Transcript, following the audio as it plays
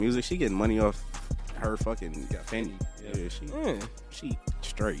music. She getting money off her fucking Fendi. Yeah. She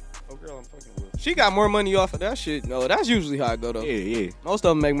straight. Oh, girl, I'm fucking with. She got more money off of that shit. No, that's usually how it go though. Yeah. Most of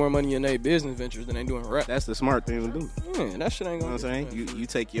them make more money in their business ventures than they do in rap. That's the smart thing to do. Yeah, that shit ain't You know gonna. what I'm saying? You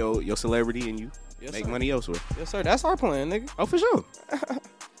take your celebrity and you make money elsewhere. Yes, sir. That's our plan, nigga. Oh, for sure.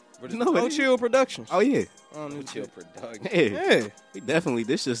 No Chill Productions. Oh yeah. No Chill Production. Yeah. We definitely.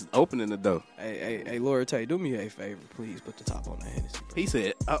 This just opening the door. Hey, Laura Tay, do me a favor, please. Put the top on that Hennessy. Bro. He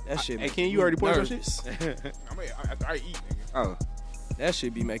said, That shit. Hey, make can me you already pour some nervous. shit? After I eat, nigga. Oh. That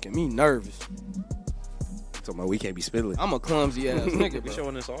shit be making me nervous. Talking about we can't be spilling. I'm a clumsy ass nigga, We bro.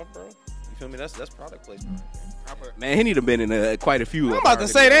 showing this off, bro. You feel me? That's product placement right there. Man, Henny done been in quite a few. I'm about to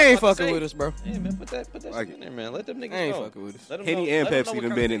say they ain't I'm about to fucking say. with us, bro. Hey, man, put that Like shit in there, man. Let them niggas They ain't know. fucking with us. Let them Henny know- and let them Pepsi know done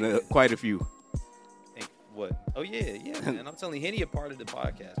what been kind of in quite a few. Hey, what? Oh, yeah, man. I'm telling you, Henny a part of the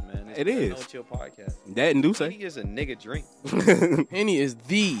podcast, man. It's It the is. No Chill podcast. That and do Henny say. is a nigga drink. Henny is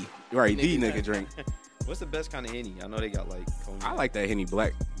the. Right, the Nigga. nigga drink. What's the best kind of Henny? I know they got like cognac. I like that Henny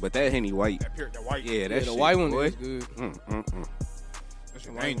black, but that Henny white. That white. Yeah, that Yeah, shit, the white one boy. is good. That shit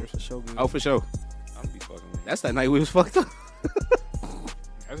The white dangerous. one's so good. Oh, for sure. I'm be fucking with you. That's that night we was fucked up.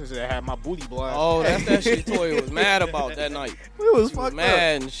 That's just that had my booty blood. Oh, that's that shit Toya was mad about that night. We was She fucked was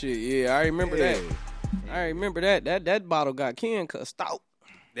mad and shit. Yeah, I remember Yeah. that. I remember that. That bottle got Ken cussed out.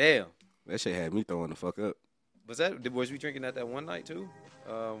 Damn. That shit had me throwing the fuck up. Was we drinking that one night too?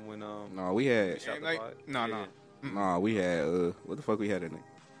 When No, we had. we shot the night? pot? No. Yeah. Nah, we had. What the fuck we had in it?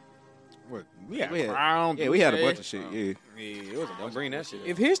 What? We had We had- Crown. Yeah, we had a Douce. bunch of shit. Yeah. Yeah, it was a Don't bring that shit.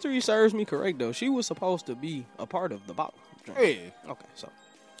 If history serves me correct, though, she was supposed to be a part of the bottle. Yeah. Okay, so.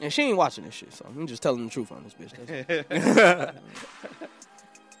 And she ain't watching this shit, so I'm just telling the truth on this bitch. That's-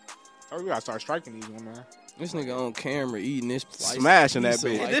 Oh, we gotta start striking these women, man. This nigga on camera eating this Smashing that pizza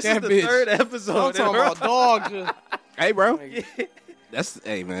bitch. like This that is the bitch. third episode. I'm talking about dog just. Hey, bro. Like,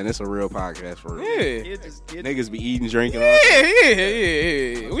 Hey, man, it's a real podcast for real. yeah. Kids. Niggas be eating, drinking.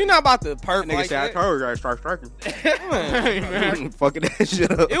 Yeah. We not about to perp Niggas like say, I that. told you I start striking. Man. Fucking that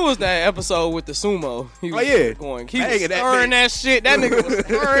shit up. It was that episode with the sumo. He was yeah. going. He was Hanging that stirring bitch. that shit. That nigga was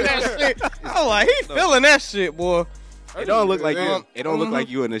stirring that shit. I was like, he feeling that shit, boy. It don't look like you. Um, It don't look like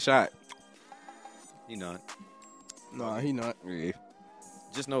you in the shot. You not. Nah, he not. Yeah.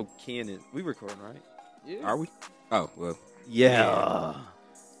 Just know Ken and we recording, right? Yeah. Are we? Oh well. Yeah.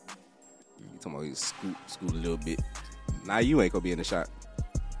 You talking about you scoot a little bit. Nah, you ain't gonna be in the shot.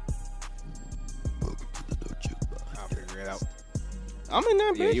 I'll figure it out. I'm in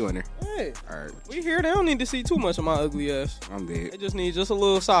that bitch. Yeah, you in there. Hey, All right, we here. They don't need to see too much of my ugly ass. I'm They dead. just need just a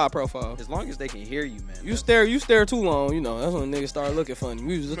little side profile. As long as they can hear you, man. You stare too long, you know. That's when niggas start looking funny.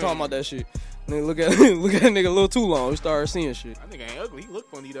 We was just talking about that shit. Nigga look at a nigga a little too long. We start seeing shit. I think I ain't ugly. He look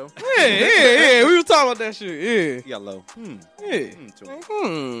funny though. Yeah. We was talking about that shit. You got low. Yeah. Too Like,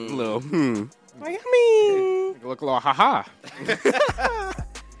 Little. Like, I mean, Nigga look a little ha.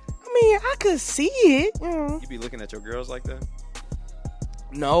 I could see it. You know. You be looking at your girls like that?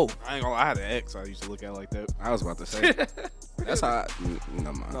 No. I ain't gonna lie. I had an ex I used to look at like that. I was about to say. That's how.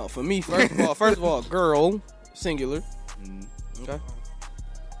 No mind. No, for me, first of all, girl, singular. Okay.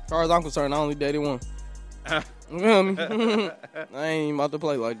 As far as I'm concerned, I only dated one. You feel me? I ain't about to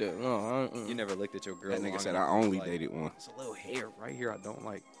play like that. No, You never looked at your girl. That nigga long said enough I only like, dated one. It's a little hair right here I don't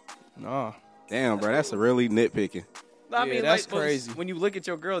like. nah. Damn, bro, that's a really nitpicking. No, I Yeah, mean, that's like, but crazy. When you look at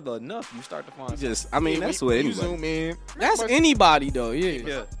your girl enough, you start to find. That's what You anybody. zoom in. That's anybody though. Yeah.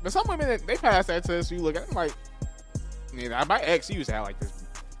 Yeah. But some women they pass that test. You look at them like, yeah, my ex he used to have like this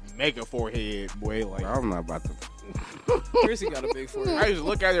mega forehead, boy. Like Bro, I'm not about to. Chrissy got a big forehead. I used to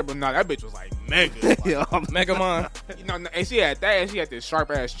look at her, but no, that bitch was like mega. Like, Yeah, I'm Mega Mind. you know, and she had that, and she had this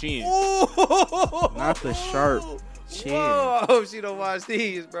sharp ass chin. not the sharp chin. Whoa, she don't watch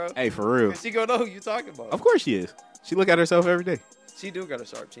these, bro. Hey, for real. She gonna know who you talking about. Of course she is. She look at herself every day. She do got a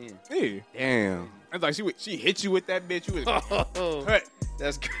sharp chin. Yeah, Damn. it's like she hit you with that bitch. You was Oh, cut.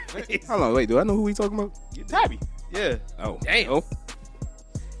 that's crazy. Hold on, wait. Do I know who we talking about? Tabby. Yeah. Oh, Damn. Oh.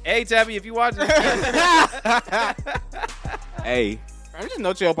 Hey, Tabby, if you watching, Hey, Man, just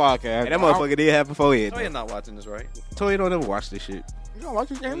no chill podcast. hey, that motherfucker did have a forehead. oh, you're not watching this, right? Toya don't ever watch this shit. You don't watch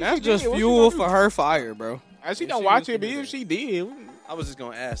this game? And that's just fuel for her fire, bro. She Yeah, don't she watch would it, but do if that. she did, I was just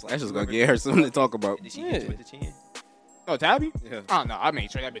gonna ask. Like, That's just gonna remember- get her something to talk about. Did she hit you with the chin? oh Tabby. Yeah. Oh no, I made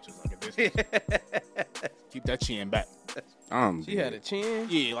sure that bitch was like a bitch. Keep that chin back. She had a chin.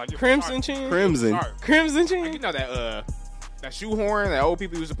 Yeah, like Crimson chin. Crimson. Sorry. Crimson Like, chin. you know that shoehorn that old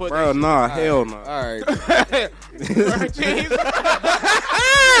people used to put. Bro, that nah, hell no. All right. shit. All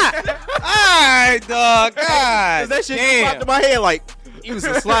right, dog. God. That shit just popped in my head like you was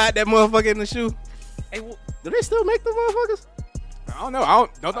to slide that motherfucker in the shoe. Hey, well, Do they still make the motherfuckers? I don't know.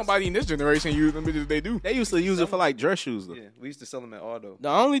 Don't nobody in this generation use them bitches. They do. They used to use it for like dress shoes though. Yeah, we used to sell them at Auto. The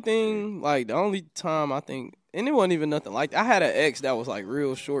only thing, like, the only time I think, and it wasn't even nothing like I had an ex that was, like,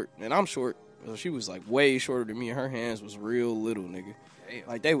 real short, and I'm short. So she was, like, way shorter than me, and her hands was real little, nigga. Damn.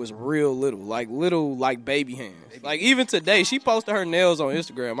 Like, they was real little, like baby hands. Like, even today, she posted her nails on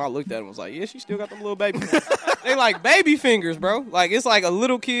Instagram. I looked at them and was like, yeah, she still got them little baby hands. They like baby fingers, bro. Like, it's like a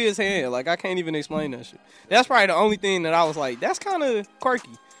little kid's hand. Like, I can't even explain that shit. That's probably the only thing that I was like, that's kind of quirky.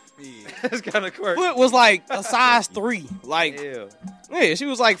 That's kind of quirky. Foot was like a size 3. Like, Ew. yeah, she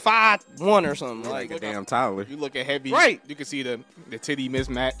was like 5'1" or something. Like Like, a damn toddler. You look at heavy, Right. You can see the titty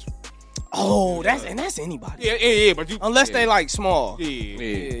mismatch. oh, that's anybody. Yeah. But you Unless they like small. yeah.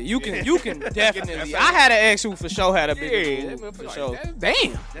 Yeah, you can definitely. I had an ex who for sure had a big Yeah, boob, for like, sure.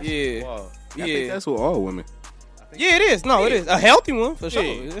 damn. That's Yeah. wild. I think Yeah, that's with all women. yeah, it is. No, it is a healthy one for sure.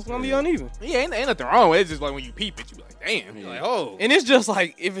 Yeah. It's gonna be uneven, Yeah, ain't nothing wrong with it. It's just like when you peep it, you be like, damn. You're like, oh. and it's just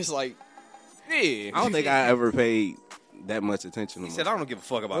like if it's like. Yeah. I don't think I ever paid that much attention to He my said, "I don't give a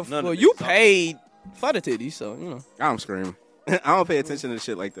fuck about none Well, of this." you paid for the titties, so you know. I'm screaming. I don't pay attention to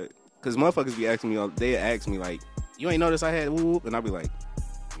shit like that. Cause motherfuckers be asking me, they ask me like, "You ain't noticed I had whoop?" And I'll be like,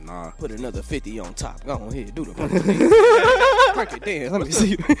 "Nah." Put another 50 on top. Go ahead, do the break it down. Let me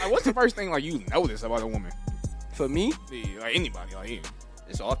see. Like, what's the first thing like you notice about a woman? For me, Yeah, like anybody, like you.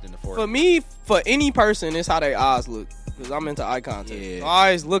 It's often the for forehead. me, for any person, it's how their eyes look. Because I'm into eye contact. Yeah. So I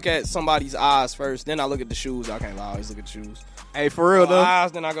always look at somebody's eyes first, then I look at the shoes. I can't lie, I always look at the shoes. Hey, for real So though,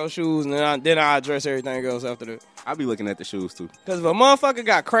 eyes, then I go shoes, and then I address everything else after that. I be looking at the shoes too. Because if a motherfucker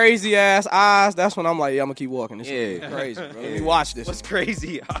got crazy ass eyes, that's when I'm like, yeah, I'm gonna keep walking. This shit Yeah. crazy, bro. Let me Yeah. watch this. What's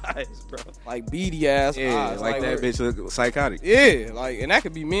crazy eyes, bro? Like beady ass Yeah, eyes. like that bitch look psychotic. Yeah, like, and that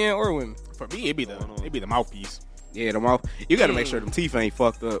could be men or women. For me, it'd be the mouthpiece. Yeah, the mouth. You gotta make sure them teeth ain't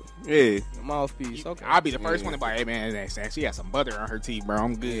fucked up. Yeah, The mouthpiece. Okay. I'll be the first Yeah. one to buy. Hey man, she got some butter on her teeth, bro.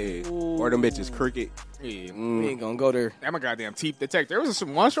 I'm good. yeah. Or them bitches crooked. Yeah. We ain't gonna go there. That my goddamn teeth detector. There was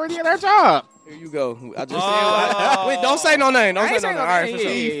some one shorty at her job. Here you go. I just Oh. said. Wait, don't say no name. Don't I say ain't no say name. no All right, name. for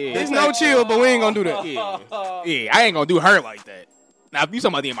sure. Yeah. It's no chill, but we ain't gonna do that. Yeah, I ain't gonna do her like that. Now, if you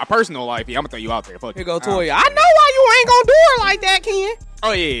somebody in my personal life, yeah, I'm gonna throw you out there. Fuck Here it. go Toya. I know why you ain't gonna do her like that, Ken.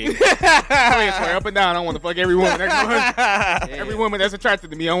 Oh yeah. I swear up and down. I don't want to fuck every woman. Every woman that's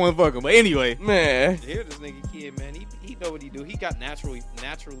attracted to me, I want to fuck them. But anyway, Man. Hear this nigga kid, man. He know what he do. He got naturally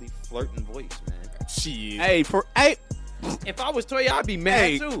flirting voice, man. shit. Hey, If I was Toya, I'd be mad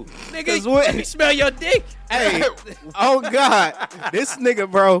Hey, too. 'cause Nigga, what- let me smell your dick. hey, oh God, this nigga,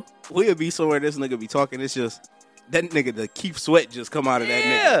 bro, we'll be somewhere. This nigga be talking. It's just that nigga, the Keith Sweat just come out of that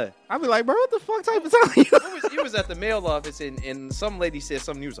nigga. Yeah. I be like, bro, what the fuck type of time you? He was at the mail office and some lady said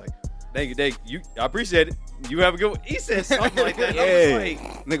something. He was like, "Thank you, I appreciate it. You have a good one." He said something like that. Yeah. I was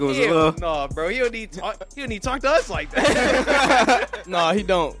like, Nigga was a "Hell little, no, bro. He don't need to talk to us like that." Nah, he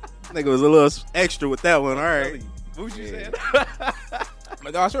don't. nigga was a little extra with that one. All right. What was you saying?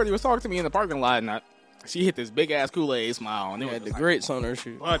 My dog shorty was talking to me in the parking lot, and she hit this big ass Kool-Aid smile, and it He was had the just grits on her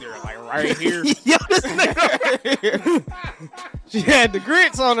shit. like butter, like right here. Yo, this nigga She had the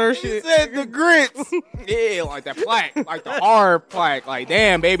grits on her shit. said the grits. Yeah, like that plaque, like the hard plaque. Like,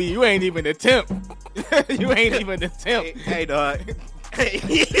 damn, baby, you ain't even the temp. You ain't even the temp. Hey, dog.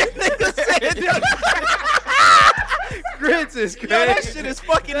 Grits is crazy. Yo, that shit is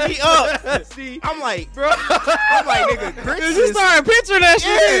fucking me up. See, I'm like, bro. I'm like, nigga, grits You is, started picturing that shit.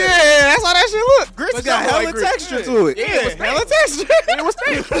 Yeah. Yeah, that's how that shit look. grits But got y'all like hella grits. texture to it. Yeah, it was Hella texture. It was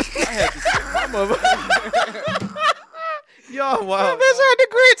Yo, That wow. bitch had the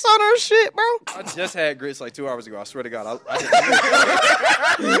grits on her shit, bro. I just had grits like 2 hours ago. I swear to God. I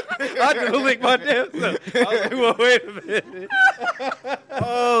didn't lick my damn self. I was like, well, wait a minute.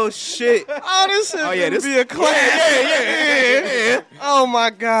 Oh shit. Oh, this shit Oh yeah, this be a class. Yeah. Oh my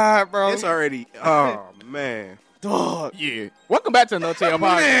God, bro. It's already. Oh man. Dog. Yeah. Welcome back to the No Tail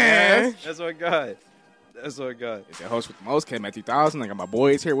Man. Podcast. That's what I got. That's what I got. It's the host with the most, Came at 2000. I got my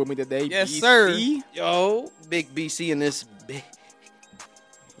boys here with me today. Yes, BC, sir. Yo, big BC in this big.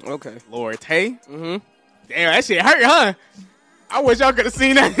 Okay. Lord Tay. Mm-hmm. Damn, that shit hurt, huh? I wish y'all could have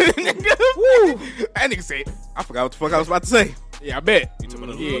seen that nigga. Woo. That nigga said, I forgot what the fuck I was about to say. yeah, I bet.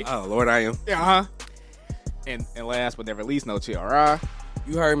 Yeah. Oh Lord, I am. Yeah, huh? And last but never least, No Chill, alright?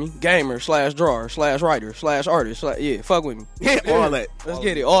 You heard me. Gamer / drawer / writer / artist. Yeah, fuck with me. All that. Let's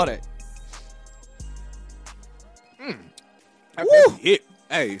get it. All that. Woo! Hit.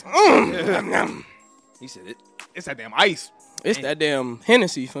 Hey. He said it. It's that damn ice. It's that damn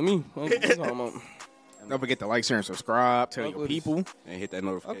Hennessy for me. What you talking about? Don't forget to like, share, and subscribe. Tell Fuck your with people. And hit that Fuck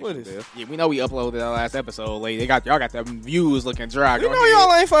notification with us. bell. Yeah, we know we uploaded our last episode late. Y'all got the views looking dry. We Go know ahead.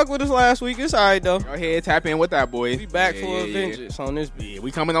 y'all ain't fuck with us last week. It's alright though. Go ahead, tap in with that boy. We back Yeah, for yeah, a vengeance on this bitch. Yeah,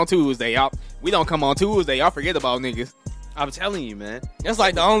 we coming on Tuesday, y'all. We don't come on Tuesday. Y'all forget about niggas. I'm telling you, man. That's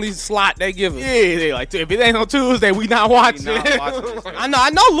like the only slot they give us. Yeah, they like if it ain't on Tuesday, we not watching. We not watching this. I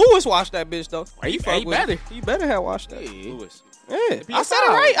know Lewis watched that bitch though. He fuck with better. it. He better have watched that. Yeah. Lewis. Yeah. I said it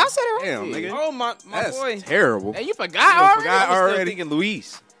right. Damn, nigga. Oh my That's boy. terrible. Hey, you forgot You already? forgot I was still already. thinking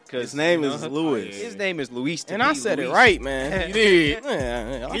Luis. His name is Lewis. His name is Luis. to And I me, said it Luis. right, man. You did.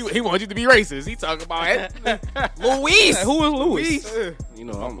 Yeah. He wants you to be racist. He talking about it. Luis. Who is Luis? You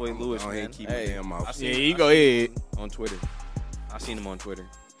know, My I'm boy Lewis, I man. ain't keep Hey. my damn mouth. I seen Yeah, him- you I go seen ahead. him on Twitter. I seen him on Twitter. You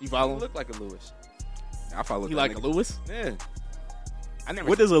He follow him? looked like a Lewis. I follow You that like a nigga. Lewis? Yeah. I never.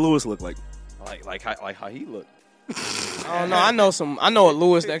 What does a Lewis look like? Like how he looked. I don't know. I know a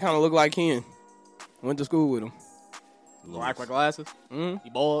Lewis that kind of look like Ken. Went to school with him. Black with glasses? Mm-hmm. He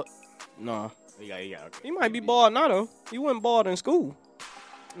bald? Nah. Yeah. Okay. He might be bald now though. He wasn't bald in school.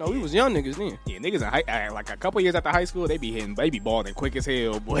 No, we was young niggas then. Yeah, niggas in like a couple years after high school, they be balding quick as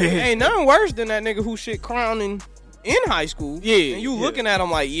hell, boy. Ain't nothing worse than that nigga who shit crowning in high school. Yeah, And you yeah. looking at him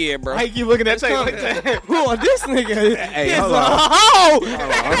like, yeah, bro. Why you keep looking at It's Tay coming. like that? Who this nigga? Hey, is hold a on. hoe. Hold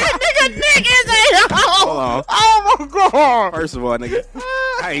That nigga is a hoe. Hold on. Oh my god. First of all, nigga,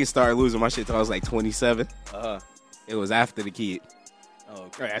 I ain't started losing my shit till I was like 27. It was after the kid. Oh,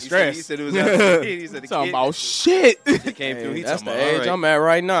 That's He stress. said it was after the kid. He said the Talking kid about shit. he came through. He That's talking the about, age all right. I'm at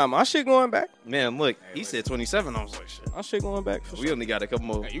right now. My shit going back. Man, look, he said 27. I was like, shit. My shit going back for We sure. only got a couple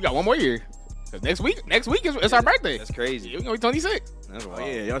more. You got one more year. 'Cause next week is our birthday. That's crazy. You gonna be 26. That's Oh, wild.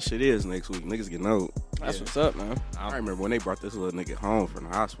 yeah, y'all shit is next week. Niggas getting old. That's what's up, man. I remember when they brought this little nigga home from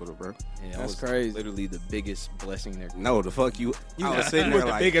the hospital, bro. Yeah, That's that was crazy. Literally the biggest blessing there. No, the fuck you. I was sitting You there was the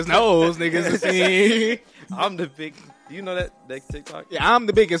like, biggest nose niggas have seen. I'm the big. Do you know that TikTok? Yeah, I'm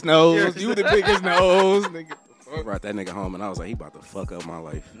the biggest nose. You the biggest nose, nigga. I brought that nigga home, and I was like, he about to fuck up my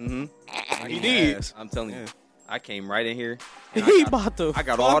life. Mm-hmm. He did. I'm telling Yeah. you, I came right in here. and He I got, about to I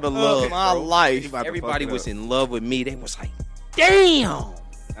got all the fuck love, up my bro. life. He about to everybody fuck it was up. in love with me. They was like, damn.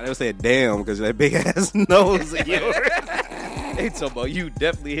 I never said damn because that big ass nose of yours. They talking about you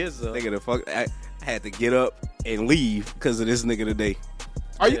definitely his. Nigga, the fuck. I had to get up and leave because of this nigga today,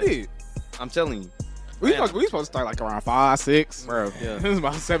 Oh, you Yeah. did? I'm telling you, We Man. supposed to start like around 5, 6. bro. Yeah. It was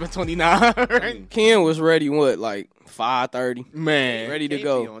about 7:29. Right? Ken was ready, what, like 5:30? Man. Ready to Can't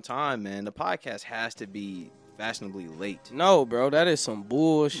be go. on time, man. The podcast has to be fashionably late. No, bro, that is some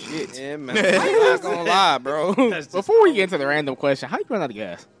bullshit. Yeah, man. I'm not gonna lie, bro. That's just- Before we get into the random question, how you run out of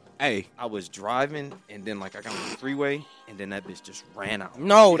gas? Hey, I was driving and then like I got on the freeway and then that bitch just ran out.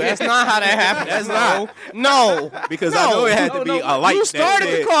 No, that's not how that happened. That's not. No. because I know it had to be a light. You that started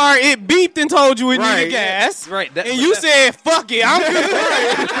said- the car, it beeped and told you it Right. needed gas. Right. That, And you said, fuck it, I'm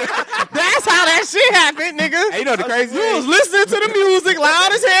good. That's how that shit happened, nigga. Hey, you know the crazy You was thing? listening to the music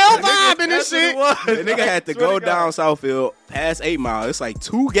loud as hell, vibing and shit. The nigga had to Swear go to God. down Southfield past 8 Mile. It's like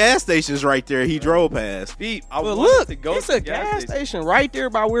 2 gas stations right there. He drove past. Beep. I But wanted look, to go it's to a the gas station right there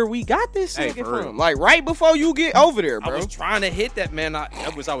by where we got this Hey, nigga for real. from. Like right before you get over there, I bro. was trying to hit that man. I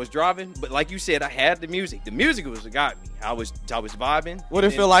was driving, but like you said, I had the music. The music was what got me. I was vibing. What it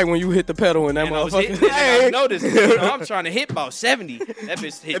and feel like when you hit the pedal and that And I was motherfucker? hitting it, and I noticed. You know, I'm trying to hit about 70. That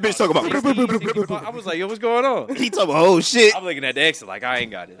bitch hit. That bitch talking about- 60, 65. I was like, yo, what's going on? He told me, oh shit. I'm looking at the exit like I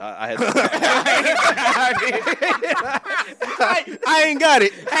ain't got it. I had. I ain't got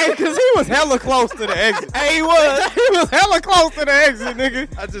it. Hey, cause he was hella close to the exit. Hey, he was. He was hella close to the exit,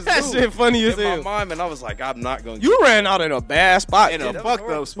 nigga. I just That knew. shit funny as in my hell. mind, and I was like, I'm not gonna. You ran out in a bad spot. In kid. a that was fucked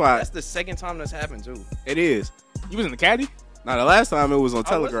horrible. up spot. That's the second time that's happened too. It is. You was in the caddy? Now the last time it was on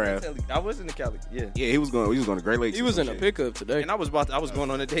I was in Telegraph. I was in the Cali. Yeah. Yeah, he was going to Great Lakes. He or was some in a shit. pickup today. And I was going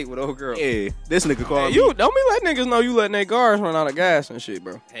on a date with an old girl. Yeah, this nigga Hey, called you me. don't be let niggas know you letting their cars run out of gas and shit,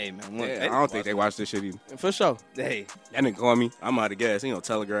 bro. Hey man, look, Yeah, I don't think they watch this shit either. For sure. Hey, That nigga called me. I'm out of gas. He on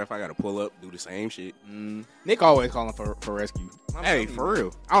Telegraph. I got to pull up, do the same shit. Nick always calling for rescue. I'm Hey, telling you, for man,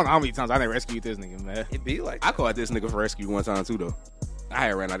 real. I don't know how many times I done rescued this nigga, man. It be like. I called this nigga for rescue one time too, though. I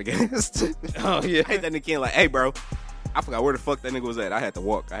had ran out of gas. Oh yeah. Hey, that nigga came like, hey, bro. I forgot where the fuck that nigga was at. I had to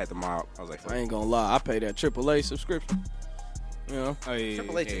walk. I had to mob. I was like, fuck. I ain't gonna lie. I paid that AAA subscription. You know, Oh, yeah,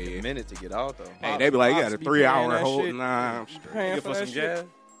 Triple H take yeah. a minute to get out though. Hey, they be like, you got a Pops be 3-hour paying that hold. shit. Nah, I'm straight. paying You for for that some shit. gas?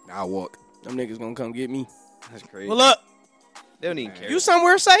 I'll walk. Them niggas gonna come get me. That's crazy. Pull up. They don't even care. You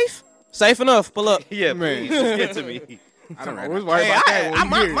somewhere safe? Safe enough. Pull up. yeah, Man. please just get to me. I don't I know. was worried Hey, about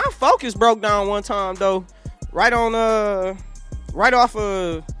that when we my focus broke down one time though. Right on right off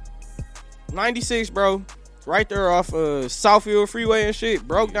of 96, bro. right there off Southfield Freeway and shit.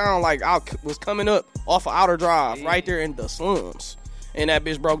 Broke down like I was coming up off of Outer Drive, right there in the slums. And that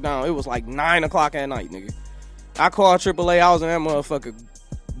bitch broke down. It was like 9 o'clock at night, nigga. I called AAA. I was in that motherfucker,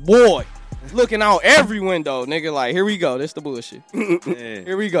 boy, looking out every window, nigga. Like, here we go. This the bullshit.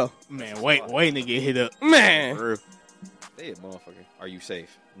 Here we go. Man, waiting to get hit up. Man. Hey, motherfucker. Are you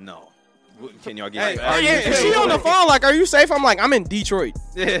safe? No. Can y'all get She on the phone like, are you safe? I'm like, I'm in Detroit.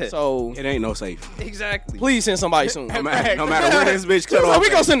 Yeah. So It ain't no safe. Exactly. please send somebody soon. No matter where this bitch cut So off. we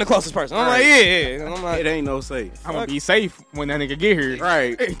gonna send the closest person. I'm like, yeah. And I'm like, It ain't no safe. I'm gonna be safe when that nigga get here.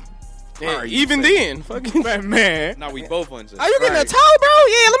 Right. yeah, even then, fucking. Man. Now we both unsafe. Are you getting a Right. towel, bro?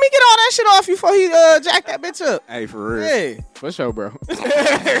 Yeah, let me get all that shit off you before he jack that bitch up. Hey, for real. Hey, For sure, bro.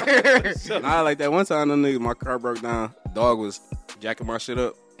 Nah, like that one time, them niggas, my car broke down. Dog was jacking my shit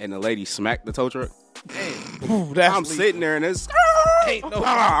up, and the lady smacked the tow truck. Ooh, that's I'm lethal. sitting there, and it's.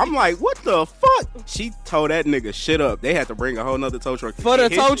 I'm like, what the fuck? She towed that nigga shit up. They had to bring a whole nother tow truck for the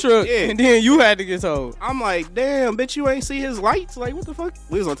hit tow shit. truck, Yeah. and then you had to get towed. I'm like, damn, bitch, you ain't see his lights? Like, what the fuck?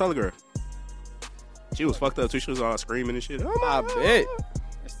 We was on Telegram. She was fucked up too. She was all screaming and shit. I bet.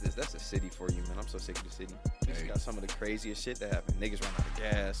 That's a city for you, man. I'm so sick of the city. It's got some of the craziest shit that happened. Niggas run out of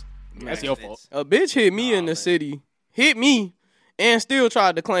gas. That's your fault. A bitch hit me in the man. city, hit me, and still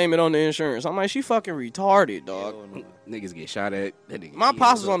tried to claim it on the insurance. I'm like, she fucking retarded, dog. Hell no. Niggas get shot at. That nigga My get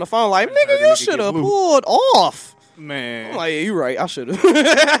pops was up. on the phone like, heard nigga, that you nigga should get have blue. pulled off. Man. I'm like, yeah, you right. I should have.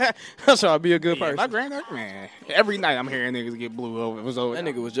 I try to be a good Yeah, person. my granddad, man. Every night I'm hearing niggas get blew over. It was over. That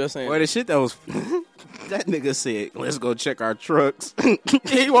nigga was just saying. Well, the shit that was. That nigga said, let's go check our trucks.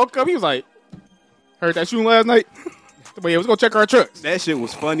 He woke up. He was like, heard that shooting last night? But yeah, let's go check our trucks. That shit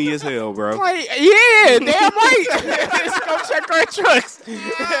was funny as hell, I'm bro. like, yeah, damn right. Let's go check our trucks.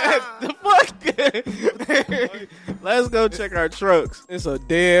 The fuck? Let's go check our trucks. It's a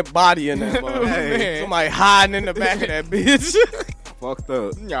dead body in that motherfucker. Man. Somebody hiding in the back of that bitch. Fucked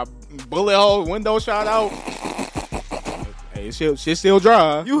up. Yeah, bullet hole, window shot out. Hey, shit still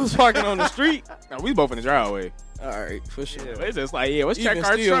dry. You was parking on the street. Now, we both in the driveway. All right, for sure. But it's just like, yeah, let's Even check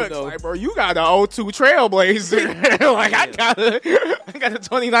our still, trucks. though. Like, bro, you got the 02 Trailblazer. Like, I got the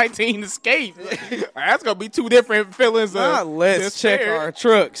 2019 Escape. Like, that's gonna be two different feelings. Nah, let's check despair. our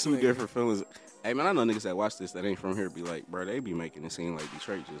trucks. Two nigga. different feelings. Hey, man, I know niggas that watch this that ain't from here be like, bro, they be making it seem like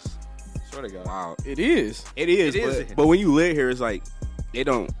Detroit just Swear to God. wow. It is. It is, It is. but when you live here, it's like, it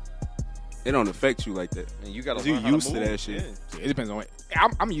don't affect you like that. And you gotta 'Cause you learn how used to move. that shit. Yeah. Yeah, it depends on what.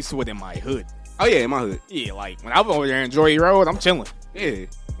 I'm used to it in my hood. Oh, yeah, in my hood. Yeah, like, when I was over there in Joy Road, I'm chilling. Yeah.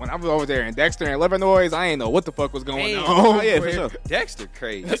 When I was over there in Dexter and Livernois, I ain't know what the fuck was going on. Oh, yeah, for sure. Dexter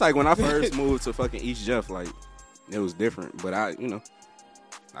crazy. That's like when I first moved to fucking East Jeff, like, it was different. But I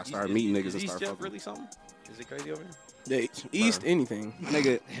started meeting niggas Is and East started Jeff fucking. really something? Is it crazy over They east anything.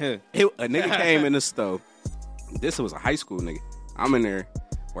 Nigga, a nigga came in the store. This was a high school nigga. I'm in there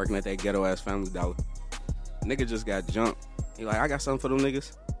working at that ghetto ass Family Dollar. Nigga just got jumped. He like, I got something for them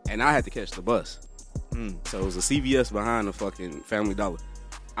niggas. And I had to catch the bus. So it was a CVS behind the fucking Family Dollar.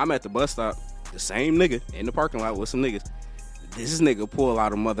 I'm at the bus stop, the same nigga in the parking lot with some niggas. This nigga pull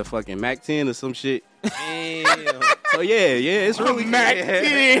out a motherfucking Mac 10 or some shit. Damn. So yeah, it's really Mac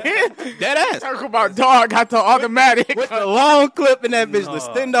 10. That ass. Talk about dog got the automatic. With the long clip in that bitch, the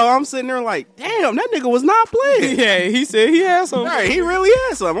stendo. I'm sitting there like, damn, that nigga was not playing. Yeah, he said he had some. Right, he really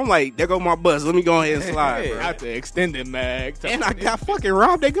had something. I'm like, there go my bus. Let me go ahead and slide, bro. Got the extended mag. And I got fucking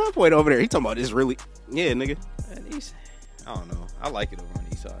robbed at gunpoint over there. He talking about this really. Yeah, nigga. Man, East- I don't know. I like it over on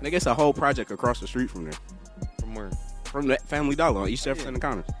the east side. Nigga, it's a whole project across the street from there. From where? From that Family Dollar on East Jefferson and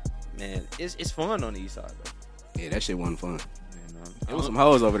Connors. Man, it's fun on the east side though. Yeah, that shit wasn't fun. Man, There was some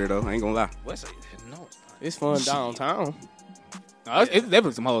hoes over there, though. I ain't gonna lie. West side. No, it's not. It's fun downtown. No, it's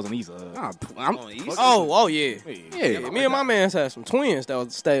definitely some hoes on these. Nah, I'm, On the east side? Oh yeah. yeah, Yeah, me and my mans had some twins that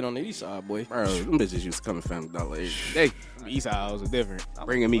was stayed on the east side, boy. bro, them bitches used to come to Family Dollar every day. East side hoes are different.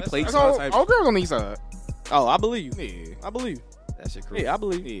 Bringing me West plates, side. all All types. girls on the east side. Oh, I believe you. Yeah. I believe you. That shit cool. Yeah, I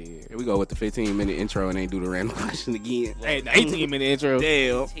believe you. Yeah. Here we go with the 15-minute intro and ain't do the random question again. Hey, the 18-minute intro.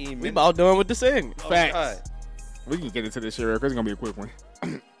 Damn. 15 We minutes. about done with the segment. Oh, Facts. God. We can get into this shit real quick. It's gonna be a quick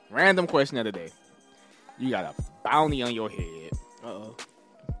one. Random question of the day. You got a bounty on your head. Uh-oh.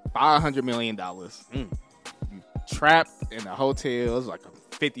 $500 million. You trapped in a hotel. It's like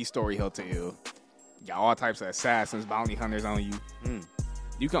a 50-story hotel. You got all types of assassins, bounty hunters on you.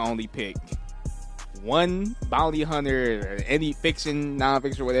 You can only pick one bounty hunter, or any fiction,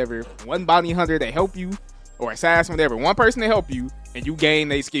 non-fiction, whatever. One bounty hunter to help you, or assassin, whatever. One person to help you, and you gain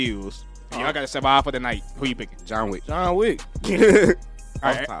their skills. And y'all got to survive for the night. Who you picking? John Wick. John Wick. Off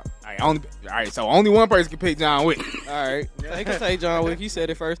Alright. top. All right. So only one person can pick John Wick. All right, they can say John Wick. He said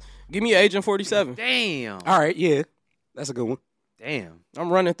it first. Give me Agent 47. Damn. All right, yeah, that's a good one. Damn.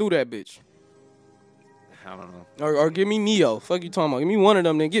 I'm running through that bitch. I don't know. Or give me Neo. Fuck you talking about. Give me one of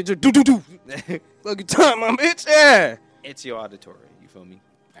them. Then get just do. Fuck you talking about, bitch. Yeah. Ezio Auditore. You feel me?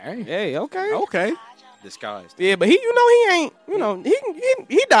 Hey. Hey, okay. Okay. Disguised. Yeah, but he ain't.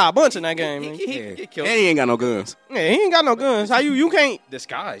 He died a bunch in that game. Man. He Yeah. can get And killed. he ain't got no guns. Yeah, he ain't got no guns. How you can't?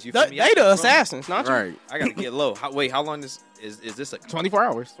 Disguised. You feel me? They the assassins, not you. Right. I gotta get low. How long is this? 24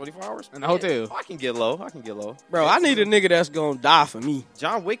 hours 24 hours in the hotel. I can get low. Bro, I need a nigga that's gonna die for me.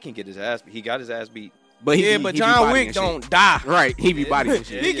 John Wick can get his ass beat. He got his ass beat. But But John Wick don't die. Right. He be bodying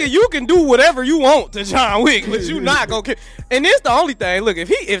shit. Nigga, you can do whatever you want to John Wick, but you not gonna kill. And this the only thing. Look,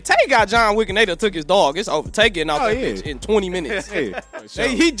 if Tay got John Wick and they done took his dog, it's over. Tay getting out Oh, that yeah. bitch in 20 minutes. Yeah.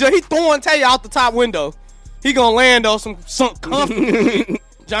 He throwing Tay out the top window. He gonna land on some comfy.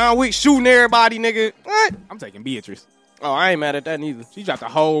 John Wick shooting everybody, nigga. What? I'm taking Beatrice. Oh, I ain't mad at that neither. She dropped a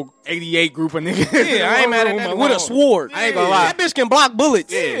whole 88 group of niggas. Yeah, I ain't mad at that. With a sword. I ain't gonna lie. That bitch can block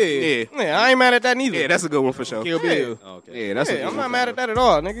bullets. Yeah. Yeah, I ain't mad at that neither. Yeah, that's a good one for sure. Kill Bill. Oh, okay. Yeah, that's a good I'm one not for mad sure. at that at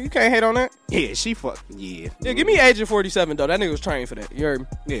all, nigga. You can't hate on that. Yeah, she fuck. Yeah. Yeah, give me Agent 47 though. That nigga was trained for that. You heard me?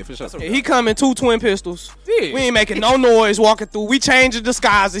 Yeah, for sure. Yeah, he coming 2 twin pistols. Yeah. We ain't making no noise walking through. We changing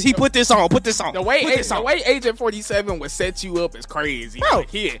disguises. He put this on. Put this on. The way Put this on. Agent 47 would set you up is crazy. Bro. Like,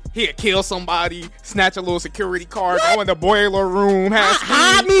 he'd kill somebody, snatch a little security card, go in the boiler room, have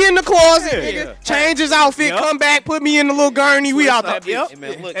Hide me in the closet, Yeah. nigga. Yeah. Change his outfit. Yep. Come back. Put me in the little gurney. We out that bitch. Yep. Hey,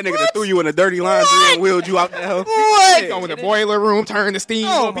 man, look. That nigga that threw you in a dirty laundry and wheeled you out the hell. What? go in the boiler room, turn the steam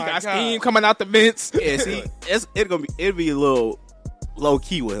Oh up. He my got God. steam coming out the vents. Yeah, see, it'll be a little low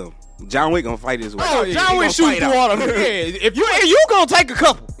key with him. John Wick gonna fight his way. Oh, He John gonna Wick shoot fight through out. all of them. Yeah, if You gonna take a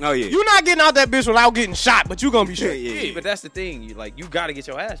couple. Oh yeah. You not getting out that bitch without getting shot, but you gonna be shot. Yeah. But that's the thing. You gotta get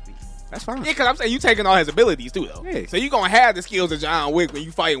your ass beat. That's fine. Yeah, because I'm saying you taking all his abilities too, though. Yeah. So you gonna have the skills of John Wick when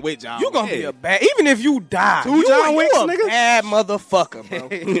you fighting with John. You Wick. gonna be Yeah. a bad. Even if you die, Two you, John you Wicks, a nigga? bad motherfucker, bro.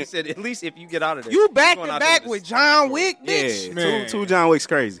 He said at least if you get out of there. You back going to out back there with this- John Wick, bitch. Yeah, Man. two John Wick's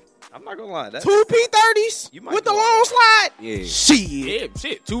crazy. I'm not gonna lie. That, 2 P30s You might with the go long on. slide. Yeah. Shit. Yeah,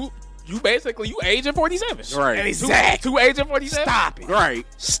 shit. You Agent 47. Right. Exactly. Two Agent 47. Stop it. Right.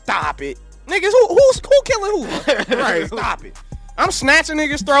 Stop it. Niggas, who killing who? Right. Stop it. I'm snatching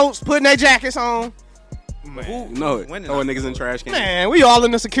niggas' throats, putting their jackets on. You know it. winning Throwing out niggas in there? trash cans. Man, we all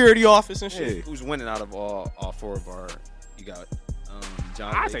in the security office and shit. Yeah. Who's winning out of all 4 of our? You got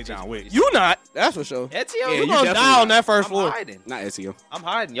John. I Wick, say John Wick. You not. That's for sure. Ezio. Yeah, You you gonna definitely die on not. that first I'm floor. hiding. Not Ezio. I'm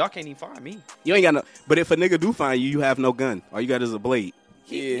hiding. Y'all can't even find me. You ain't got no. But if a nigga do find you, you have no gun. All you got is a blade.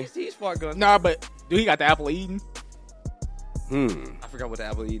 Yeah. He's fought guns. Nah, but do he got the apple of Eden? I forgot what the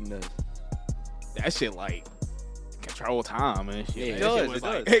apple eating does. That shit like control time and shit. Yeah, That it does, shit was it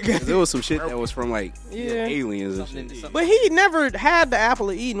like- does. 'Cause there was some shit that was from like Yeah. aliens and Something shit. in- something- But he never had the apple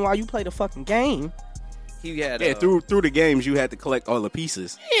of Eden while you played the fucking game. He had Yeah, through the games you had to collect all the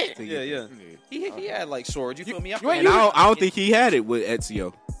pieces. to yeah, get- yeah. He had like swords. You feel me? you ain't And I don't think he had it with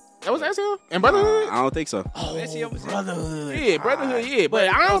Ezio. That was Ezio and Brotherhood. I don't think so. Ezio was Brotherhood. Yeah, Brotherhood. Yeah, But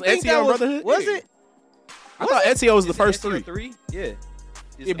I don't think that was. Brotherhood? Was Yeah. it? I thought Ezio was the Is it first Ezio 3. Yeah.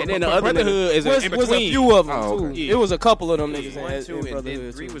 Yeah, but, And then but the other Brotherhood is Was in a between. few of them Oh, too. okay. Yeah. It was a couple of them niggas in, 1, 2, in and then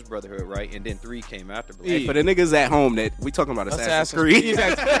Brotherhood 3 too. was Brotherhood, right? And then 3 came after Hey, Brotherhood. for the niggas at home that we talking about Assassin's Creed.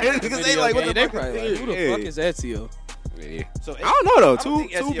 Niggas they like, what the they fuck? probably like, who the Yeah. fuck is Ezio? Yeah. So I don't know though. I don't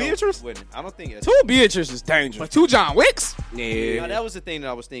think Two Ezio Beatrice. winning. I don't think Ezio. Two Beatrice is dangerous. But two John Wicks. Yeah. Now, that was the thing that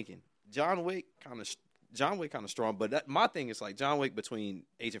I was thinking. John Wick kind of strong, but my thing is like John Wick between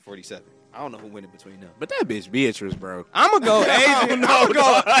Agent 47. I don't know who winning between them. But that bitch Beatrice, bro. I'm gonna go Agent. I'ma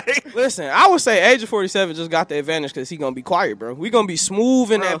go. Like, Listen, I would say Agent 47 just got the advantage because he gonna be quiet, bro. We gonna be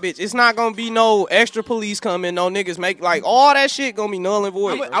smooth in that bitch. It's not gonna be no extra police coming, no niggas make like all that shit gonna be null and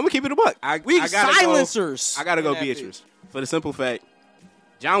void. I'm bro. gonna keep it a buck. We I gotta silencers. I gotta go in that Beatrice for the simple fact.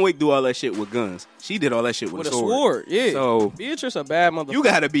 John Wick do all that shit with guns. She did all that shit bitch. with, With a sword, yeah. So Beatrice a bad motherfucker. you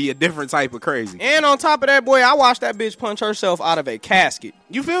gotta be a different type of crazy. And on top of that, boy, I watched that bitch punch herself out of a casket.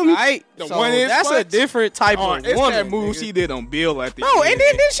 You feel me? Right? The So one-inch that's a punch? different type Oh, of it's woman. that move nigga. she did on Bill at the Bro, and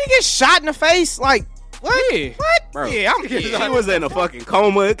then she get shot in the face. Like, what? Yeah. What? Bro. Yeah, She was in a fucking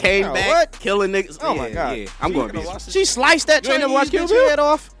coma, came Bro, back, what? killing niggas. Oh, yeah, my God. Yeah. I'm going gonna watch Beatrice. this? She sliced that You ain't never Chinese watched Kill bitch Bill? head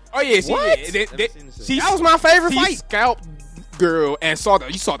off. Oh yeah, she What? did. Never seen this She That was my favorite she fight. scalped girl and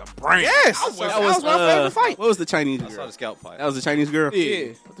you saw the brain. Yes, I was- that was my favorite fight. What was the Chinese I saw girl? the scalp fight. That was the Chinese girl? Yeah.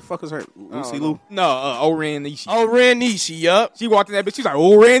 What the fuck was her? Lucy know. Liu? No, Oren Ishii. Oh, Ren Nishi, yup. She walked in that bitch. She's like,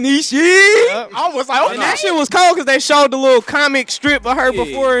 Oren Ishii. Yep. I was like, oh, And that shit was cold because they showed the little comic strip of her Yeah,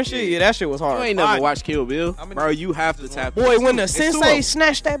 before and shit. yeah. Yeah, that shit was You hard. ain't never watched Kill Bill, I mean, bro. You have to tap. Boy, when the It's two of sensei them.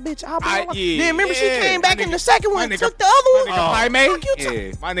 snatched that bitch out, yeah, then remember she yeah. came back My in the nigga- second my one, nigga- took the other one. My nigga Pai Mei? Fuck you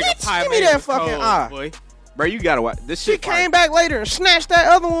Yeah. My nigga Bitch, Pai give me Mei that was fucking cold, eye. boy. Bro, you gotta watch this She shit. came back later and snatched that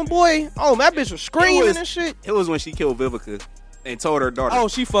other one, boy. Oh, that bitch was screaming was- and shit. It was when she killed Vivica and told her daughter, Oh,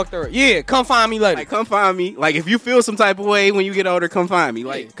 she fucked her. Yeah, come find me later. like, come find me. Like, if you feel some type of way when you get older, come find me.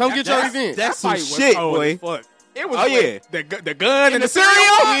 Like, Come get your that's- revenge. That's some Fight was shit, cold boy. as fuck. It was Oh, yeah. the gun and the cereal.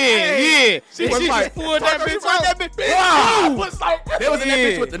 Yeah. She was like, pulled that bitch out. that bitch. Wow. Was like, They was in that Yeah.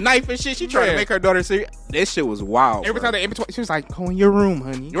 bitch with the knife and shit. She tried to Yeah. make her daughter serious. This shit was wild. every bro. time they in between, she was like, go in your room,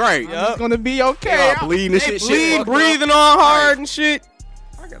 honey. Right. It's gonna be okay. They all bleeding and They shit. bleed, shit fucked up. breathing on hard and shit.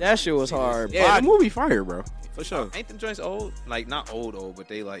 That shit was hard. Yeah, Body. the movie fire, bro. For sure. Ain't them joints old? Like not old, but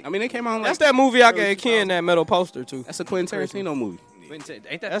they like. I mean, they came out like That's that movie I gave Ken that metal poster to. That's a Quentin Tarantino movie. Ain't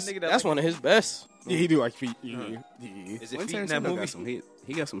that That's the nigga that that's like, one of his best. Yeah, he do like feet. Yeah. Is it Quentin feet in that Tarantino movie? got some hit.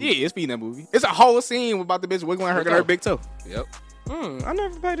 He got some. Yeah, it's feet in that movie. It's a whole scene about the bitch wiggling her Look at her toe. big toe. Yep. I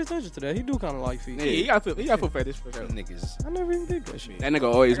never paid attention to that. He do kind of like feet. Yeah, he got foot fetish for sure. Them niggas. I never even did that shit. That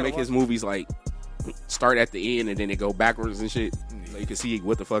nigga always make his movies like start at the end and then they go backwards and shit. So you can see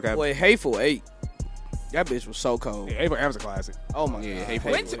what the fuck happened. Boy, Hateful Eight. That bitch was so cold. Yeah, that was a classic. Oh my Yeah, god.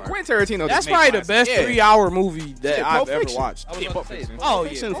 Hateful Hateful Eight. Eight. Quentin Tarantino. That's just make probably the classics. best Yeah. 3-hour movie that Shit, I've Pulp ever Fiction. watched. I was Yeah, about Pulp to say, Fiction. Oh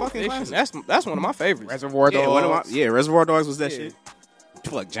Fiction, yeah, fucking Fiction. classic. That's one of my favorites. Reservoir Yeah, one of my, Dogs. yeah, Reservoir Dogs was that Yeah. shit.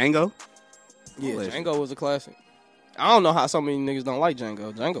 Fuck Django. Yeah, All that Django was a classic. I don't know how so many niggas don't like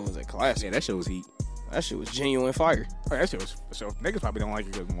Django. Django was a classic. Yeah, that shit was heat. That shit was genuine fire. Oh, that shit was for sure. Niggas probably don't like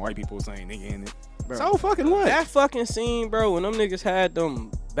it because white people was saying nigga in it. Bro. So fucking what? That fucking scene, bro, when them niggas had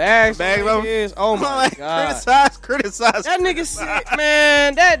them bags Bags on on their heads. Oh my god. Criticize. That nigga said,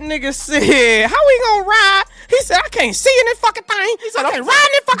 man, that nigga said, how we gonna ride? He said, I can't see in this fucking thing. He said, I can't ride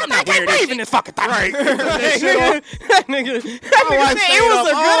in this fucking thing. I can't breathe in this fucking thing. Right. that nigga said wife it stayed was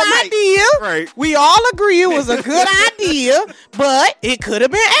up a all good night. idea. Right. We all agree it was a good idea, but it could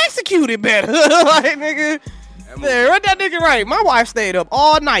have been executed better. Like, nigga. Yeah, right, that nigga right. My wife stayed up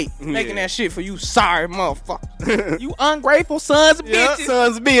all night making Yeah. that shit for you sorry motherfucker. You ungrateful sons of Yeah. bitches.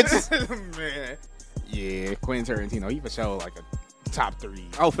 Sons bitches. Man. Yeah, Quentin Tarantino. He for sure like a top 3.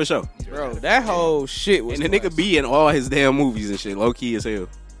 Oh, for sure. Bro, that whole shit was And the nigga classic. be in all his damn movies and shit. Low key as hell.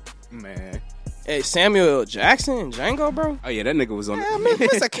 Man. Hey, Samuel L. Jackson and Django, bro. Oh yeah, that nigga was on. Yeah, man,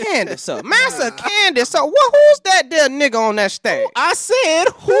 Mr. Candace up. Master Candace up. Who's that there nigga on that stage? I said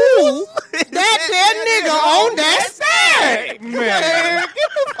who? That there nigga on that stage. Man, get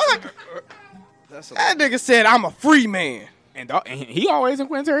the fuck. That nigga said, I'm a free man. And he always in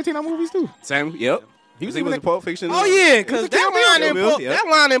Quentin Tarantino movies too. Sam. Yep. He was in Pulp Fiction. Oh, yeah, because that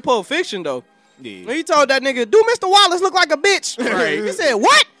line in Pulp Fiction, though. Yeah. When he told that nigga, do Mr. Wallace look like a bitch? Right. He said,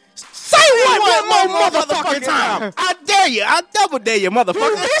 what? Say what one more motherfucking time. I dare you. I double dare you,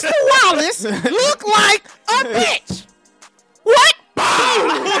 motherfucker. Mr. Wallace look like a bitch. What?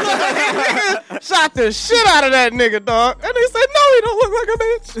 Nigga shot the shit out of that nigga, dog. And he said, no, he don't look like a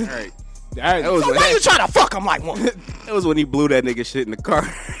bitch. Right. That was So why you trying to fuck him like one? That was when he blew that nigga shit in the car.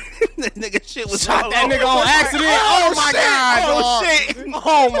 That nigga shit was Shot all that over. nigga on accident. Oh, my shit. God. Oh, dog. shit.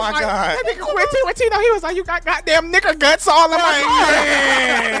 Oh, my God. That nigga Quentin Tarantino, he was like, you got goddamn nigger guts all in my car.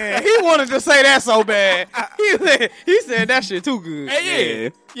 Yeah. He wanted to say that so bad. He said that shit too good.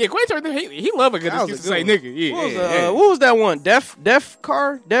 Hey, yeah, Quentin Tarantino, he love a good That was excuse to a say good nigga. Yeah, What was, yeah. what was that one?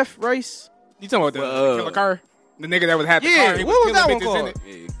 Deaf race? You talking about the killer car? The nigga that had the Yeah, car. He what was that killing one bitches in called?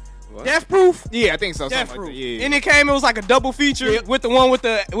 it. Yeah. Death Proof? Yeah, I think so. Death Something like Proof. that. Yeah. And it came, it was like a double feature with the one with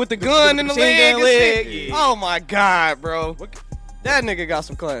the gun in the machine leg. gun and shit. leg, yeah. Oh my God, bro. That nigga got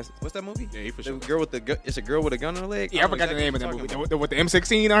some classics. What's that movie? Yeah, he for The sure. girl with the gun. It's a girl with a gun in her leg. Yeah, I forgot the name of that movie. With the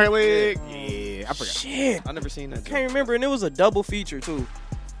M16 on her leg. Yeah, I forgot. Shit. I never seen that. Can't remember, and it was a double feature too.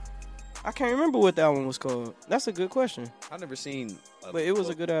 I can't remember what that one was called. That's a good question. I never seen. But it was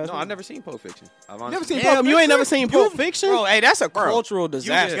a good ass No, movie. I never seen Pulp Fiction. I've Never honestly- seen Damn, Pulp you ain't Fiction? never seen Pulp Fiction? Bro, hey, that's a Bro, cultural You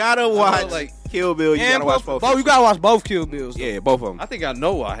disaster. gotta watch like- Kill Bill. You And gotta watch Pulp Oh, Fiction. you gotta watch both Kill Bills. though. Yeah, both of them. I think I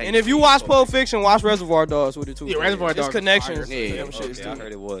know. I hate And if you watch Pulp Fiction, watch Reservoir Dogs with it too. Yeah, Reservoir It's Dogs is connections. fire. to Yeah, them Okay, shits, I too.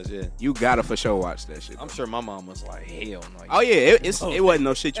 heard it was. Yeah. You gotta for sure watch that shit. I'm sure my mom was like, hell no. Oh yeah, it wasn't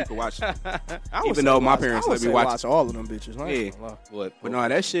no shit you could watch. I would Even say though my watch- parents I would let me say watch all of them bitches. I ain't Yeah. gonna lie. What? But no,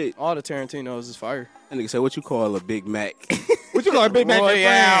 that shit. All the Tarantinos is fire. That nigga said, "What you call a Big Mac?" What you call a Big Mac?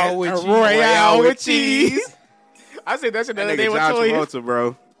 Royale with cheese. Royale with cheese. I said that shit the That other day nigga with John Toya. Travolta,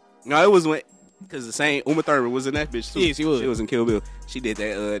 bro. No, it was when because the same Uma Thurman was in that bitch too. Yeah, she was. She was in Kill Bill. She did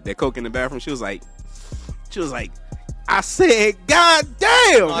that coke in the bathroom. She was like, I said, God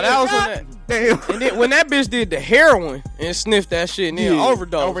damn. Oh, that was when that. Damn. And then when that bitch did the heroin and sniffed that shit and then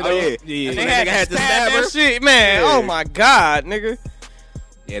overdose. Oh, yeah. Yeah. And they That had nigga had to to stab stab her? that shit, man. Yeah. Oh my god, nigga.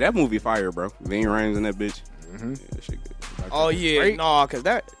 Yeah, that movie fire, bro. Ving Rhames in that bitch. Mhm. Yeah, that shit good. Oh yeah, break? nah, cause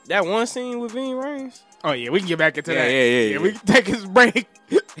that one scene with Ving Rhames. Oh yeah, we can get back into Yeah, that. yeah. We can take his break,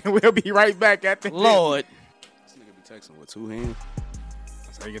 and we'll be right back at the Lord, This nigga be texting with 2 hands.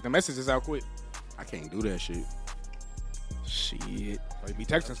 So you get the messages out quick. I can't do that shit. shit. So you be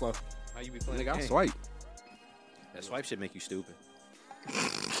texting slow. How you be playing? Nigga, the I game? swipe. That swipe shit make you stupid.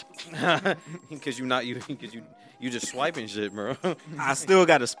 Because you just swiping shit, bro. I still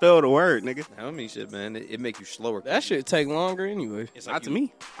got to spell the word, nigga. I don't mean shit, man. It make you slower. That shit take longer anyway. It's Not like to you,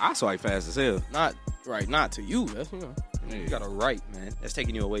 me. I swipe fast as hell. Not to you. That's You got to write, man. That's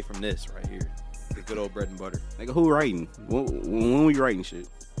taking you away from this right here. The good old bread and butter. Nigga, who writing? When we writing shit?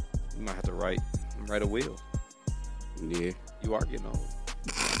 You might have to write a will. Yeah, You are getting old.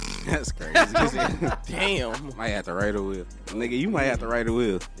 that's crazy. damn. Might have to write a will. Nigga, you might have to write a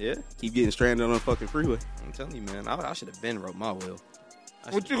will. Yeah, Keep getting stranded on the fucking freeway. I'm telling you, man. I should have been wrote my will.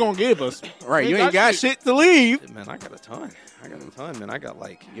 What you gonna give us? Right, you We ain't got shit to leave. Man, I got a ton. Man. I got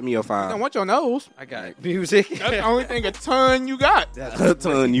like, Give me your I don't 5. want your nose. I got music. That's the only thing a ton you got. A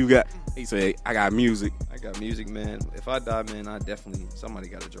ton you got. He said, I got music. I got music, man. If I die, man, I definitely somebody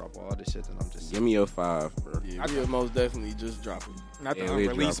got to drop all this shit that I'm just. Give me your 5, bro. Yeah, we'll most definitely just drop it. Not the Yeah, we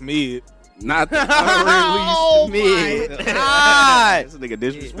unreleased drop. mid. Not the Oh unreleased my mid. God. This nigga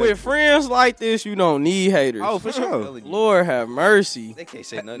disrespectful. With friends like this, you don't need haters. Oh, for sure. Lord have mercy. They can't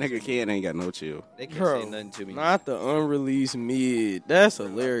say That nothing. nigga to me. kid ain't got no chill. They can't Bro, say nothing to me. not the unreleased mid. That's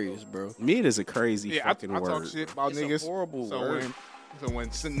hilarious, bro. Mid is a crazy Yeah, fucking I talk word. shit about It's a niggas. horrible so word.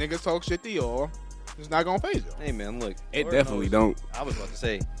 when some niggas talk shit to y'all, it's not gonna phase you. Hey, man, look. It Lord definitely knows. don't. I was about to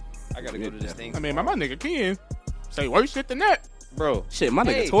say, I got to go It to this definitely- thing. I mean, my tomorrow. nigga Ken say worse shit than that. Bro. Shit, my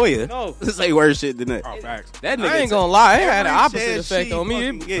nigga Hey, Toya. no. Say worse shit than that. Oh, facts. That nigga I ain't gonna lie, it had the every opposite chance effect she on me.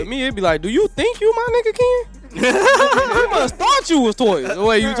 fucking get. For me, it'd be like, do you think you my nigga Ken? You must thought you was toys the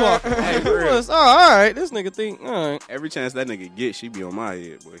way you talking. Hey, You for real. must- all right, this nigga think, all right. Every chance that nigga get, she be on my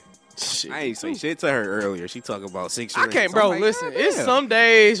head, boy. Shit. I ain't say shit to her earlier. She talk about 6 I years. can't, bro. I'm like, Listen, "God it's damn." some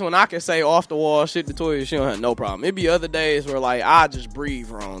days when I can say off the wall shit to Toya, she don't have no problem. It be other days where like I just breathe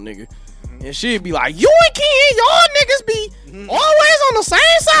wrong, nigga, and she'd be like, "You and Ken, y'all niggas be always on the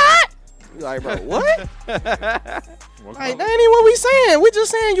same side." Be like, bro, what? Like that ain't even what we saying. We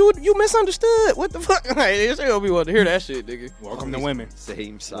just saying you misunderstood. What the fuck? Like, she don't be want to hear that shit, nigga. Welcome to women.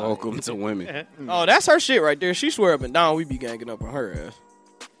 Same side. Welcome to women. Oh, that's her shit right there. She swear up and down we be ganging up on her ass.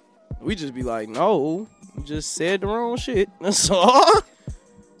 We just be like, no, you just said the wrong shit. That's all. Bro,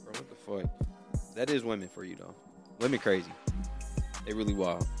 what the fuck? That is women for you, though. Women crazy. They really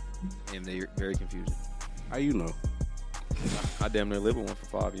wild. And they're very confusing. How you know? I damn near lived with one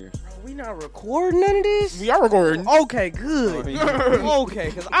for 5 years. We not recording none of this? We are recording. Okay, good. Okay,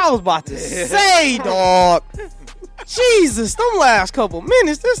 because I was about to say, dog. Jesus, them last couple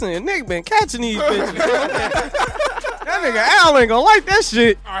minutes, this nigga been catching these bitches. That nigga Al ain't gonna like that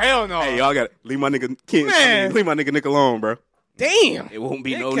shit. Oh, hell no. Hey, y'all gotta leave my nigga Man. leave my nigga Nick alone, bro. Damn. It won't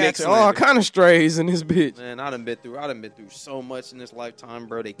be They no Nick catching all slander. kind of strays in this bitch. Man, I done been through so much in this lifetime,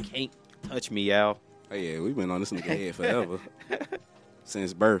 bro. They can't touch me, Al. Hey, yeah, we been on this nigga head forever.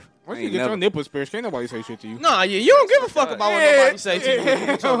 Since birth. Once I you ain't get your never- nipples pierced, can't nobody say shit to you. Nah, yeah, you don't give a fuck about what Yeah. nobody say to you. When you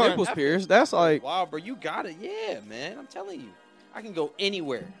get your nipples pierced. That's like, Wow, bro, you got it. Yeah, man. I'm telling you. I can go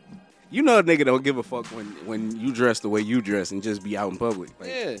anywhere. You know a nigga don't give a fuck when you dress the way you dress and just be out in public. Like,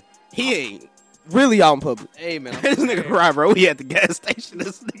 Yeah. he ain't. really out in public. Hey, man. This nigga right, bro. We at the gas station.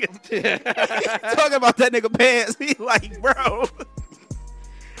 This nigga talking about that nigga pants. He like, bro.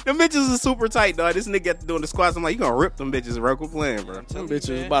 Them bitches is super tight, dog. This nigga got doing the squats. I'm like, you gonna rip them bitches, bro. Quit playing, bro. I'm Them telling you, bitches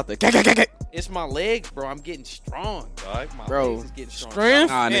man. about to It's my legs, bro. I'm getting strong, dog. My Bro, legs is getting strong. strength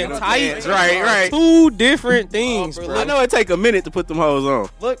Nah, nigga, and them tight. pants. Right, right. Two different things, bro, bro. I know it take a minute to put them hoes on.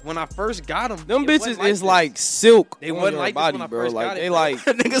 Look, when I first got them, Them bitches is like silk. They on wasn't your like this body, when I bro. first Like got it, they bro. like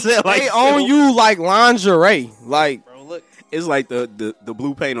Nigga said like they on you like lingerie. Like bro. Look, It's like the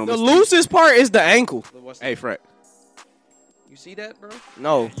blue paint on the the loosest part is the ankle. look what's Hey, Frat. you see that, bro?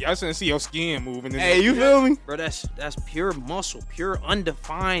 No, Y'all shouldn't see your skin moving. Hey, you feel me? Bro, that's pure muscle, pure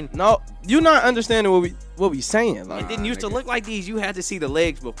undefined. no, you not understanding what we saying. Like, It didn't used to nigga. look like these. You had to see the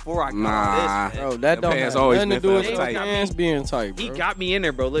legs before I got Nah. this. Man. bro, that Them don't pants have always nothing to been do with fast your tight. pants being tight, bro. He got me in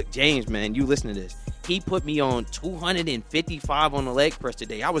there, bro. Look, James, man, you listen to this. He put me on 255 on the leg press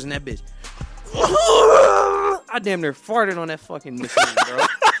today. I was in that bitch. I damn near farted on that fucking machine, bro.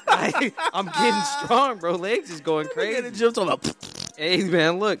 Like, I'm getting strong, bro. Legs is going crazy. Hey,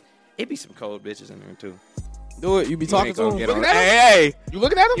 man, look. It be some cold bitches in there, too. Do it. You be talking to him. Get on. Looking at him? Hey, You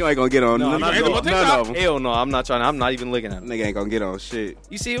looking at him? you ain't gonna get on No, none, I'm not none doing of TikTok. them. Hell no, I'm not trying. I'm not even looking at him. Nigga ain't gonna get on shit.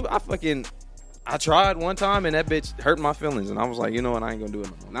 You see, I tried one time and that bitch hurt my feelings, and I was like, you know what, I ain't gonna do it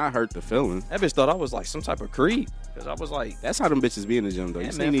no more. Not hurt the feeling. That bitch thought I was like some type of creep because I was like, That's how them bitches be in the gym though. yeah,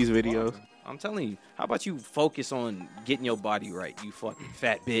 You man, seen these fuck videos? off. I'm telling you. How about you focus on getting your body right, you fucking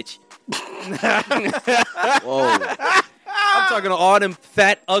fat bitch? Whoa. I'm talking to all them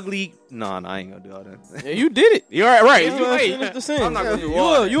fat, ugly. No, I ain't gonna do all that. Yeah, you did it. You right? You Wait, finished the sentence. I'm not gonna do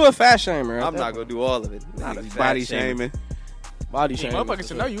all that. You a fat shamer. I'm not gonna do all of it. Not a body fat shamer. shaming. Body Yeah, shaming. motherfuckers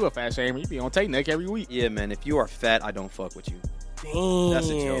should know you a fat shamer. You be on tape neck every week. Yeah, man. If you are fat, I don't fuck with you. Damn. That's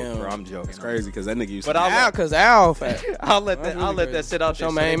a joke, bro. I'm joking. It's crazy because that nigga used But to. I'll- Cause Al fat. I'll let That's that. I'll really let that crazy. sit out Show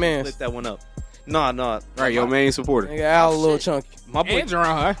there. my they can mans. Lift that one up. No. Right, your main supporter. Nigga, Al a little shit. chunky. My boy, And Jerron,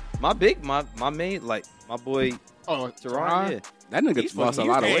 huh? my main, like my boy Oh, Jerron. That nigga He's lost a funny.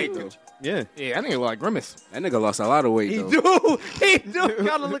 lot of He's weight big. though. Yeah. Yeah, that nigga look like Grimace. That nigga lost a lot of weight He though. do. He do.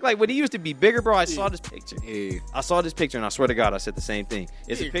 Kind of look like when he used to be bigger, bro. I saw this picture. Yeah. I saw this picture, and I swear to God, I said the same thing.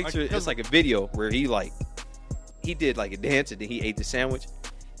 It's a Yeah, picture. like- It's like a video where he did like a dance, and then he ate the sandwich.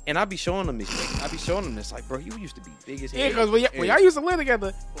 And I be showing him this. I be showing him this. Like, bro, you used to be big as hell. Yeah, because when y'all used to live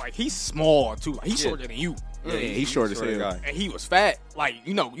together, like he's small too. Like he's Yeah. shorter than you, Yeah, he's short as hell. guy. and he was fat. Like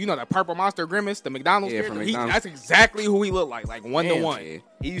you know that purple monster Grimace, the McDonald's Yeah, character. from He- McDonald's. that's exactly who he looked like one to Damn. one. Yeah.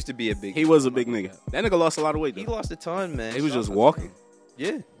 He used to be a big. He was a big nigga. That nigga lost a lot of weight He though. lost a ton, man. He was Shout just out to walking. him.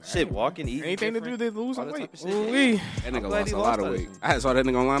 Yeah, shit, walking, eating. Anything to do different, to lose all some that weight. type of shit. Ooh-wee. That I'm nigga glad lost he a lost lot of that weight. shit. I saw that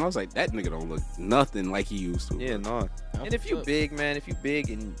nigga online. I was like, that nigga don't look nothing like he used to. Yeah, no. And if you what's up. big, man, if you big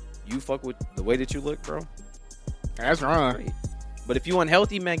and you fuck with the way that you look, bro, That's wrong. great. But if you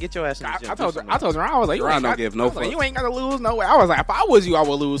unhealthy, man, get your ass in the I gym. told Do her, I something. was like, you Jerron ain't don't got, give no I was like, fuck. you ain't got to lose no weight. I was like, if I was you, I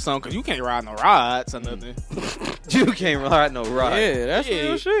would lose some because you can't ride no rods or nothing. You can't ride no ride. Yeah, that's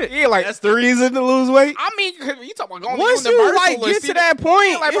real shit. Yeah, like That's the reason to lose weight. I mean, 'cause you talking about going Once to you Universal like and get see to that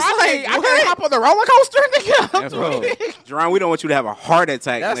point, like, it's bro, like, I what? can't hop on the roller coaster, nigga. That's right. Jerron, we don't want you to have a heart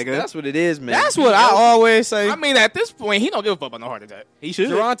attack, That's, nigga. that's what it is, man. That's what I always say. I mean, at this point, he don't give a fuck about no heart attack. He should.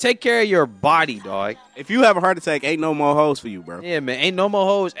 Jerron, take care of your body, dog. If you have a heart attack, ain't no more hoes for you, bro. Yeah, man. Ain't no more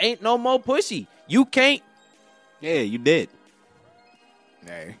hoes. Ain't no more pussy. You can't. Yeah, you did.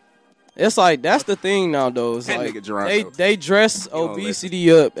 Hey. It's like that's the thing now, though. It's That like nigga Gerard, they dress don't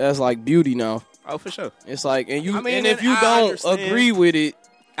obesity up as like beauty now. Oh, for sure. It's like, and you I mean, and if and you I don't understand. agree with it,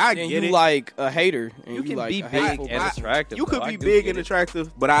 I then get you it. like a hater. And You can like be a big hateful and person. attractive. You could though. I be do big get and it.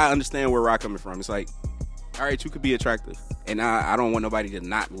 attractive, but I understand where I'm coming from. It's like, all right, you could be attractive, and I don't want nobody to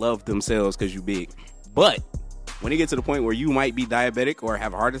not love themselves because you big. But when you get to the point where you might be diabetic or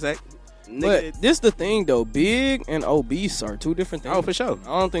have a heart attack, nigga, But this the thing though, big and obese are two different things. oh, for sure.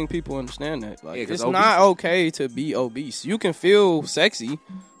 I don't think people understand that. Like, Yeah, 'cause it's not okay to be obese. You can feel sexy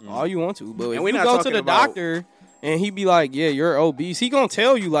all you want to, but And if we're you not go to talking the about- doctor and he be like, "Yeah, you're obese," he gonna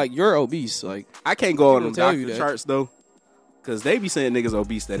tell you like you're obese. Like, I can't go on People them tell you doctor that. charts though, because they be saying niggas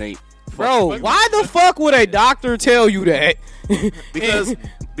obese that ain't. bro, why the fuck would a doctor tell you that?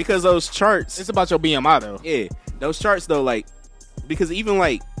 Because those charts, It's about your BMI, though. yeah, those charts though, like, because even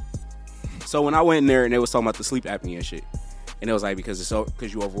like, so when I went in there and they was talking about the sleep apnea and shit, and it was like because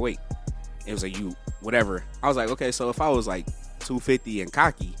you overweight, it was like you whatever. I was like, okay, so if I was like 250 and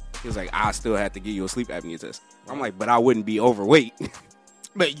cocky, he was like, I still have to give you a sleep apnea test. I'm like, but I wouldn't be overweight.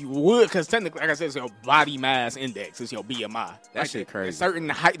 But you would, because technically, like I said, it's your body mass index. It's your BMI. That shit crazy.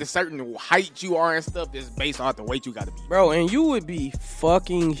 The certain height you are and stuff is based off the weight you got to be. Bro, and you would be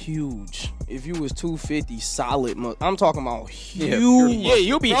fucking huge if you was 250 solid. I'm talking about huge. Yeah,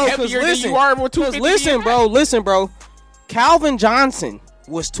 you'll be Bro, 'cause heavier listen, than you are with 'cause 250. listen, bro. Calvin Johnson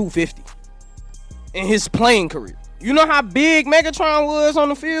was 250 in his playing career. You know how big Megatron was on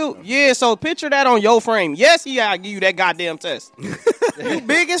the field? Yeah, so picture that on your frame. Yes, he gotta give you that goddamn test. You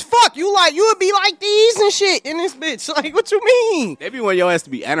big as fuck. You would be like these and shit in this bitch. Like, what you mean? They be wanting your ass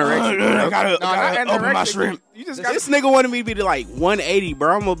to be anorexic. bro. Not open my anorexic. shrimp. You just got This nigga wanted me to be like 180,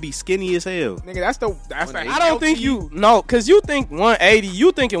 bro. I'm gonna be skinny as hell. nigga. That's the I don't think you no, cause you think 180.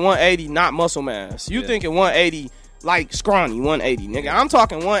 You thinking 180 not muscle mass. You thinking 180 like scrawny 180, nigga. I'm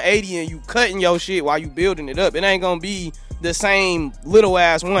talking 180 and you cutting your shit while you building it up. It ain't gonna be the same little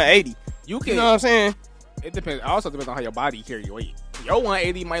ass 180. you You can. know what I'm saying? It depends. It also depends on how your body carry your weight. Your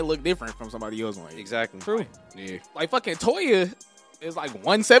 180 might look different from somebody else's 180. Exactly. True. Yeah. Like fucking Toya is like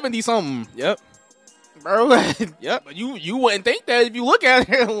 170 something, Yep. bro. Yep. But you wouldn't think that if you look at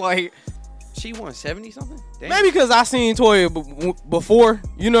her like she 170 something? Damn. Maybe because I seen Toya before.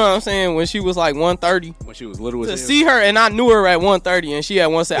 You know what I'm saying? When she was like 130. When she was little To as hell. see her, and I knew her at 130, and she at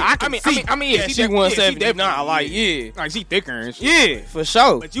 170. I mean, yeah, she 170. Nah, like, like she thicker and shit. yeah, for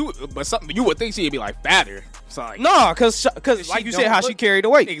sure. But something you would think she'd be like fatter. So like, No, cause like she you said, don't how she look- carried the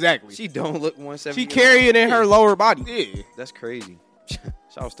weight. exactly. She don't look 170. She carry it in her lower body. Yeah. That's crazy.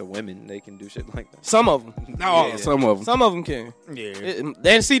 Shouts to women. They can do shit like that. Some of them. No, Yeah. some of them. Some of them can. Yeah.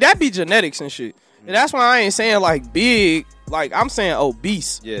 Then see, that be genetics and shit. And that's why I ain't saying like big. Like I'm saying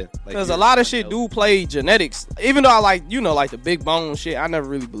obese. Yeah. Like Because a you're- lot of shit do play genetics. Even though I like, like the big bone shit, I never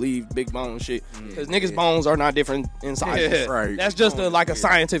really believed big bone shit. Because niggas' bones are not different in size. Yeah. Right. That's just a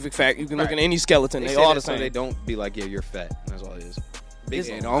scientific fact. You can look Right. at any skeleton, They they say all that the so same. they don't be like, yeah, you're fat. That's all it is. Big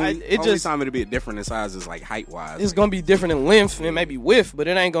It's- The bone. only, it only just- time it'll be different in size is like height wise. It's gonna be different in length and maybe width, but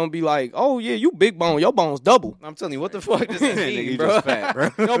it ain't gonna be like, oh yeah, you big bone, your bone's double. I'm telling you, what the fuck does that Nigga, mean, you bro? just fat, bro.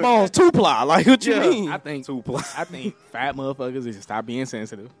 Your bone's two ply. Like what you Yeah. mean? I think fat motherfuckers need to stop being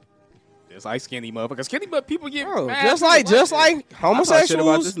sensitive. Just like skinny motherfuckers. Skinny but people get Bro, mad just too. like I talk shit about this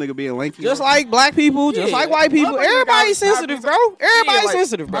homosexuals, nigga being lanky. just like black people, just Yeah. like white people. Motherfuckers Everybody's got- sensitive, bro. Everybody's like-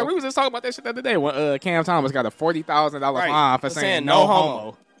 sensitive, bro. Like, we was just talking about that shit the other day when Cam Thomas got a $40,000 Right. fine for For saying saying no no homo.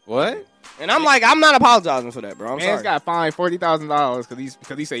 homo. What? And I'm like, I'm not apologizing for that, bro. I'm Man's sorry. got fined $40,000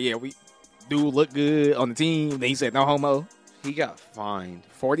 because he said, yeah, we do look good on the team. Then he said no homo. He got fined.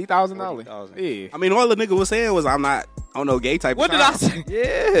 $40,000. $40,000. Yeah. I mean, all the nigga was saying was, I'm not on no gay type What of did I time.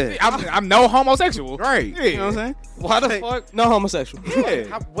 say? Yeah. I'm no homosexual. Right. Yeah. You know what I'm saying? Why the fuck? No homosexual.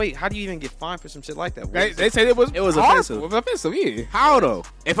 Yeah. How do you even get fined for some shit like that? What They, is they it? said it was offensive. harmful. It was offensive, yeah. How though?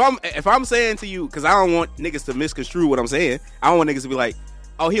 If I'm saying to you, because I don't want niggas to misconstrue what I'm saying. I don't want niggas to be like,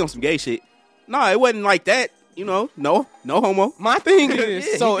 oh, he on some gay shit. No, it wasn't like that. You know, no homo. My thing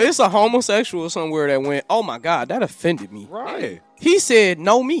is, so it's a homosexual somewhere that went, oh my God, that offended me. Right. He said,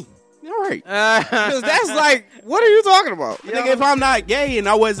 no me. You're right. Because that's like, what are you talking about? Nigga, if I'm not gay and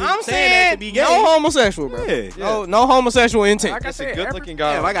I wasn't I'm saying that to saying be gay, no homosexual, bro. Yeah. No homosexual intent. Like I It's a said, good-looking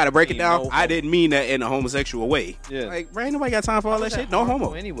guy. damn, I gotta break it Ain't down. no I homo. didn't mean that in a homosexual way. Yeah. Like, bro, ain't nobody got time for all that shit. No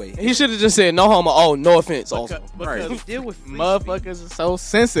homo. Anyway, He should have just said no homo. Oh, no offense. Also, Right. we deal with free motherfuckers are so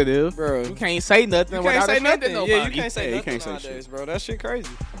sensitive. Bro. You can't say nothing you without can't say offending nothing. nobody. Yeah, you can't say Yeah, you nothing can't say nowadays, shit. bro. That shit crazy.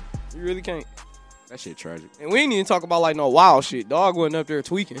 You really can't. That shit tragic. And we ain't even talk about like no wild shit. Dog wasn't up there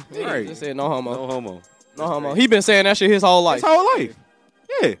tweaking. Right. He just said no homo. No homo. No homo. He been saying that shit his whole life. His whole life.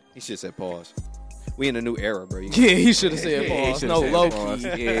 Yeah. He should have said pause. We in a new era, bro. Yeah, he should have said Yeah, he pause. shoulda No, said low pause.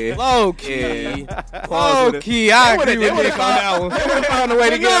 key. Yeah. Low key. Yeah. Low key. I agree with Nick on that one. They would've found a way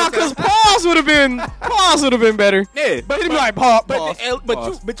to get Nah, us because pause would have been better. Yeah. But he'd be like pause.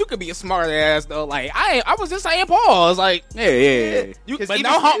 But you could be a smart ass though. Like I was just saying pause. Like Yeah. you, 'Cause but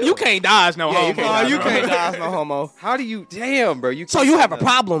even no homo. still- You can't dodge no Yeah, you homo. can't Nah, dodge you no can't homo. dodge no homo. How do you? Damn, bro. You. So can't you say have a nothing.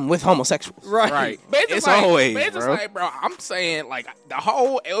 problem with homosexuals. right? But it's, It's just like, always, but it's just bro. like, bro, I'm saying like the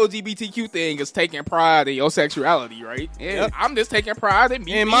whole LGBTQ thing is taking pride in your sexuality, right? Yeah. I'm just taking pride in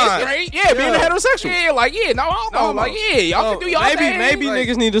me In being mine. straight. Yeah, being a heterosexual. Yeah, like no homo. No homo. Like y'all can do y'all thing. Maybe Like,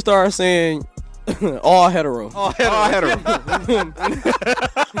 niggas need to start saying all hetero. All hetero.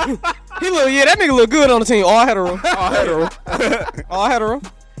 He look, that nigga look good on the team. All hetero. All hetero. All hetero.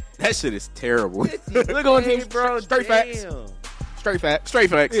 That shit is terrible. look on team, bro. Straight facts. Straight facts. Straight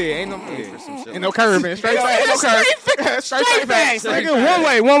facts. Yeah, ain't no Some shit ain't no curving. Straight facts. No curve. Straight facts.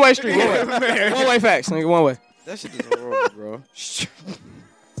 Nigga, one way street. One way facts, nigga, one way. That shit is horrible, bro.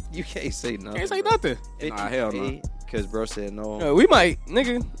 You can't say nothing. Can't say bro. nothing. Nah, hell no. Because bro said no. We might,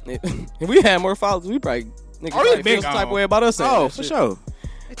 nigga, if we had more followers, we probably, nigga, Oh, probably he feel big some type of on. way about us saying Oh, that for shit. sure.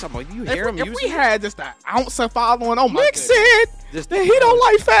 They talking about you hear him If use we had just an ounce of following, oh my Nick goodness. said Just- that he don't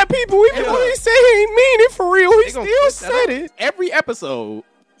like fat people, even though he said he ain't mean it for real. He They gonna still flip that said up. it. Every episode,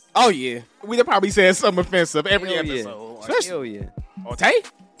 Oh yeah, we'd have probably said something offensive every Hell yeah. episode. Like, Hell yeah. oh,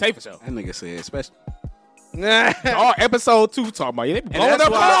 Tay for sure. That nigga said, especially. Oh, episode 2 talking about you. They be blowing that's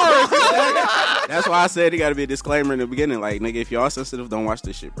up why- cars. That's why I said it got to be a disclaimer in the beginning. Like, nigga, if y'all sensitive, don't watch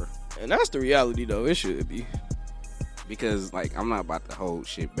this shit, bro. and that's the reality though. It should be. Because, like, I'm not about to hold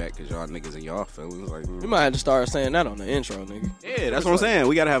shit back because y'all niggas and y'all feelings. Like, We might have to start saying that on the intro, nigga. yeah, that's what I'm saying.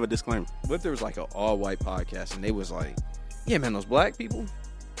 We got to have a disclaimer. What if there was like an all-white podcast and they was like, yeah, man, those black people?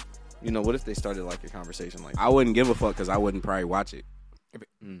 You know, what if they started like a conversation like that? I wouldn't give a fuck because I wouldn't probably watch it.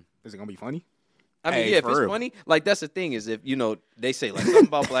 Is it gonna be funny? I mean, Hey, yeah, if for it's real. funny, like that's the thing is if, you know, they say like something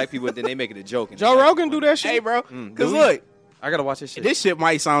about black people, then they make it a joke. And Joe they Rogan do that shit. Hey, bro. Mm, Because do look, I gotta watch this shit. this shit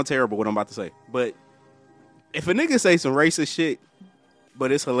might sound terrible what I'm about to say, but if a nigga say some racist shit,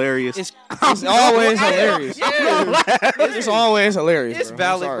 but it's hilarious. It's always hilarious. It's always hilarious. It's bro.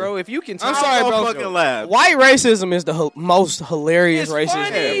 valid, I'm sorry. bro. If you can, I'm tell- sorry, bro. Fucking laugh. White racism is the most hilarious It's racism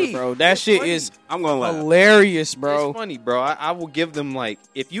funny. ever, bro. That shit funny. is I'm gonna laugh. hilarious, bro. It's funny, bro. I will give them like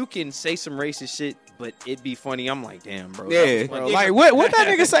if you can say some racist shit, but it be funny. I'm like, damn, bro. Yeah. That was Bro, funny. like what that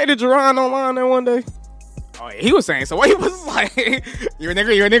nigga say to Jerron online there one day? Oh, yeah, he was saying, so what he was like, you're a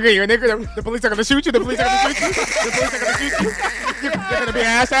nigga, you're a nigga, you're a nigga, the police are gonna shoot you, the police are gonna shoot you, the police are gonna shoot you, you're gonna be a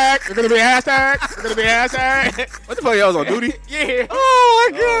hashtag, you're gonna be a hashtag, you're gonna be a hashtag. What the fuck, y'all was on duty? Yeah. Oh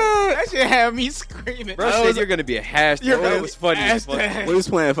my god. That shit had me screaming. Bro said you're gonna be a hashtag. You're That gonna was funny. as fuck. hashtag. We was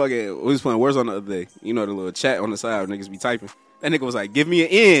playing Warzone the other day. You know the little chat on the side where niggas be typing. That nigga was like, give me an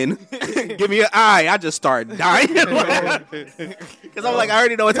N, give me an I. I just started dying. Because I'm like, I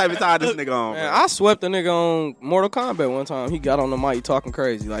already know what type of time this nigga on. Man, bro. I swept a nigga on Mortal Kombat one time. He got on the mic talking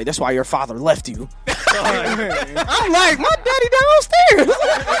crazy. Like, that's why your father left you. I'm like, my daddy downstairs.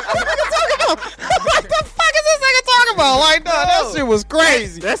 What the fuck is this nigga talking about? Like, nah, that shit was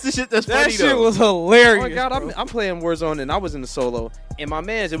crazy. That's the shit that's That funny shit though. was Oh hilarious. my god, bro. I'm playing Warzone and I was in the solo. And my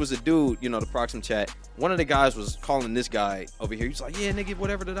man's, it was a dude, you know, the Proxim chat. One of the guys was calling this guy over here. He's like, yeah, nigga,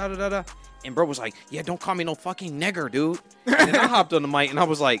 whatever, da da da da. And bro was like, yeah, don't call me no fucking nigger, dude. And then I hopped on the mic and I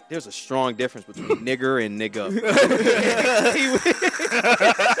was like, there's a strong difference between nigger and nigga.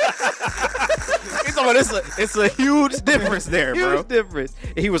 He's talking about it's a huge difference there, bro. Huge difference.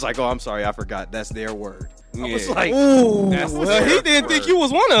 And he was like, oh, I'm sorry, I forgot. That's their word. I was Yeah. like, Ooh, That's well, their he didn't think word. you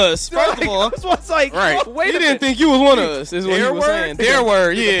was one of us. First of all, this was like, Right. oh, wait he a didn't minute. think you was one of us. Is what he Their was word? saying. Their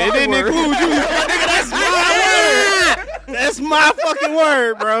word, yeah. It my didn't word. include you. Nigga, that's my word. That's my fucking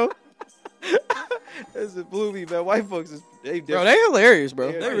word, bro. This is blew me, man. White folks is they Bro, different. they hilarious, bro.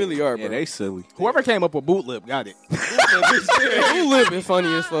 Yeah, They really are, bro. Yeah, they silly. Whoever came up with boot lip got it. Who lip is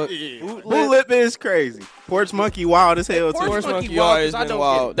funny as fuck. Blue lip is crazy. Porch monkey wild as hell too. Porch Porch Monkey Monkey wild, always 'cause I been don't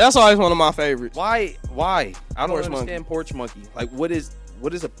wild. get it. That's always one of my favorites. Why? I don't Porch understand monkey. porch monkey. Like, what is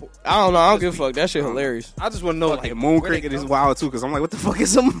a? I don't know. I don't give a fuck. That shit hilarious. I just want to know, like, Like moon where they cricket is come- wild too, because I'm like, what the fuck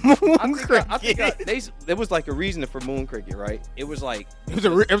is a moon cricket? I think there was like a reason for moon cricket, right? It was like, It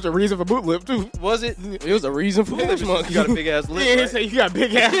was a reason for boot lip too. was it? It was a reason for Porch Monkey. You got a big ass lip. Yeah, he right? said you got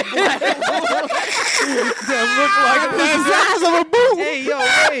big ass. the size of a boot. Hey,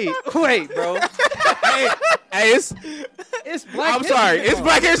 yo, wait, bro. Hey, It's Black. I'm sorry. History It's Month.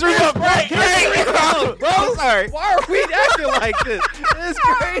 Black History Month. Right, bro. I'm sorry. Why are we acting like this? It's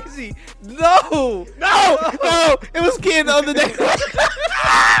crazy. No. No. It was kid the other day.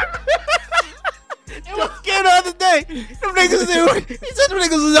 It was kid the other day. Them niggas said, he said them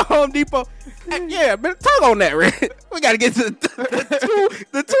niggas was at Home Depot. Hey, yeah, man, talk on that, Red. We gotta get to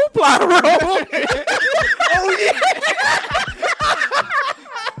the two-ply roll. Oh yeah.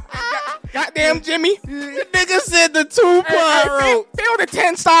 Goddamn Jimmy. The nigga said the two-ply rope. Feel the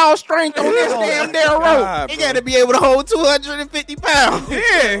 10 style strength on this damn there rope. God, He bro. gotta be able to hold 250 pounds.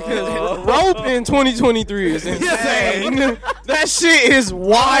 Yeah, because rope in 2023 is insane. That shit is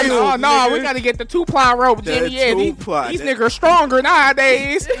wild. Oh, no, nigga. we gotta get the 2-ply rope, The Jimmy. Yeah, these 2-ply. niggas stronger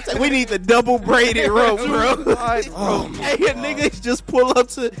nowadays. We need the double braided rope, bro. Oh, Hey, a nigga just pull up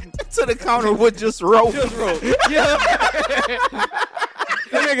to the counter with just rope.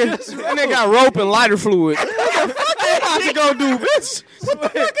 That nigga got rope and lighter fluid. What the fuck you about to go do, bitch? What the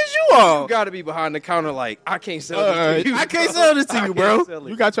fuck is you on? You gotta be behind the counter like, I can't sell this to you. I can't sell this to you, bro.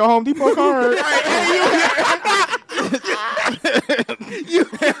 You got your Home Depot card. You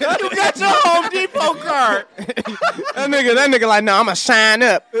got your Home Depot card. That nigga like, no, I'ma sign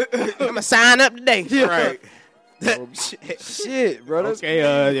up. I'ma sign up today. Right. Shit, bro. That's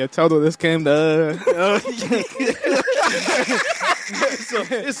Okay, yeah, total. This came to.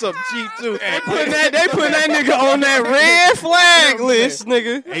 it's some cheap too. They putting that nigga on that red flag list,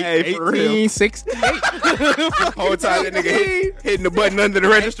 nigga. Hey, for real. 1868. Whole time that nigga hitting the button under the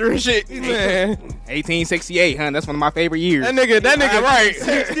register and shit. Man, 1868, huh? That's one of my favorite years. that nigga right.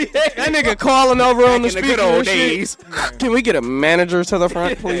 That nigga calling over on the Back in the speaker good old and shit. days. Can we get a manager to the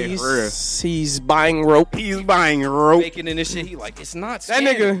front, please? for real. He's buying rope. He's buying rope. Bacon in this shit. He like, it's not. That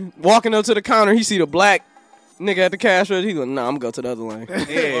scanning. nigga walking up to the counter, he see the black nigga at the cash register. He go, nah, I'm gonna go to the other lane.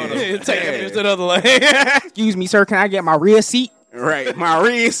 Yeah. Take him to the other lane. Excuse me, sir. Can I get my rear seat? Right. My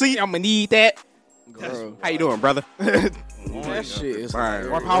red seat. I'm gonna need that. Bro, How you doing, brother? that shit is. Right.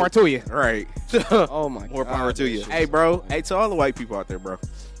 More power to you. Right. Oh my god. More power to you. Hey, bro. Hey, to all the white people out there, bro.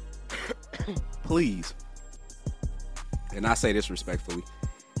 Please. And I say this respectfully.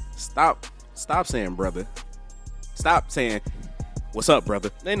 Stop saying brother. Stop saying What's up, brother?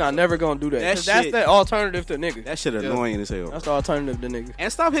 They not never gonna do that. That 'Cause that's shit- the alternative to nigga. That shit annoying as hell. That's the alternative to nigga.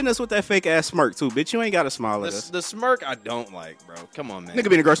 And stop hitting us with that fake ass smirk too, bitch. You ain't got to smile at us. The smirk I don't like, bro. Come on, man. Nigga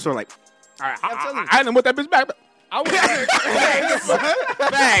be in the grocery store like, I didn't want that bitch back.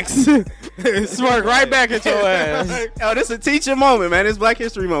 Facts. Smirk right back at your ass. oh, this is a teaching moment, man. It's Black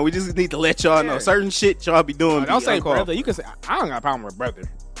History Month. We just need to let y'all know certain shit y'all be doing. Don't be say uncalled. brother. You can say I don't got a problem with brother.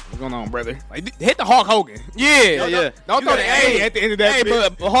 What's going on, brother? Like hit the Hulk Hogan. Yeah. Don't throw the A at the end of that. Hey,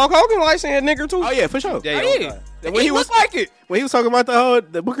 bitch. but Hulk Hogan like saying nigger too. Oh yeah, for sure. Yeah, Oh, yeah. yeah. When he was like it. when he was talking about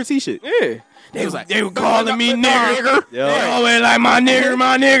the Booker T shit. Yeah. They was like, They were calling me nigger. Yeah. They always like my nigger. So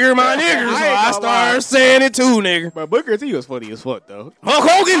I started saying it too, nigger. But Booker T was funny as fuck though. Hulk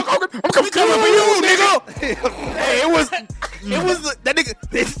Hogan. I'm coming for you, nigga. hey, it was that nigga.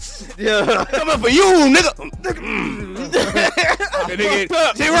 Yeah. coming for you, nigga.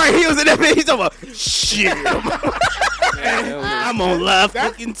 See right, he was in that bitch. He's talking about shit. I'm on live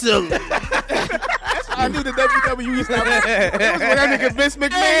fucking too. I knew the WWE used to have it. It was when that nigga Vince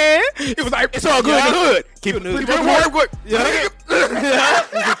McMahon. It was like it's all good in the hood. Keep it work.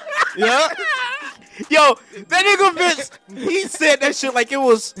 Yeah. Yo, that nigga Vince, he said that shit like it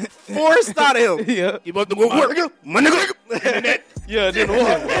was forced out of him. Yeah. You about to go work, my nigga. Yeah, didn't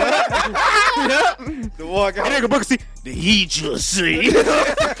walk. The walk out. Nigga Booker T, did he just see?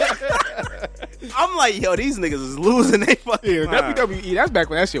 I'm like, yo, these niggas is losing they fucking Yeah, mind. WWE. That's back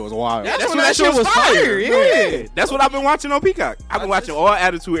when that shit was wild. That's when that shit was fire. Yeah. That's what I've been watching on Peacock. I've been watching all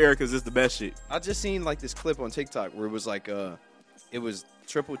Attitude Era because it's the best shit. I just seen like this clip on TikTok where it was like it was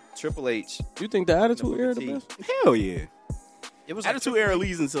Triple H. You think the Attitude Era the T. best? Hell yeah. It was like Attitude Era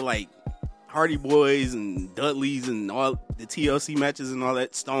leads into like Hardy Boys and Dudleys and all the TLC matches and all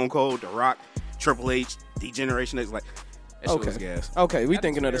that. Stone Cold, The Rock, Triple H, D-Generation X. Like, that shit was gas. Okay, we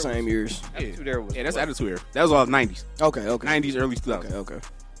thinking of the Attitude same years. Attitude Era was Yeah, that's what? Attitude Era. That was all 90s. Okay. 90s, early 2000s. Okay.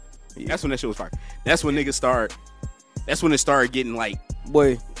 That's when that shit was fire. That's when niggas started. That's when it started getting like.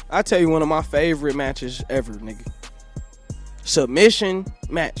 Boy, I tell you one of my favorite matches ever, nigga. Submission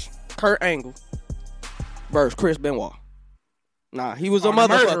match. Kurt Angle versus Chris Benoit. Nah, he was a Oh, the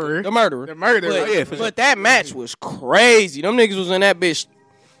motherfucker. murderer. The murderer. The murderer. But, Oh, yeah, for sure. but that match was crazy. Them niggas was in that bitch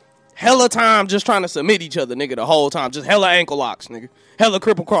hella time just trying to submit each other, nigga, the whole time. Just hella ankle locks, nigga. Hella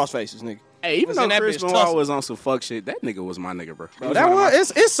cripple cross faces, nigga. Hey, even Was though in that Chris bitch Benoit tussle. was on some fuck shit, that nigga was my nigga, bro. Bro, that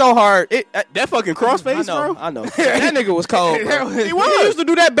was it's so hard. That fucking crossface, bro. I know. That nigga was cold, bro. He was. He used to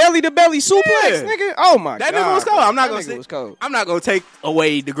do that belly to belly suplex, Yeah. nigga. Oh my That god. nigga was cold. I'm not That gonna nigga say. was cold. I'm not gonna take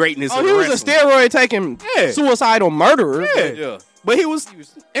away the greatness. Oh, of he the was a wrestling. steroid taking Yeah. suicidal murderer. Yeah. Yeah. But he was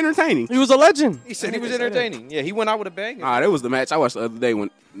entertaining. He was a legend. He said he was entertaining. Yeah, he went out with a bang. That was the match I watched the other day when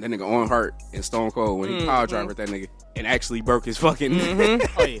that nigga Owen Hart and Stone Cold when he power drivered that nigga and actually broke his fucking.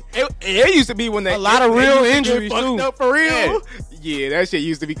 Oh yeah. It used to be when they A lot of they real used to get injuries, fucked too. up for real. Yeah, that shit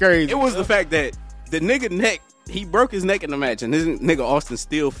used to be crazy. It was the fact that the nigga neck, he broke his neck in the match, and this nigga Austin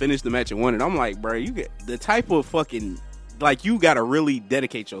still finished the match and won it. I'm like, bro, you get the type of fucking like you gotta really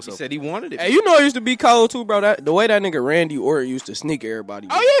dedicate He yourself. said he wanted it. Hey, you know it used to be cold too, bro. The way that nigga Randy Orton used to sneak everybody.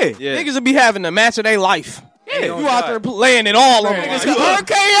 Oh yeah, Yeah. Niggas would be having the match of their life. yeah, You out there laying it all on Man, niggas. you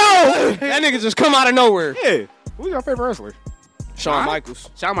RKO. That nigga just come out of nowhere. yeah. Who's your favorite wrestler? Shawn Huh? Michaels.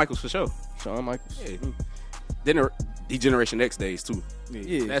 Shawn Michaels for sure. Shawn Michaels. Yeah. Then the D-Generation X days too.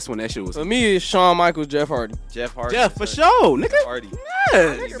 Yeah. That's when that shit was. For me, it's Shawn Michaels, Jeff Hardy. Jeff Hardy. Jeff for sure, nigga. Hardy.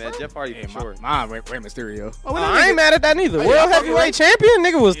 Yeah. Yeah, man, Jeff Hardy for sure. Mine, Rey Mysterio. Oh, when I that ain't mad at that neither. yeah, World I fuck heavyweight with champion,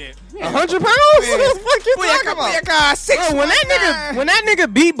 nigga was 100 pounds. What the fuck you talking about? Bro, when that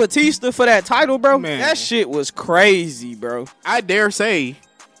nigga beat Batista for that title, bro, Man. that shit was crazy, bro. I dare say,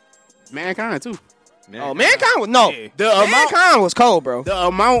 Mankind too. Man, Oh, Mankind was no. Yeah. The amount, Mankind was cold, bro. the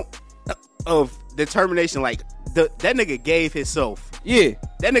amount of determination, like that nigga gave himself. Yeah,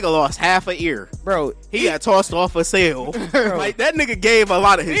 That nigga lost half a ear. bro. He got tossed off a sail. Like that nigga gave a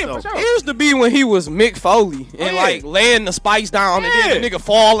lot of himself. It used to be when he was Mick Foley and yeah. like laying the spikes down and then Yeah. the nigga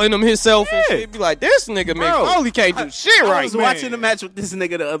fall in them himself and Yeah. shit. Be like, this nigga Mick Bro, Foley can't do shit I right. was watching the match with this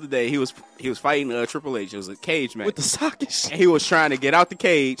nigga the other day. He was fighting Triple H. It was a cage match. With the sockets. And he was trying to get out the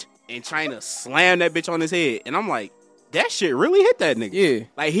cage and trying to slam that bitch on his head. And I'm like, that shit really hit that nigga. Yeah.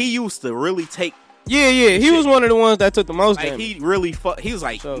 Like he used to really take. Yeah. He was one of the ones that took the most Like damage. he really he was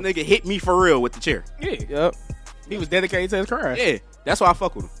like, So- nigga hit me for real with the chair. Yeah. Yep. He was dedicated to his craft. Yeah, that's why I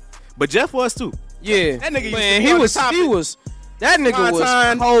fuck with him. But Jeff was too. Yeah. That nigga used Man, to be he on the was top he of- was that nigga was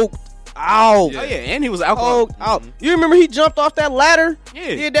Swanton. coked out. Oh yeah, and he was alcohol. Coked out. You remember he jumped off that ladder? Yeah.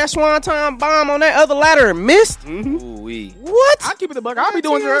 Did that Swanton bomb on that other ladder and missed? Ooh-wee. What? I'll keep it a buck. I'll be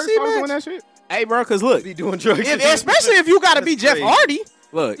doing TLC drugs if I was match. doing that shit. Hey, bro, cause look, Be doing drugs. Especially if you gotta be That's Jeff crazy. Hardy.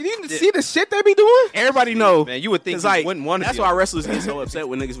 Look, You didn't see the shit they be doing? everybody know. Man, you would think 'cause, he like, wouldn't want to. that's why wrestlers get so upset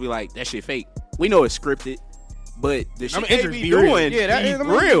when niggas be like, that shit fake. We know it's scripted, but the shit they injuries be be real. doing Yeah, that be is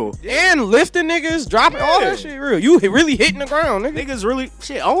real. And lifting niggas, dropping all that shit real. You really hitting the ground, nigga. Niggas really,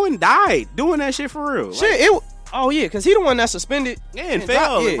 shit, Owen died doing that shit for real. Like, Shit, because he the one that's suspended. yeah, and dropped-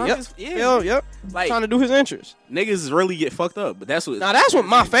 fell. Yeah, Broke yep. his- yeah. Fell, yep. Like, Trying to do his interest. niggas really get fucked up, but that's what. Now that's what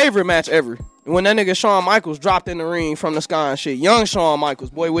my favorite match ever. When that nigga Shawn Michaels dropped in the ring from the sky and shit. Young Shawn Michaels,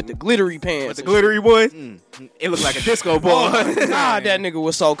 boy, with the glittery pants. with the and glittery boy, it looked like a disco ball. shit. God, that nigga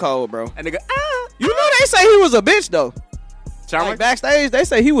was so cold, bro. That nigga, You know they say he was a bitch though. Shawn Like Michaels- backstage, they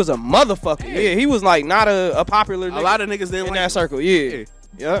say he was a motherfucker. Yeah, he was like not a popular a nigga lot of niggas didn't in like that him. circle. Yeah. Yeah.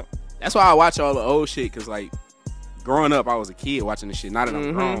 Yep. That's why I watch all the old shit, cause like growing up, I was a kid watching this shit. Now that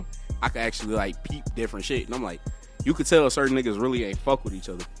I'm grown, I can actually like peep different shit, and I'm like, you could tell certain niggas really ain't fuck with each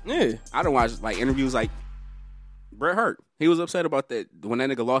other. Yeah. I don't watch like interviews like Bret Hart. He was upset about that when that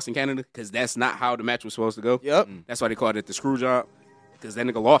nigga lost in Canada, cause that's not how the match was supposed to go. Yep. That's why they called it the screw job, cause that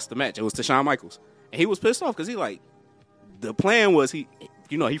nigga lost the match. It was to Shawn Michaels, and he was pissed off, cause he like the plan was he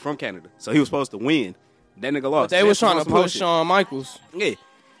from Canada, so he was supposed to win. That nigga lost. They was Vince trying to on some push shit. Shawn Michaels. Yeah.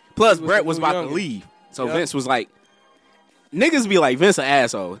 Plus, He was Brett the was new about to youngin. leave. So Yep. Vince was like, niggas be like, Vince an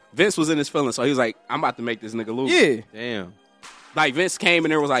asshole. Vince was in his feelings, so he was like, I'm about to make this nigga lose. Yeah. Damn. Like, Vince came in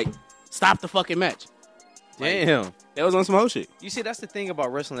there was like, stop the fucking match. Damn. That was on some whole shit. You see, that's the thing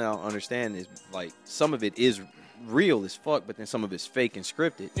about wrestling I don't understand is, like, some of it is real as fuck, but then some of it's fake and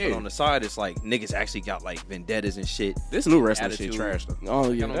scripted. Yeah. But on the side, it's like, niggas actually got, like, vendettas and shit. This new wrestling shit Attitude. trash, though.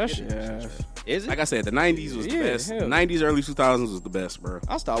 Oh yeah, I don't that get shit. it. ass. Is it? Like I said, the 90s was the Yeah, best. hell. The 90s, early 2000s was the best, bro.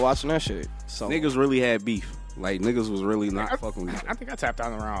 I started watching that shit. So Niggas really had beef. Like, niggas was really not fucking with each I other. think I tapped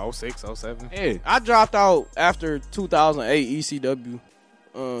out around 06, 07. Yeah. I dropped out after 2008 ECW,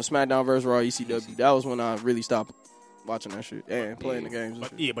 SmackDown vs. Raw ECW. That was when I really stopped watching that shit and playing the games. And But,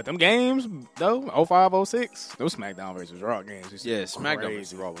 shit. yeah, but them games, though, 05, 06, those SmackDown versus Raw games. used to Yeah, be SmackDown crazy.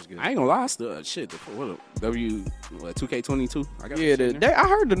 vs. Raw was good. I ain't gonna lie, I still, shit, what, 2K22? I got Yeah, that shit in there. I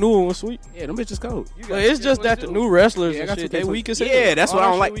heard the new one was sweet. Yeah, them bitches cold. But it's just that the new wrestlers Yeah, I and got shit, 2K22. they weak as hell. Yeah, that's All what I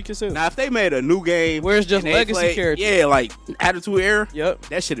that don't shit like. Weak as hell. Now, if they made a new game Where it's just and they legacy characters. yeah, like Attitude Era, Yep.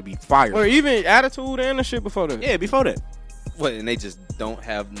 that shit'd be fire. Or even Attitude and the shit before that. Yeah, before that. What, and they just don't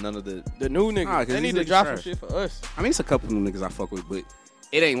have none of the... The new niggas. Nah, 'cause they these need to niggas drop trash. some shit for us. I mean, it's a couple new niggas I fuck with, but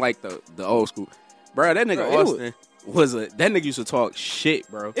it ain't like the old school. Bro, that nigga Bro, it Austin was that nigga used to talk shit,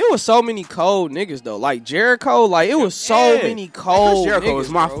 bro. It was so many cold niggas though. Like Jericho, like it was so Yeah. many cold Chris Jericho niggas, was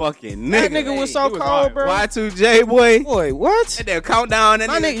my bro. fucking nigga. That nigga was so he was cold, hard. bro. Y2J, boy. Boy, what? That damn countdown.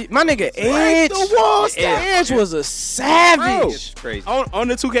 My nigga Edge. the walls down. Edge was a savage. It's crazy. On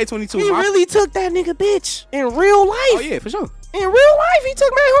the 2K22. He really took that nigga bitch in real life. Oh, yeah, for sure. In real life, he took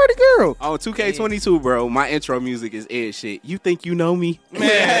Matt Hardy girl. On 2K22, bro, my intro music is Ed shit. You think you know me?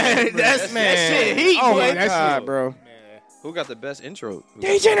 Man, that's man. that shit heat, Oh boy. my That god, shit. bro. Who got the best intro?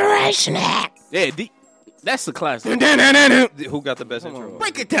 Degeneration Act. Yeah, that's the classic. Who got the best intro?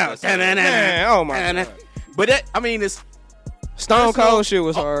 Break it down. Man, oh my god. But that, I mean, it's Stone Cold shit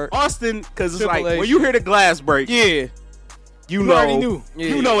was hard. Austin, because it's Triple like H when you hear the glass break, Yeah. you know, already knew. Yeah.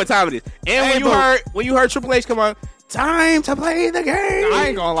 you know what time it is. And Hey, when you heard Triple H come on, time to play the game. I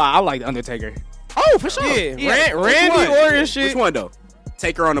ain't gonna lie, I like The Undertaker. Oh, for sure. Yeah, Which Randy one? Orton shit. Which one though?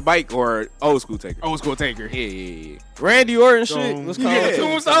 Taker on the bike or old school Taker? Old school Taker. Yeah. Randy Orton shit was cold. Yeah.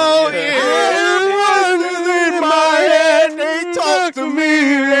 Tombstone, In my head, they talk to me,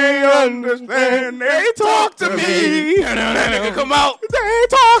 they understand, they talk to me. That nigga come out, they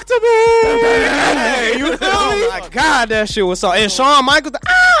talk to me. Hey, you feel Oh me? my god, that shit was so. And Shawn Michaels,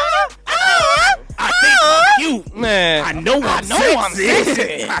 I think I'm cute. man, I know I'm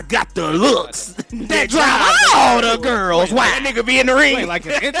sexy. I got the looks that drive all the girls. Why that nigga be in the You ring? ain't like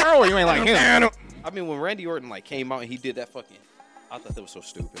his intro or you ain't like him? I mean, when Randy Orton like came out and he did that fucking... I thought that was so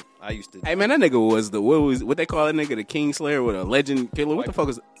stupid. I used to... Hey man, that nigga was what they call that nigga, the King Slayer with a legend killer. What the fuck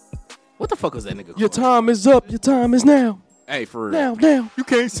was that nigga called? Your time is up. Your time is now. Hey, for real. Now. You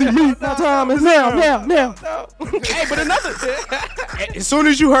can't see me. Your time is now. Hey, but another. As soon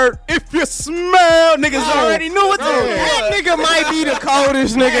as you heard, if you smell, niggas already knew what to do. That nigga might be the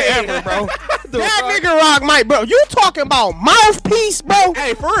coldest nigga ever, bro. That nigga Rock might, bro. You talking about mouthpiece, bro?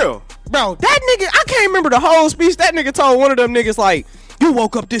 Hey, for real. Bro, that nigga, I can't remember the whole speech. That nigga told one of them niggas like, you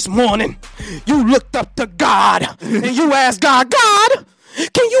woke up this morning, you looked up to God, and you asked God,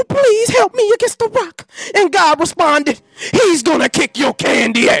 can you please help me against the Rock? And God responded, he's gonna kick your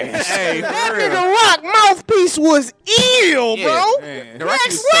candy ass. Hey, That for real. nigga Rock mouthpiece was ill, bro. Man. The Rock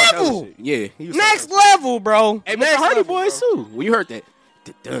Next used to talk hella level. shit. Yeah. He was Next talking- level, bro. Hey, but Next the Hardy level, Boys bro. too. When you heard that,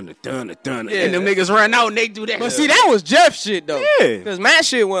 dun, dun, dun, Yeah. and them niggas run out and they do that. But see, that was Jeff shit though. Yeah. Because Matt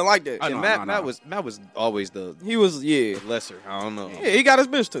shit wasn't like that. I And know. Matt was always the He was, yeah. lesser. I don't know. Yeah, he got his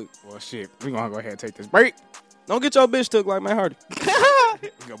bitch took. Well, shit. We gonna go ahead and take this break. Don't get your bitch took like Matt Hardy. We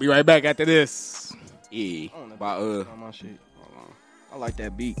gonna be right back after this. Yeah. By On my shit. hold on. I like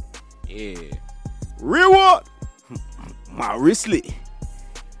that beat. Yeah. Real what? My wristlet.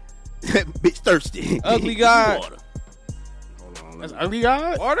 That bitch thirsty. Ugly guy. Water. Hold on. That's Let me, ugly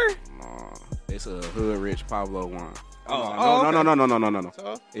guy. Water? nah, it's a hood rich Pablo wine. Oh, okay. No.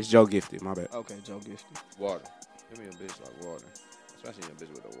 So, It's Joe Gifted. My bad. Okay, Joe Gifty. water. Give me a bitch like water. Especially a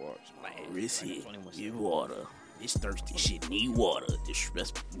bitch with a water. Wristlet. Need water. This thirsty shit need water. This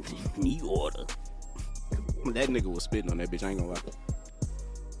need water. That nigga was spitting on that bitch. I ain't gonna lie.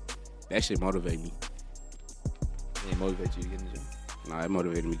 That shit motivated me. It motivates you to get in the gym. Nah, it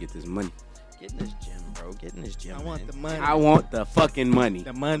motivated me to get this money. Get in this gym, bro. Get in this gym. I want man. the money. I want the fucking money.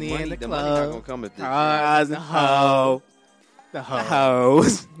 The money Money, and the the money not gonna club. come at this. Cars and hoes. The hoe.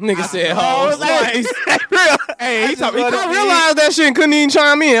 Hoes. Nigga said hoes. Nice. Hey, he talking. I realized that shit and couldn't even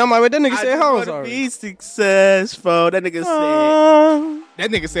chime in. I'm like, what that nigga said hoes to already. be successful. That nigga That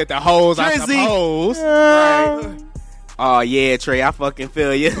nigga said the hoes. I Drizzy. suppose. Right. Oh yeah, Trey, I fucking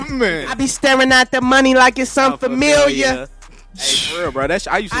feel you. Man. be staring at the money like it's Hey, for real, bro. That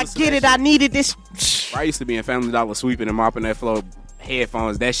I used to listen to that shit. needed this. I used to be in Family Dollar sweeping and mopping that floor.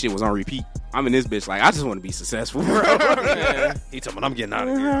 Headphones, that shit was on repeat. I'm in this bitch like I just want to be successful, bro. He told me I'm getting out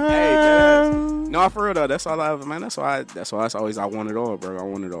of here. Hey, no, for real though. That's all I ever, man. That's why it's always I want it all, bro. I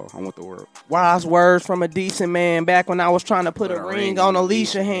want it all. I want the world. Wise words from a decent man back when I was trying to put a Put ring on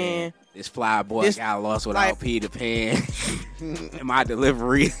Alicia's hand. This fly boy This- got lost without like- Peter Pan. In my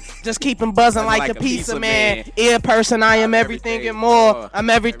delivery. Just keep him buzzing like a pizza man. Ear person, I am everything and more. I'm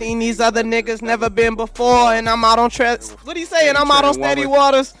everything these other niggas never been before. And I'm out on what he saying? I'm out on steady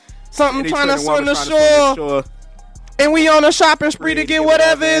waters. Something trying to swim the shore. And we on a shopping spree to get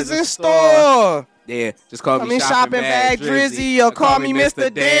whatever is in store. Yeah, just call I me mean, shopping bag Drizzy, or call me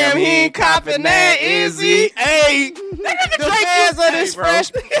Mr. Damn, he ain't copping that, is he? Hey, The fans of this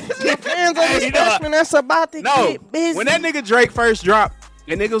freshman, the fans of this freshman that's about to no. get busy. When that nigga Drake first dropped,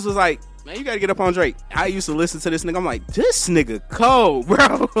 and niggas was like, man, you gotta get up on Drake. I used to listen to this nigga. I'm like, this nigga cold,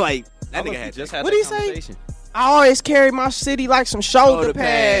 bro. Like, that nigga had Just had What'd that he say? conversation. I always carry my city like some shoulder Shoulder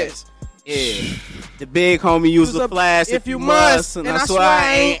pads. Yeah. The big homie use the flash if you must. And I swear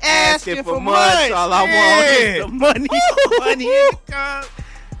I ain't asking for much. All I want is the money. Money in the cup.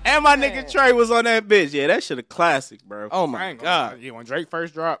 And my nigga Trey was on that bitch. Yeah, that shit a classic, bro. Oh I my ain't gonna lie. god. Yeah, when Drake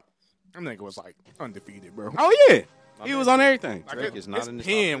first dropped, that nigga was like undefeated, bro. Oh, yeah. He was on everything. Like, Drake is not his in the top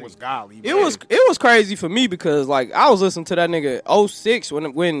pen three. was godly. It bro. was crazy for me because like I was listening to that nigga 06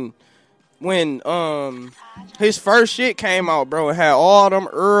 when his first shit came out, bro. It had all them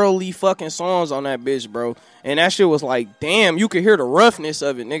early fucking songs on that bitch, bro. And that shit was like, damn, you could hear the roughness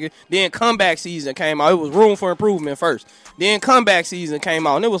of it, nigga. Then comeback season came out. It was room for improvement first. Then comeback season came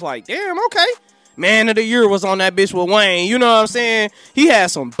out, and it was like, damn, okay. Man of the Year was on that bitch with Wayne. You know what I'm saying? He had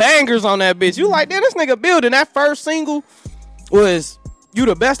some bangers on that bitch. You like, damn, this nigga building. That first single was You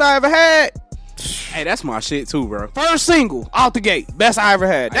the Best I Ever Had. Hey, that's my shit too, bro. First single out the gate, best I ever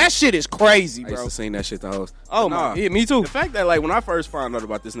had. That shit is crazy, I used bro. to sing that shit to hoes. Oh But my, nah, yeah, me too. The fact that like when I first found out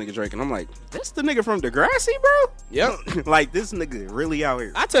about this nigga Drake, and I'm like, that's the nigga from Degrassi, bro. Yep. Like this nigga really out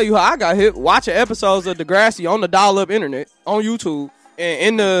here. I tell you how I got hit watching episodes of Degrassi on the dial-up internet on YouTube, and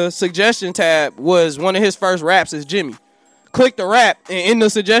in the suggestion tab was one of his first raps is Jimmy. Click the rap, and in the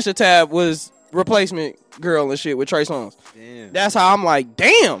suggestion tab was Replacement Girl and shit with Trey Songz. Damn. That's how I'm like,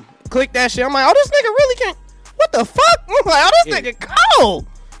 damn. Click that shit. I'm like, oh, this nigga really can't. What the fuck? I'm like, oh, this nigga cold.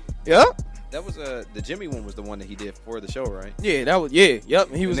 Yep. That was the Jimmy one was the one that he did for the show, right? Yeah, that was Yep.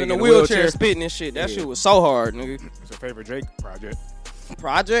 He was nigga in the in the wheelchair wheelchair. spitting and shit. That Yeah. shit was so hard, nigga. It's your favorite Drake project.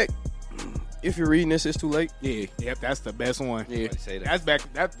 Project. If you're reading this, it's too late. Yeah. Yep, that's the best one. Yeah. Somebody say that. That's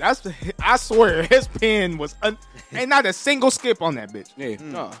back. That's. I swear, his pen was. Ain't not a single skip on that bitch. Yeah.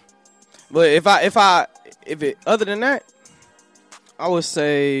 No. But if it other than that, I would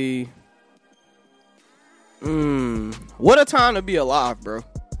say, what a time to be alive, bro.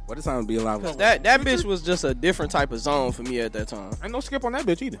 What a time to be alive. Cause that bitch was just a different type of zone for me at that time. Ain't no skip on that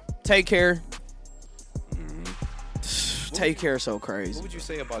bitch either. Take Care. Take Care, so crazy. What would you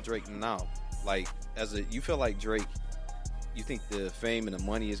say about Drake now? Like, you feel like Drake, you think the fame and the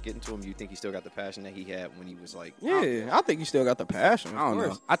money is getting to him? You think he still got the passion that he had when he was like, Yeah, I think you still got the passion. I don't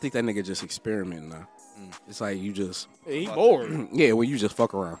know. I think that nigga just experimenting now. It's like you just, He bored. yeah, when you just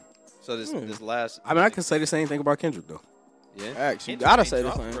fuck around. So this last, I mean, I can say the same thing about Kendrick though. yeah, Facts, you Kendrick gotta ain't say the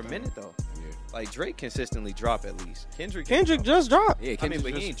dropped same for a thing. minute though. Like Drake consistently drop at least. Kendrick just dropped. Yeah, I mean,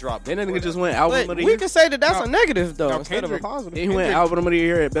 but he ain't dropped. Then that nigga before just that. went album But of the we year. can say that that's No. a negative though No, instead of a Kendrick- positive. He went album of the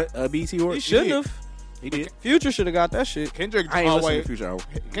year at BT Awards. He shouldn't did. have. He did. Future should have got that shit. Kendrick I ain't listening always to Future album.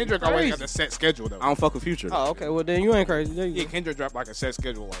 Kendrick always got Crazy. the set schedule though. I don't fuck with Future. Oh, okay. Well, then you ain't crazy. There you Yeah, go. Kendrick dropped like a set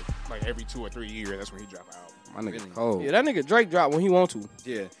schedule like every 2 or 3 years. That's when he drop out. My nigga Really? cold. Yeah, that nigga Drake drop when he want to.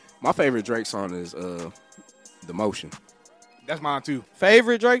 Yeah. My favorite Drake song is The Motion. That's mine too.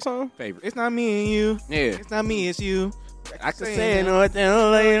 Favorite Drake song? Favorite. It's not me and you. Yeah. It's not me, it's you. I can say it no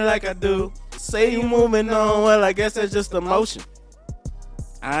thing like I do. Say you moving on, well, I guess that's just emotion.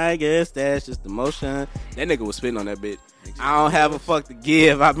 I guess that's just emotion. That nigga was spitting on that bitch. I don't have a fuck to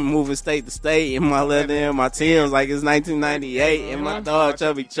give. I've been moving state to state in my leather and my Tim's like it's 1998. And my dog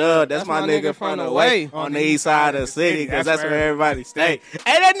Chubby Chub, that's my nigga from the way on the east side of the city, cause that's where everybody stay.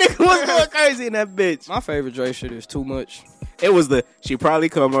 Hey, that nigga was going crazy in that bitch. My favorite Drake shit is Too Much. It was she probably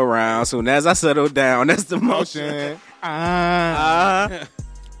come around soon as I settle down. That's the motion. Motion.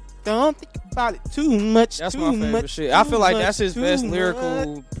 Don't think about it too much. That's too my favorite much, shit. I too feel like much, that's his too best much.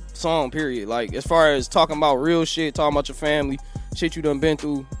 lyrical song, period. Like, as far as talking about real shit, talking about your family, shit you done been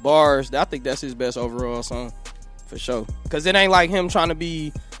through, bars, I think that's his best overall song, for sure. Because it ain't like him trying to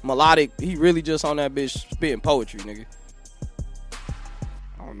be melodic. He really just on that bitch spitting poetry, nigga.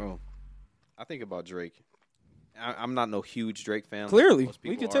 I don't know. I think about Drake. I'm not no huge Drake fan. Clearly, Most we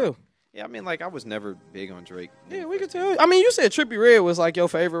people can are. tell. Yeah, I mean, like I was never big on Drake. Yeah, we can tell. I mean, you said Trippie Redd was like your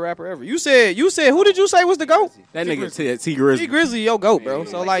favorite rapper ever. You said who did you say was the GOAT? That nigga T T Grizzly. Grizzly, your GOAT, bro.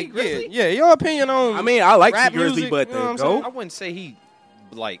 So like, T Grizzly? yeah, your opinion on I mean, I like T rap Grizzly, music, but you know what I'm the saying? I wouldn't say he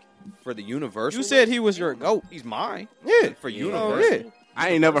like for the Universal. you said he was your GOAT. He's mine. Yeah. For Oh, Universal. yeah. I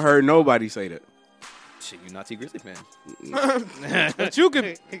ain't never heard nobody say that. Shit, you not T Grizzly fan. But you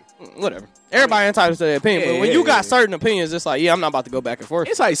could, whatever. Everybody entitled to their opinion, but when you got certain opinions, it's like, yeah, I'm not about to go back and forth.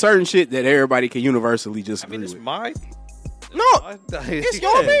 It's like certain shit that everybody can universally just I mean, agree it's with. my. No, it's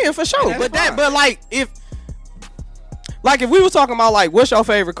your opinion for sure. that's fine. But like if we were talking about like what's your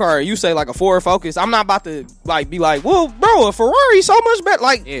favorite car, and you say like a Ford Focus, I'm not about to like be like, well, bro, a Ferrari so much better.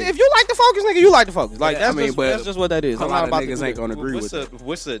 Like Yeah. if you like the Focus, nigga, you like the Focus. Like Yeah, I that's mean, just but that's just what that is. A I'm lot not of about to niggas do ain't that. gonna agree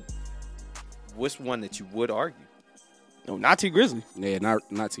with it. What's one that you would argue? No, not T Grizzly. Yeah,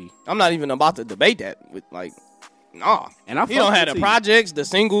 not T. I'm not even about to debate that with like, nah. And I He don't fuck have with the T. projects, the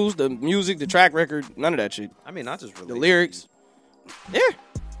singles, the music, the track record, none of that shit. I mean, not just The related. lyrics. Yeah.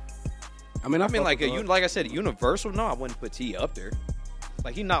 I mean, I mean, like fuck with like I said, Universal. No, I wouldn't put T up there.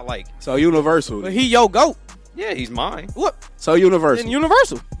 Like he not like. So Universal. But he your GOAT. Yeah, he's mine. What? So Universal. Then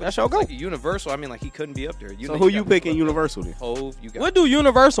Universal. That's your GOAT. Like a Universal. I mean, like he couldn't be up there. So who you picking Universal then? Hove. You got. What do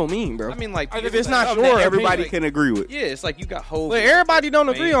Universal mean, bro? I mean, like If it's not something your that Everybody like- can agree with. Yeah, it's like you got Hove. But everybody don't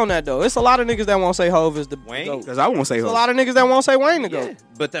agree on that though. It's a lot of niggas that won't say Hove is the Wayne? GOAT. Because I won't say There's a her. lot of niggas that won't say Wayne the Yeah, GOAT.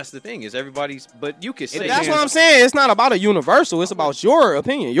 but that's the thing is everybody's. But you could say That's what I'm saying. It's not about a universal. It's about your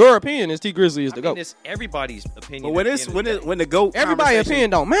opinion. Your opinion is T Grizzly is the I mean, GOAT. it's everybody's opinion. But when at it's the end of the day. when the GOAT Everybody's conversation- opinion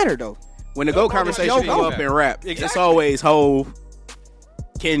don't matter though. when the GOAT Nobody conversation knows go that. up in rap, it's Exactly. always Hove,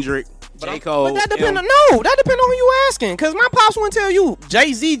 Kendrick, But J. I'm- Cole. But that depend M. on that depend on who you asking. Cause my pops wouldn't tell you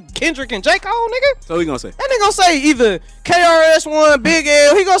Jay-Z, Kendrick, and J. Cole, nigga. So he gonna say That nigga gonna say either KRS-One, Big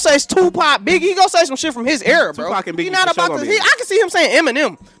L. He gonna say it's Tupac, Biggie. He gonna say some shit from his era, bro. Tupac and He Biggie not for sure about gonna to. be. I can see him saying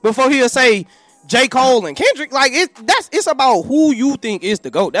Eminem before he'll say J. Cole and Kendrick. Like it's about who you think is the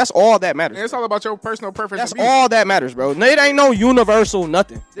GOAT. That's all that matters. It's all about your personal preference. That's of music. all that matters, bro. It ain't no universal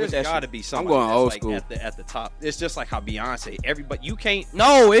nothing. There's with that got to shit. be something. going that's old like school. at the top. It's just like how Beyonce. Everybody, you can't.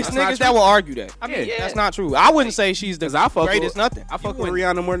 No, it's That's not niggas that true. will argue that. I mean, yeah, That's not true. I wouldn't say she's the 'Cause I fuck greatest with, nothing. I fuck You with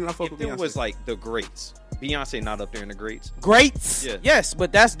wouldn't- Rihanna more than I fuck If with it Beyonce. was like the greats, Beyonce not up there in the greats. Greats, Yeah. yes,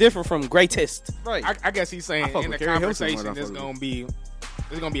 but that's different from greatest. Right. I guess he's saying I fuck in the with Carrie Hilson more conversation, than I there's fuck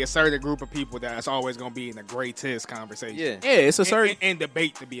with gonna be a certain group of people that's always gonna be in the greatest conversation. yeah. yeah, it's a certain. And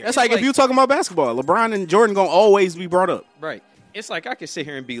debate to be. That's like if you talking about basketball, LeBron and Jordan gonna always be brought up. Right. It's like I could sit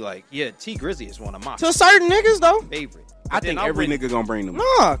here and be like, yeah, T Grizzly is one of my To certain niggas though, favorite. I think every nigga gonna bring them.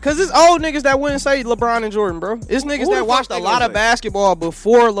 nah, cause it's old niggas that wouldn't say LeBron and Jordan, bro. It's niggas Who the that fuck watched a they lot gonna of say? basketball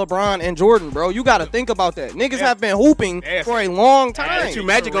before LeBron and Jordan, bro. You got to think about that. Niggas have been hooping Yes. for a long time. But you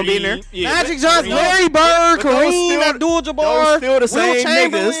Magic gonna be in there. Magic Johnson, Kareem. Larry Bird, But those Kareem still- Abdul-Jabbar, Those still the Will same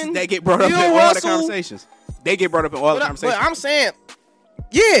Chamberlain, niggas that get brought up in Bill all the Russell. conversations. They get brought up in all the But conversations. I'm saying,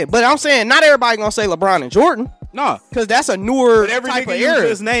 yeah, but I'm saying not everybody gonna say LeBron and Jordan, Nah, cause that's a newer but every type nigga of you era.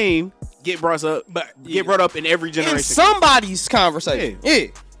 just named get brought up, get brought up in every generation. In somebody's conversation, yeah.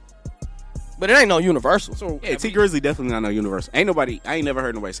 But it ain't no universal. So Yeah, T Grizzly definitely not no universal. Ain't nobody. I ain't never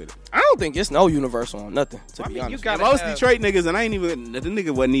heard nobody say that. I don't think it's no universal on nothing. To I be mean, you honest, got Most Detroit niggas, and I ain't even. The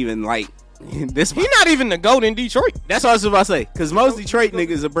nigga wasn't even like this. he not even the GOAT in Detroit. That's what I was about to say. Because most Detroit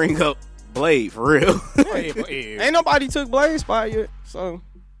niggas will bring up Blade for real. Ain't nobody took Blade's spot yet. So,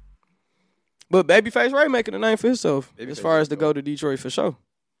 but Babyface Ray making a name for himself as far as to go to Detroit for sure.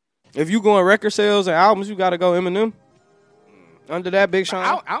 If you going record sales and albums, you got to go Eminem. Under that, Big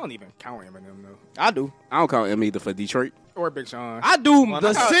Sean. I don't even count Eminem though. I do. I don't count him either for Detroit. Or Big Sean. I do. I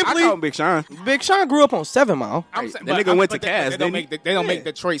count Big Sean. Big Sean grew up on 7 Mile. That nigga went to Cass, They don't didn't make they don't make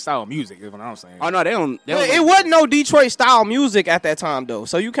Detroit style music. Is what I'm saying. Oh no, they don't. But it wasn't no Detroit style music at that time though,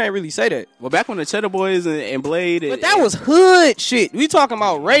 so you can't really say that. Well, back when the Cheddar Boys and Blade. But that was hood shit. We talking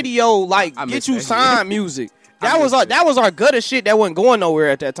about radio, like I get miss you that signed music. I miss That was our gutter shit that wasn't going nowhere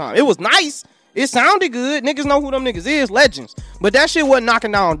at that time. It was nice. It sounded good. Niggas know who them niggas is, legends. But that shit wasn't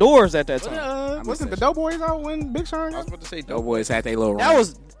knocking down doors at that time. Wasn't the Doughboys out when Big Sean? I was about to say Those boys had their little. That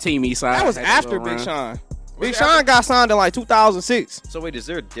was Team East Side. that was had their after little Big run. Sean. Big Sean got signed in like 2006. So wait, is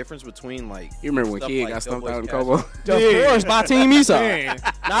there a difference between like? You remember when stuff Kid like got stumped Doughboys out in Cash? Kobo? Of course, by Team Eastside. Man,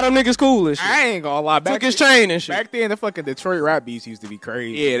 Now them niggas cool and shit. I ain't gonna lie. Took his chain and shit. Back then, the fucking Detroit rap beats used to be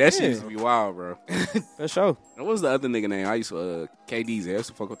crazy. Yeah, that shit Yeah. used to be wild, bro. For sure. What was the other nigga name? I used to KD's. I used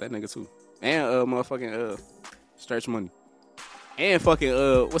to fuck with that nigga too. And motherfucking Stretch Money. And fucking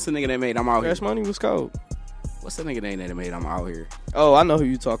what's the nigga that made I'm Out Here? Cash Money was cold. What's the nigga name that made I'm Out Here? Oh, I know who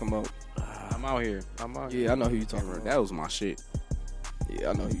you talking about. I'm out here. I'm out here. Yeah, I know who you talking about. That was my shit. Yeah,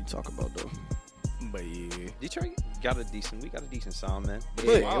 I know who you talking about though. But yeah, Detroit got a decent sound, man. But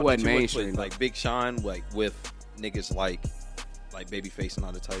Yeah, it's it wild wasn't that you would mainstream, put, like Big Sean, like with niggas like Babyface and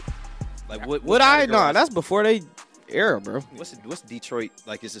all the type. Like what That's before they era, bro. What's Detroit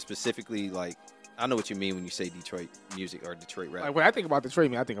like? Is it specifically like? I know what you mean when you say Detroit music or Detroit rap. like when I think about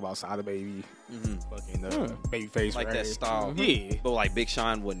Detroit, I think about Sada Baby, Mhm. fucking Babyface, Like right? that style. Yeah. But like Big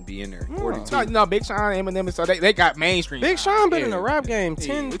Sean wouldn't be in there. No. 42. No, Big Sean, Eminem, and so they got mainstream. Big now. Sean been Yeah. in the rap game Yeah,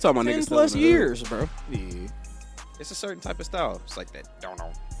 10, we talking about 10 niggas still plus in the hood. years, bro. Yeah, It's a certain type of style. It's like that. Don't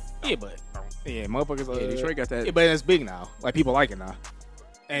know. yeah, but motherfuckers. Yeah, Detroit got that. Yeah, but it's big now. Like people like it now,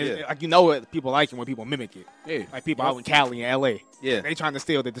 and Yeah. like you know what people like it when people mimic it. Yeah. Like people out in Cali and LA, Yeah. they trying to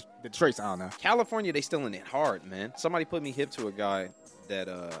steal the Detroit sound now. California, they still in it hard, man. Somebody put me hip to a guy that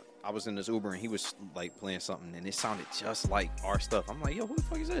I was in this Uber and he was like playing something and it sounded just like our stuff. I'm like, yo, who the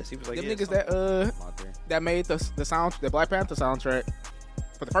fuck is this? He was like, Them yeah, niggas something that out there. that made the sound, the Black Panther soundtrack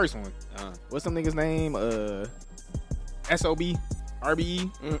for the first one. What's some niggas name? SOB,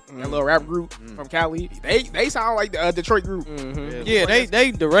 RBE, that little rap group from Cali. They sound like the Detroit group. Mm-hmm. Yeah, Yeah,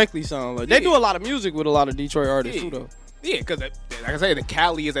 they directly sound like they Yeah. do a lot of music with a lot of Detroit artists Yeah. too, though. Yeah, because like I say, the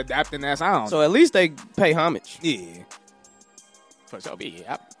Cali is adapting that sound. So at least they pay homage. yeah, for sure.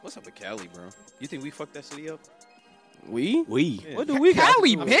 Yeah, What's up with Cali, bro? You think we fucked that city up? We? Yeah. What do we got?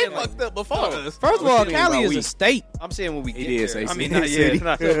 Cali to do with been it? fucked up before us. First of What all, you mean Cali by is we? a state, I'm saying when we get is there. a I mean, city.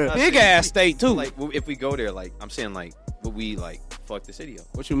 not big ass state too. Like if we go there, like I'm saying, like would we like fuck the city up?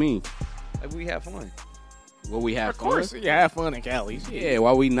 What you mean? Like we have fun. Will we have Of course, fun? you have fun in Cali. Yeah,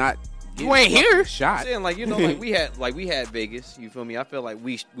 why we not? You ain't here. I'm Shot. saying like like we had Vegas. You feel me? I feel like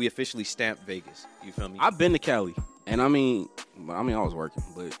we officially stamped Vegas. You feel me? I've been to Cali, and I was working,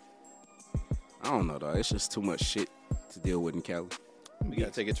 but I don't know though. It's just too much shit to deal with in Cali. we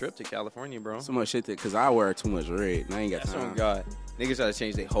gotta take a trip to California, bro. So much shit because I wear too much red, and I ain't got That's on time. God. Niggas gotta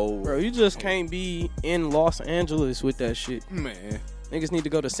change their whole. Bro, you just can't be in Los Angeles with that shit. Man, Niggas need to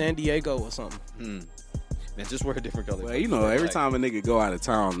go to San Diego or something. Man, just wear a different color. Well, you know, every time a nigga go out of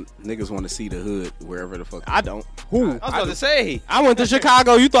town, niggas want to see the hood wherever the fuck. I don't. I was about to say. I went to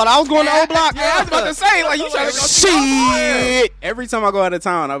Chicago. You thought I was going to O Block? yeah, I was about to say like you trying to go Shit. Every time I go out of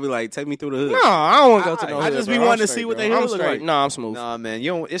town, I'll be like, take me through the hood. No, I don't want to go to no I hood, just bro. be I'm wanting to straight, see what bro. they hood I'm look straight. like. No, I'm smooth. Nah, man,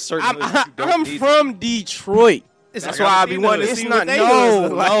 you don't. It's certain. hoods you don't I'm need from Detroit. That's why I be wanting to It's see not what they hoods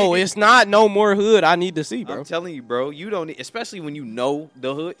look like. no, it's not no more hood I need to see, bro. I'm telling you, bro. You don't need, especially when you know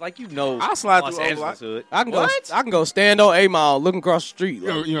the hood. Like you know, I'll slide Los through O Angeles Block. hood. I can go stand on 8 Mile looking across the street.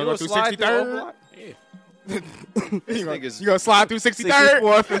 Like, You gonna go You through slide through O 63rd? Block? You gonna, niggas- you gonna slide through 63rd?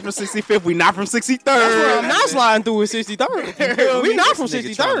 64th and from 65th. We not from 63rd. that's where I'm not sliding through with 63rd. We not from This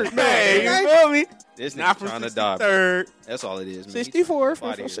nigga trying 63rd. to- Man, Okay? you feel me? This Not nigga from trying to die. Bro. 63rd. That's all it is. Man. 64 Fuck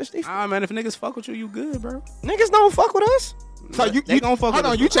outta from here. 64. Ah, man, if niggas fuck with you, you good, bro. Niggas don't fuck with us. So you They gonna fuck hold with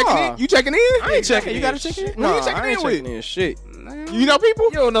on, us, you bro. checking Nah. in? You checking in? I ain't checking. You in gotta shit. check it? No, Who you checking I ain't in with? checking in shit. You know people?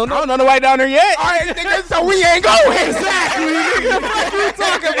 You don't know I no. don't know nobody down there yet. All right, nigga, so we ain't going. Exactly. What you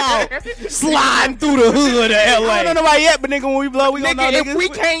talking about? Sliding through the hood of I don't know LA. nobody yet, but nigga, when we blow, we gonna know Nigga, niggas. if we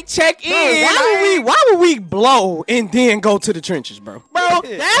can't check Bro, in, why would we blow and then go to the trenches, bro? bro,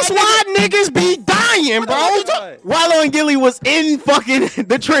 Wallow. That's why niggas be dying, bro. Wallow and Gilly was in fucking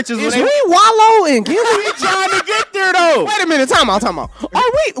the trenches. Is when we Wallow and Gilly? we trying to get there though. Wait a minute, time out.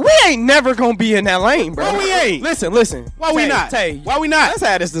 We ain't never gonna be in that lane, bro. Why we ain't? Listen. Why we not? Why we not? Let's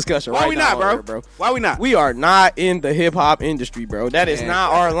have this discussion. Why right we now not, bro? on here, bro? Why we not? We are not in the hip hop industry, bro. That is Man.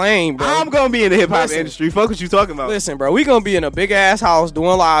 not our lane, bro. I'm gonna be in the hip hop Listen. industry. Fuck what you talking about. Listen, bro, we gonna be in a big ass house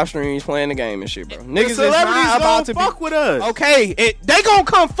doing live streams, playing the game and shit, bro. Niggas is Celebrities not about to fuck be. with us. Okay, they gonna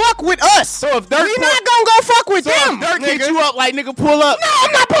come fuck with us. So if Dirk we not gonna go fuck with them. Dirk nigga. hit you up like nigga pull up. No,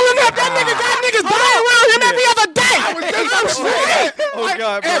 I'm not pulling up. That nigga got niggas dying around him every other day. I'm straight. Oh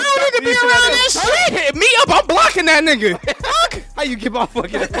God, bro. I don't need to be around this shit. Hit me up, I'm blocking that nigga. Fuck. How you get my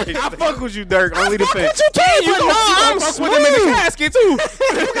fucking? I fuck with you, Dirk. Only the Fuck fence. what you talking You about? gonna No, I'm fuck with him in the smooth. casket too.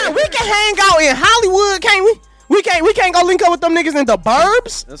 We can hang out in Hollywood, can't we? We can't go link up with them niggas in the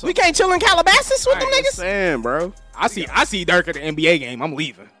burbs. That's We what- can't chill in Calabasas with them I'm niggas. saying, bro. I see Dirk at the NBA game. I'm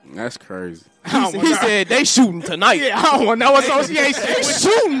leaving. That's crazy. He said they shooting tonight. Yeah, I don't want no association. They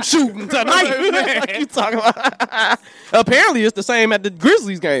shooting tonight. What you talking about? Apparently, it's the same at the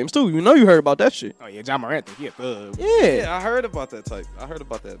Grizzlies games too. You know, you heard about that shit. Oh yeah, John Morant think he a thug. Yeah, Yeah, I heard about that type. I heard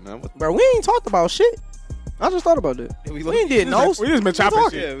about that, man. What bro. We ain't talked about shit. I just thought about that. we We ain't did no. We just been chopping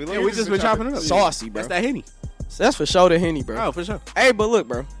talking. shit. Yeah, We just been chopping it up. Saucy, bro. That's that Henny. That's for sure the Henny, bro. Oh, for sure. Hey, but look,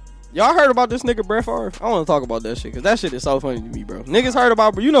 bro. Y'all heard about this nigga Brett Favre? I want to talk about that shit because that shit is so funny to me, bro. Niggas heard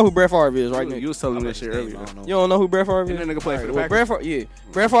about, bro. You know who Brett Favre is, right? You, Nigga? you was telling me that shit earlier. You don't know who Brett Favre is? Didn't that nigga play for the Well, Packers? Brett Favre,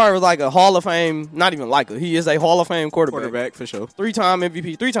 Brett Favre is like a Hall of Fame, not even like he is a Hall of Fame quarterback. Quarterback for sure. 3-time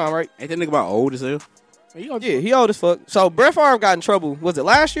MVP, 3-time, right? Ain't that nigga about old as hell? Yeah, he old as fuck. So Brett Favre got in trouble. Was it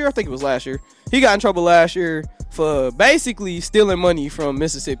last year? I think it was last year. He got in trouble last year for basically stealing money from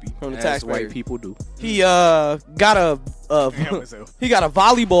Mississippi, from the As taxpayer. white people do. He got a he got a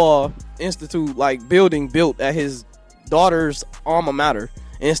volleyball institute like building built at his daughter's alma mater.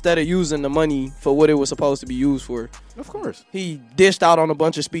 Instead of using the money for what it was supposed to be used for, Of course. he dished out on a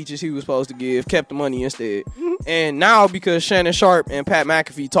bunch of speeches he was supposed to give, kept the money instead. And now because Shannon Sharp and Pat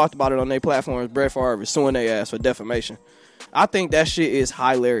McAfee talked about it on their platforms, Brett Favre is suing their ass for defamation. I think that shit is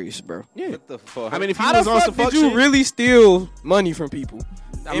hilarious, bro. Yeah. What the fuck? I mean, if he How was the on fuck some fuck did you shit, really steal money from people?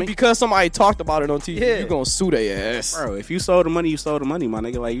 I And mean- because somebody talked about it on TV, Yeah. you gonna sue their ass. bro, if you sold the money, you sold the money, my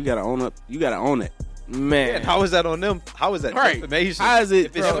nigga. Like, you gotta own up. You gotta own it. Man. Man, how is that on them? How is that Right. information? How is it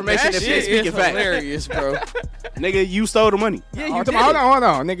If it's information That if they shit speaking is facts? hilarious, bro. Nigga, you stole the money. Yeah, Hold you on, did. hold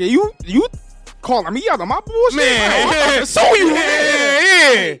on, nigga. You calling me out on my bullshit? Man. Bro, I'm about to sue you.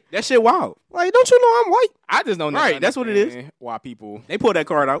 Yeah. That shit wild. Like, don't you know I'm white? I just don't know. Right, that's what it is. Why people They pulled that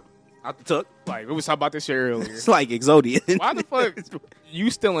card out the tuck. like we was talking about this shit earlier. It's like Exodian. Why the fuck you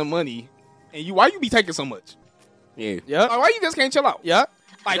stealing money and why you be taking so much? Yeah. Yep. Like, why you just can't chill out? Yep.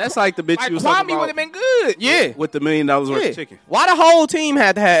 Like That's like the bitch like you was talking Kwame would about have been good. Yeah. with the $1 million worth Yeah. of chicken. Why the whole team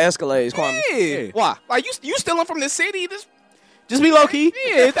had to have Escalades, Kwame? Yeah. Why? Like you stealing from the city. This Just be low key.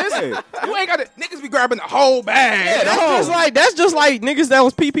 yeah. You ain't got to niggas be grabbing the whole bag. That's just like niggas that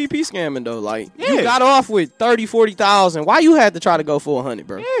was PPP scamming though. Like you Yeah. got off with 30,000-40,000. Why you had to try to go for 100,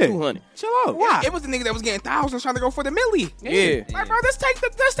 bro? Yeah. 200. Chill out. Why? It was the nigga that was getting thousands trying to go for the milli. Yeah. Like, bro, let's take the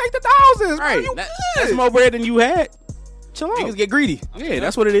thousands. Bro, Right. you That's good. more bread than you had. Chill out. Niggas get greedy. Yeah,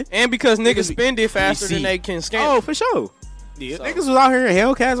 that's what it is. And because niggas be- spend it faster receipt. than they can scam. Oh, for sure. Yeah. Niggas was out here in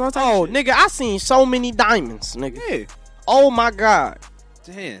Hellcats all the time. Oh, nigga, I seen so many diamonds, nigga. Yeah. Oh my god.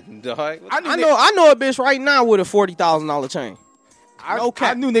 Damn, dog. I know a bitch right now with a $40,000 chain. No I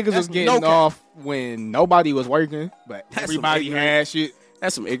cap. knew niggas That's was getting no cap. off when nobody was working, but That's everybody some had shit.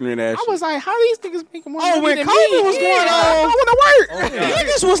 That's some ignorant ass I was like, how these niggas making more Oh, money when than COVID me? was Yeah, going I on. want to work.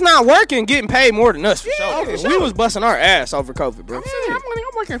 Niggas was not working, getting paid more than us for Yeah, sure. for We sure. was busting our ass over COVID, bro. I'm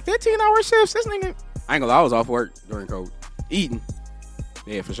working 15-hour shifts. This nigga. I ain't gonna lie, I was off work during COVID. Eating.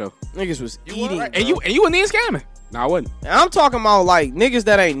 Yeah, for sure. Niggas was eating. Right. bro. And you in there scamming. No, I wasn't. And I'm talking about like niggas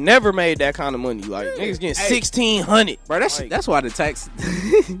that ain't never made that kind of money. Like niggas getting Hey. 1,600. Bro, that's Like- that's why the tax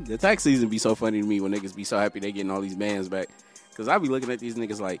the tax season be so funny to me when niggas be so happy they getting all these bands back. Cause I be looking at these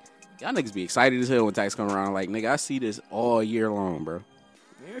niggas like, y'all niggas be excited as hell when tax come around. Like, nigga, I see this all year long, bro.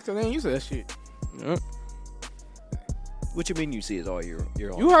 Yeah, because they ain't used to that shit. What you mean you see it all year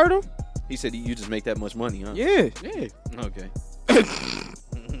long? You heard him? He said you just make that much money, huh? Yeah. Yeah. Okay.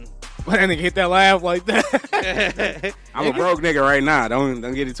 But that nigga hit that laugh like that. I'm a broke nigga right now. Don't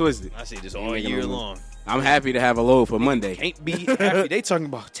get it twisted. I see this Ain't all making year no long. I'm happy to have a load for Monday. Can't be happy. They talking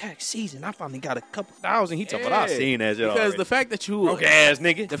about tax season. I finally got a couple thousand. He talking about I Yeah. seen that shit Because already. the fact that you broke ass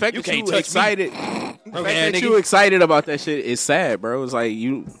nigga. the fact you that can't you touch excited me. the fact Broke ass that nigga. you excited about that shit is sad, bro. It's like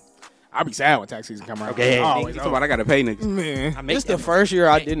you I'll be sad when tax season come around. Okay, Always, You talking about I gotta pay niggas. man. I make It's the that first year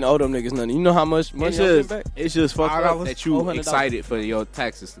I didn't owe them niggas nothing. You know how much money It's I just, back? it's just fucked up $5, that you $400. excited for your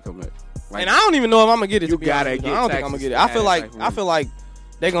taxes to come back. Like, And I don't even know if I'm gonna get it. You to be gotta honest. get I don't think I'm gonna taxes get it. I feel like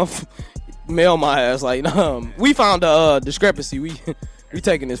they gonna mail my ass. Like, we found a discrepancy. We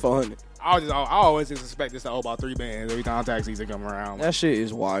taking this 400. I always just expect this to owe about 3 bands every time tax season come around. That shit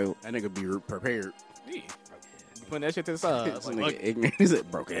is wild. that nigga be prepared. Yeah. You putting that shit to the side. This Like, nigga look, ignorant. He's a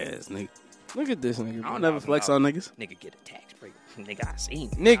broke ass nigga. Look at this nigga. I don't never flex on niggas. nigga get a tax break. Nigga, I seen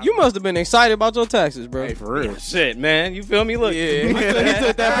it. Nick, you must have been excited about your taxes, bro. Hey, for real. Shit, man. You feel me? Look. Yeah, he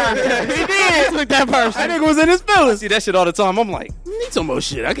took that person. He did. He took that person. That nigga was in his feelings. See that shit all the time. I'm like, Need some more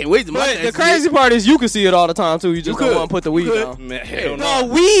shit. I can't wait to my But the taxes crazy part is you can see it all the time too. You just You don't could. want to put the weed could. down. man, hell no.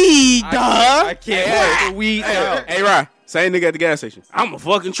 The weed, I dog. can't put the weed out. Hey, Ryan, same nigga at the gas station. I'm a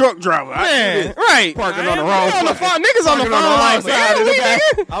fucking truck driver. Man, right. Parking on the wrong Niggas on the fucking- phone. Niggas on the Parking on the phone wrong like, side of the yeah,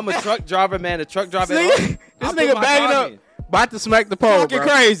 back. I'm a truck driver, man. The truck driver. This nigga bagging up, about to smack the pole, talking bro.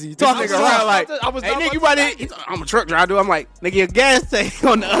 crazy. Talking Nigga around like, I was hey, not nigga, about you to about smack to? He's like, I'm a truck driver, dude. I'm like, nigga, your gas tank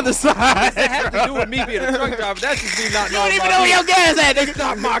on the other side. That had to do with me being a truck driver. That's just me not You knowing don't even about know where me. your gas at, nigga.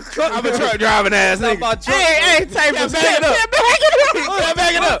 Not my truck. I'm a truck driving ass Not nigga. my truck. Hey, type of back it up. Can't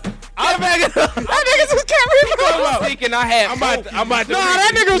back it up. I'm backing up. That nigga just can't read I was thinking I had. I'm about to. Nah,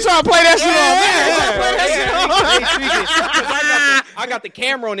 that nigga was trying to play that shit I got the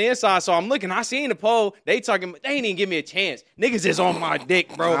camera on the inside, so I'm looking. I seen the pole. They talking. They ain't even give me a chance. Niggas is on my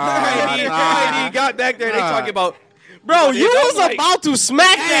dick, bro. I ain't even got back there. They talking about. Bro, you I'm was like- about to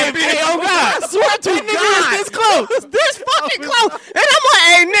smack that bitch. Oh God, I swear to God, this close, this fucking close. And I'm like,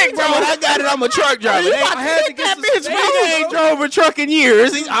 hey Nick, bro, When I got it, I'm a truck driver. you They- about to hit that bitch, Nigga ain't bro. drove a truck in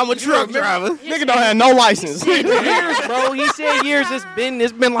years. I'm a truck driver. Nigga don't have no license. years, bro. He said years. It's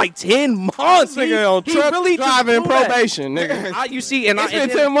been like 10 months. Nigga on He truck really just driving blew that. probation, nigga. You see, and It's I been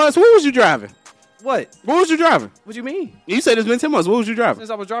and 10 months. What was you driving? what? What was you driving? What you mean? You said it's been 10 months. What was you driving?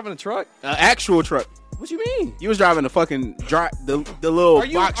 Since I was driving a truck. An actual truck. What you mean? You was driving the fucking the little Are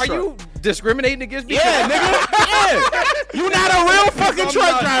you box truck. you discriminating against me? Yeah, nigga. Yeah. You not a real fucking I'm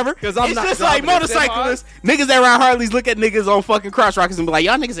truck not- driver. 'cause I'm it's not just like driving a motorcyclists. Niggas that ride Harleys look at niggas on fucking cross rockets and be like,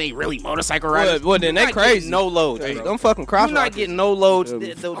 y'all niggas ain't really motorcycle riders. Well, then You're they not getting crazy. No loads. Hey, bro. them fucking cross You're not rockets. getting no loads. The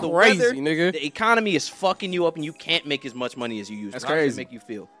Crazy, weather, nigga. The economy is fucking you up, and you can't make as much money as you used. That's to. How does crazy. it make you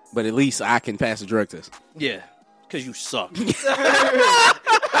feel? But at least I can pass the drug test. Yeah, because you suck.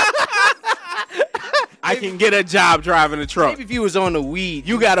 I can get a job driving a truck. Maybe if you was on the weed,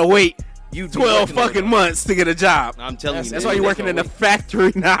 You gotta wait you 12 fucking months to get a job. I'm telling you, That's man, why you're working in a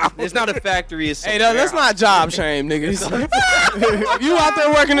factory now. It's not a factory. It's Hey, that's not job shame, nigga. If you out there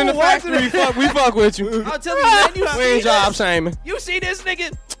working in the factory, we fuck with you. I'm telling you, man. You We see ain't job this? shaming. You see this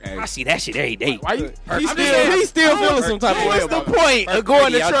nigga? Hey. I see that shit every day. why you? He still feeling some type of way What's the about it. point of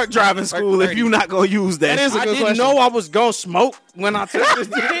going to Perky, truck driving school if you're not gonna use that? That is a I good didn't question. know I was gonna smoke when I took this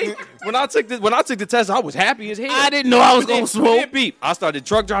thing. When I took the test, I was happy as hell. I didn't know I was gonna smoke. Beep. I started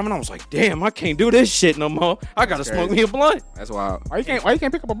truck driving. I was like, damn, I can't do this shit no more. I gotta smoke me a blunt. That's wild. Why you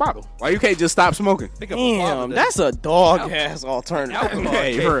can't pick up a bottle? Why you can't just stop smoking? Pick up a bottle Damn, of that's a dog ass alternative.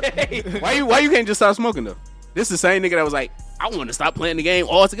 alcohol. Hey, why you can't just stop smoking though? This is the same nigga that was like, I want to stop playing the game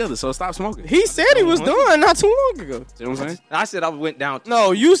altogether, so stop smoking. He said he was done not too long ago. See what I'm saying? I said I went down.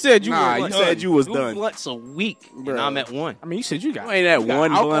 No, you said you Nah, were you said you was 2 done. blunts a week, Bro. and I'm at 1. I mean, you said you got. You ain't at you got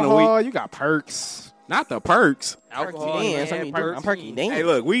one blunt a alcohol, week. You got perks. Not the perks. Alcohol, Dance, man, I mean, perks. I'm perky dance. Hey,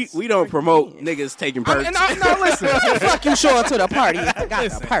 look, we don't promote niggas taking perks. No, listen. Fuck you showing to the party. I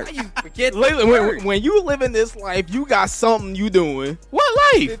got the perk. Forget when you living this life, you got something you doing.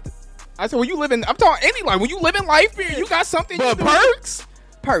 What life? I said when you living. I'm talking any life. When you living life, you got something. But you doing. perks?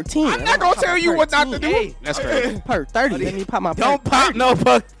 Perk 10. I'm not gonna tell you what not to do. Hey, That's crazy. Perk 30. Let me pop my perk. Don't pop no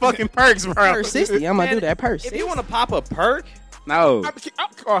fucking perks, bro. Perk 60. I'm gonna Man, do that perk if 60. you want to pop a perk, No.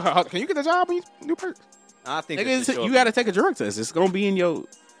 Can you get the job when you do perks? I think Nigga, it's you gotta take a drug test. It's gonna be in your.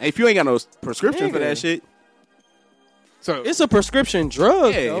 If you ain't got no prescription for Nigga. that shit, So It's a prescription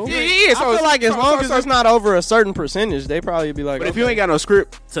drug, Yeah, though. if so I feel like as so- long so- as it's not over a certain percentage, they probably be like, but if you ain't got no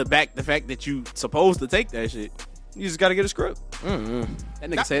script to back the fact that you supposed to take that shit, you just got to get a script. that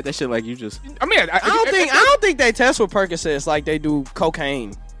nigga said that shit like you just. I mean, I don't think they test with Percocets like they do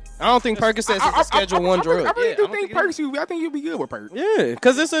cocaine. I don't think Percocets is a Schedule 1 drug. I really Yeah, I do don't think think it perks. I think you'll be good with perks. Yeah,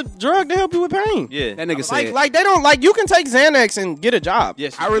 because it's a drug to help you with pain. Yeah. That nigga said. Like they don't like you can take Xanax and get a job.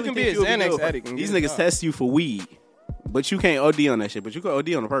 Yes, I really you can think be a you'll Xanax good. addict. and These get a niggas job. test you for weed, but you can't OD on that shit. But you can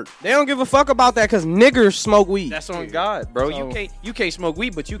OD on a perk. They don't give a fuck about that because niggers smoke weed. That's on God, bro. So- You can't smoke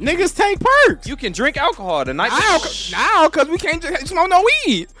weed, but you Niggas take perks. you can drink alcohol tonight. Now, because we can't just smoke no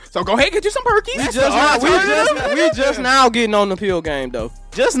weed. So go ahead, get you some perkies. we just now getting on the pill game though.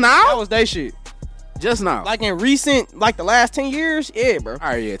 Just That now? was they shit. Just now. Like in recent, like the last 10 years, yeah, bro. All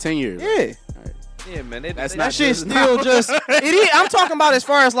right, yeah, 10 years. Yeah. Yeah, man. That's That not shit just still just it is. I'm talking about as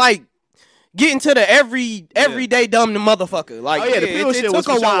far as like getting to the everyday dumb motherfucker. Like, Oh, yeah, the pill it shit was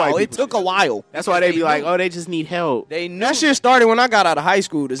took for a sure white while. It people took a while. That's why they be like, oh, they just need help. They knew That shit started when I got out of high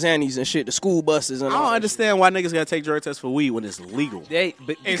school. The Xannies and shit, the school buses and I all don't that understand why niggas gotta take drug tests for weed when it's legal.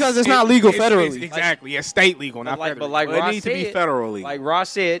 Because it's not legal federally. Exactly. It's state legal, not like, federally. but like Well, it Ross needs to be said, federally. like Ross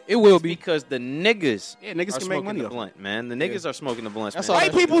said, It will it's be. because the niggas Yeah, niggas are can make smoking money the off it. blunt, man. The niggas are smoking the blunts. That's man. all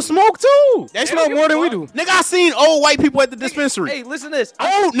White that people shit. smoke too. They smoke more than we do. Nigga, I seen old white people at the dispensary. Hey, listen to this.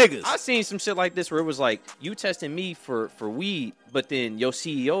 Old niggas. I seen some shit like this where it was like you testing me for weed, but then your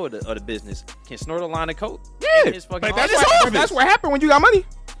CEO of the business can snort a line of coke. Yeah, in his fucking But office. that's what happened when you got money.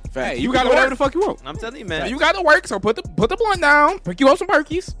 Hey, You you gotta got whatever work. the fuck you want. I'm telling you, man. You got to work, so put the blunt down, pick you up some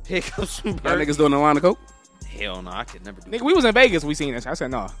perkies. pick up some Y'all niggas doing a line of coke? Hell no, I could never do Nigga, it. we was in Vegas, we seen this. I said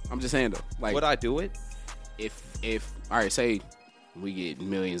no. I'm just saying though. Like, Would I do it? if all right, say we get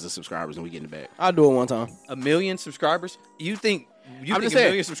millions of subscribers and we get in the bag. I'll do it one time. 1 million subscribers? You think I'm think just 1 saying,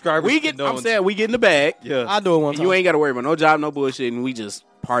 million subscribers? We get. I'm saying we get in the bag. yeah. I'll do it one And time. you ain't got to worry about no job, no bullshit, and we just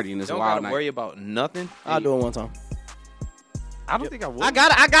partying this Don't wild gotta night. worry about nothing. I'll do it one time. I don't think I would.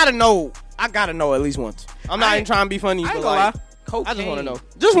 I gotta know. I gotta know at least once. I'm not even trying to be funny, I but ain't gonna like, lie. Cocaine. I just want to know.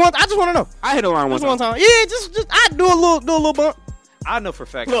 I just want to know. I hit a line one Just one time. time. Yeah, just I do a little bump. I know for a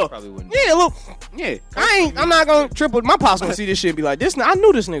fact I Look. probably wouldn't. Yeah, look. Yeah. I'm not gonna triple. My pops gonna see this shit and be like, this. I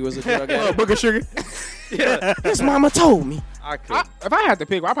knew this nigga was a drug addict. Book of sugar. Yeah, His mama told me. I could. If I had to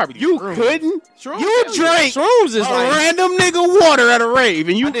pick, I'd probably do You shrooms. couldn't. Shrooms? You Hell drank Shrooms is a like random nigga water at a rave,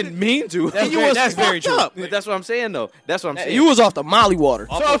 and you I didn't mean to. That's you very- was that's very fucked true. up. But that's what I'm saying, though. That's what I'm saying. you was off the Molly water.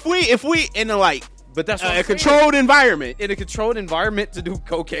 So if we in a like but that's what a I'm saying. controlled environment, In a controlled environment to do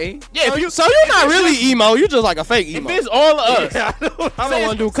cocaine. yeah. If you So you're not really emo. You're just like a fake if emo. it's all of us, Yeah, I know. I don't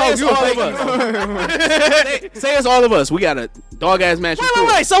want to do say coke. it's You a all fake of emo. us. say it's all of us. We got a dog ass match.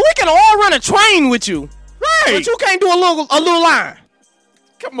 Wait. So we can all run a train with you, Right. but you can't do a little line.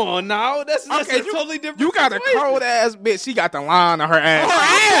 Come on now. That's Okay, a totally different You got a situation. cold ass bitch. She got the line on her ass.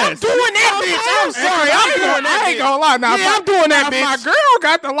 I'm doing that, bitch. I'm sorry. I'm doing that. I ain't gonna lie. Now, Yeah, I'm doing that, now, bitch. My girl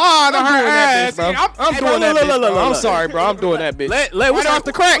got the line on her doing that, ass. bitch, bro. I'm Hey, doing that, look, bitch. look, bro. I'm look. sorry, bro. I'm doing that, bitch. Let Right what's off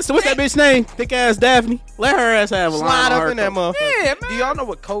the crack. What's that bitch name? Thick ass Daphne. Let her ass have a line Slide on up her in that coat. motherfucker. Yeah, Do y'all know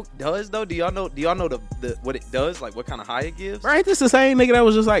what coke does though? Do y'all know the what it does? Like what kind of high it gives? Right, this the same nigga that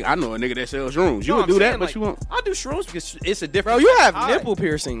was just like, I know a nigga that sells shrooms. You No, would I'm do that, saying, but like, you won't. I do shrooms because it's a Bro, different. you type have of high. nipple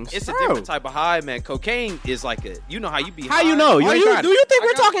piercings. It's a Bro. different type of high, man. Cocaine is like a. You know how you be. How high? you know? You Are ain't tried do it. you think I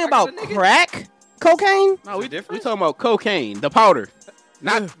we're got- talking I got about a nigga. crack cocaine? No, Is we it different? talking about cocaine, the powder,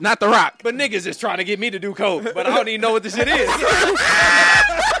 not the rock. But niggas is trying to get me to do coke, but I don't even know what this shit is.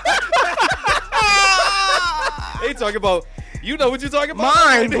 They talking about. You know what you talking about?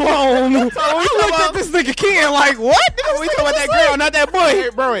 Mind blown. We looked at this nigga Ken like, what? We talking about that girl, not that boy. Hey,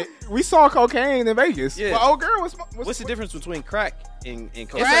 bro, we saw cocaine in Vegas. Yeah. But old girl was. What's the difference between crack and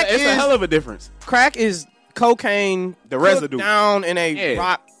coke? Crack It's a is- hell of a difference. Crack is cocaine. The cooked residue. down in a Yeah.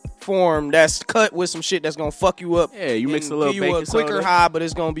 rock form that's cut with some shit that's gonna fuck you up. Yeah, you mix and a little give you a baking quicker soda. high, but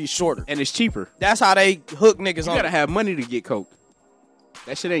it's gonna be shorter. And it's cheaper. That's how they hook niggas You on. gotta have money to get coke.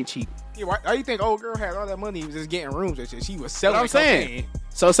 That shit ain't cheap. Yeah, why you think old girl had all that money? He was just getting rooms and shit. She was selling. What I'm saying. cocaine.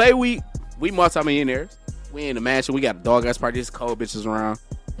 So say we multi-millionaires. We in the mansion. We got a dog ass party. There's cold bitches around.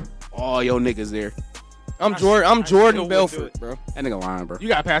 All your niggas there. I'm Jordan still would Belfort, do bro. That nigga lying, bro. You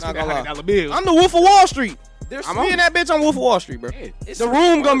gotta pass me Not that gonna $100 bill. I'm the Wolf of Wall Street. There's I'm in that bitch on Wolf of Wall Street, bro. It's The certain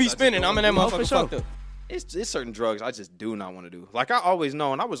room gonna be drugs I just spinning. don't I'm in that wanna do. motherfucker sure. fucked up. It's certain drugs I just do not want to do. Like I always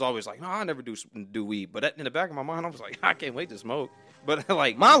know, and I was always like, no, I never do weed. But in the back of my mind, I was like, I can't wait to smoke. But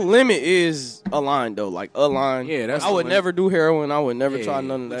like My limit is a line though, like a line. Yeah, that's I the would limit. never do heroin. I would never Yeah, try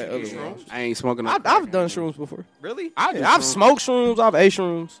none of that. yeah. Other shrooms. I ain't smoking. No I've crack. done shrooms before. really, I've smoked shrooms. I've ate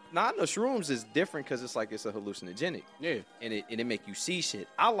shrooms. nah, I know shrooms is different because it's like it's a hallucinogenic, Yeah. and it make you see shit.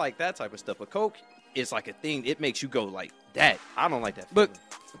 I like that type of stuff. But coke is like a thing. It makes you go like that. I don't like that. But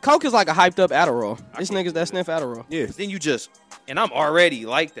feeling. coke is like a hyped up Adderall. It's can't niggas do that sniff Adderall. Yeah. then you just, and I'm already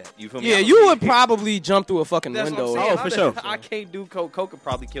like that. You feel me? Yeah, I'm you a- would probably jump through a fucking That's what I'm window. saying. Oh, for sure. I can't do coke. Coke could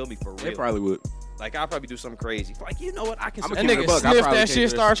probably kill me for They real. probably would. Like I'll probably do something crazy. Like you know what? I can. I'ma That keep it a nigga buck. I sniff probably that can't shit,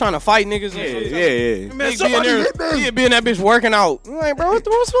 do start trying to fight niggas. Yeah, and shit. yeah, yeah. Nigga be in that bitch working out. I'm like, bro, what's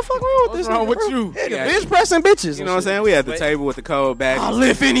the fuck wrong with What's this wrong nigga, with bro? you? Nigga, Yeah. bitch pressing bitches. You know what I'm saying? We at the Wait. table with the cold bag. I'll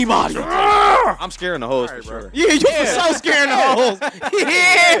lift anybody. I'm scaring the hoes for sure. Yeah, you for so scaring the hoes.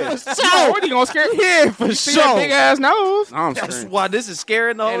 Yeah, for Oh, sure. what are you gonna scare? Yeah, for See that big sure. ass nose? I'm That's scared. why this is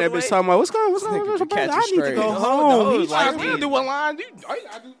scaring the And whole that bitch talking about what's going on? Nigga What's can going catch on? I you need to straight. go No, home. no, He's like- like, We don't do a line. All you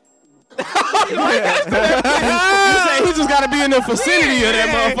gotta do. said he just got to be in the vicinity of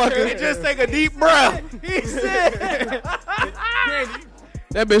that motherfucker. Just take a deep breath. He said.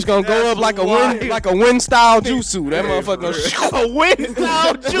 That bitch gonna go up like a wind style jutsu. That motherfucker gonna A wind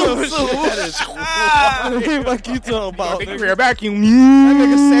style jutsu. Fuck you talking about? Take your vacuum. That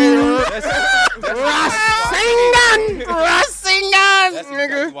nigga That's nigga.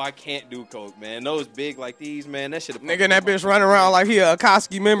 exactly why I can't do coke, man. Those big like these, man. That shit. Nigga and that bitch running around like he a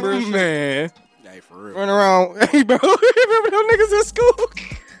Akatsuki member and shit. Man. Hey, for real. Running around. Hey, bro. You remember them niggas in school?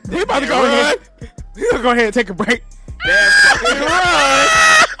 We about to go ahead. We gonna go ahead and take a break.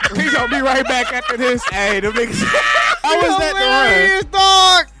 We gonna be right back after this. Hey, the niggas. How was that the the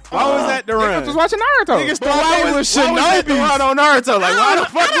dog? Why was that the I run? was watching Naruto. Niggas thought they was Why was that the Shinobi. run on Naruto? Like, why the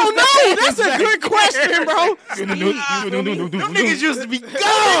fuck? I don't know. That's a good question, bro. Them niggas used to be Niggas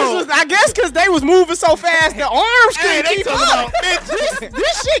gone. was- I guess because they was moving so fast, the arms Hey, couldn't they keep talking up. about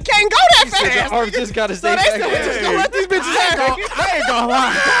this shit can't go that The fast. arm just gotta So stay they said, we back. just gonna let these bitches have it. I ain't gonna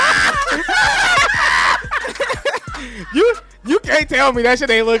lie. You can't tell me that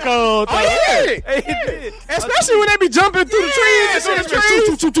shit ain't look cold. Oh, yeah. Especially when they be jumping through the trees. Yeah, and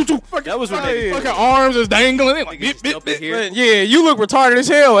shit. That was when they Fucking arms is dangling. They like, just jump in here. But yeah, you look retarded as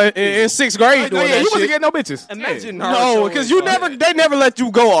hell in sixth grade doing yeah, that you wasn't shit. getting no bitches. Imagine No, Naruto because and, they never let you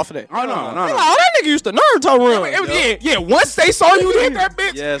go off of that. Oh, no. They like, oh, that nigga used to Naruto run. It was, yeah. Once they saw you hit that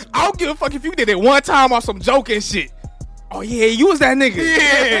bitch, Yes. I don't give a fuck if you did it one time off some joking shit. Oh yeah, you was that nigga.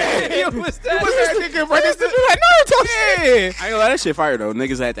 Yeah, You was that nigga, bro. This is like Naruto. Yeah. I ain't gonna lie, that shit fire though.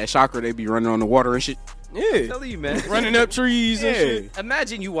 Niggas had that chakra, they be running on the water and shit. Yeah. Tell you, man. Running up trees and shit.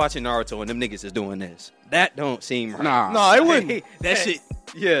 Imagine you watching Naruto and them niggas is doing this. That don't seem right. Nah. No, it wouldn't. That shit.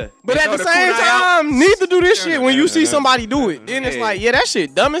 Yeah. But They at throw the the same kunai out. time, need to do this shit when you see yeah. somebody do it. Then it's Yeah. like, yeah, that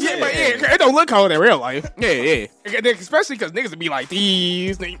shit dumb as hell. But yeah, it don't look cold in real life. Yeah. Especially because niggas would be like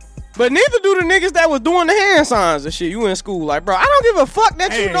these. But neither do the niggas that was doing the hand signs and shit. You in school, like, bro, I don't give a fuck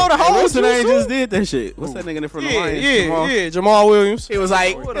that you know the whole What's the name jutsu. just did that shit? What's that nigga from the Lions? Jamal? Jamal Williams. He was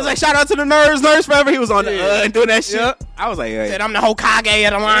like, shout out to the nerds forever. He was on the doing that shit. Yep. I was like, Said I'm the Hokage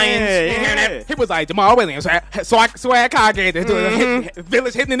of the Lions. Yeah. He was like Jamal Williams. So I Kage that's doing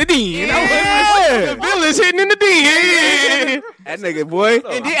village hitting in the den. The village hitting in the den. that nigga boy.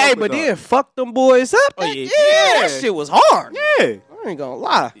 And then, hey, but then fuck them boys up. Oh, That- yeah. that shit was hard. Yeah. I ain't gonna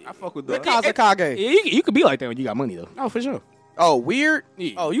lie. I fuck with Look that. Kazakage. Yeah, you could be like that when you got money though. Oh, for sure. Oh, weird?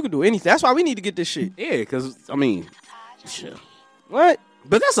 Yeah. Oh, you can do anything. That's why we need to get this shit. Yeah, because, I mean, shit. What?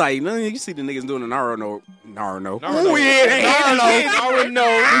 But that's like, you see the niggas doing the Naruto. Naruto. Oh, yeah. I don't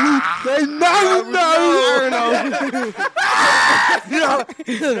know.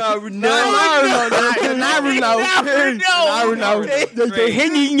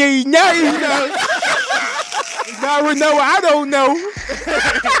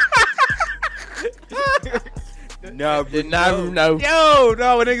 No. Yo,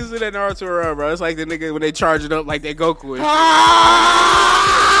 no, when niggas do that Naruto run, bro, it's like the nigga when they charge it up like they Goku.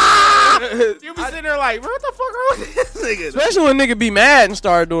 You be sitting there like, bro, what the fuck wrong with this nigga? Especially when nigga be mad and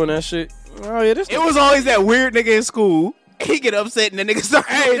start doing that shit. Oh, yeah, this It was always that weird nigga in school. He get upset and the nigga start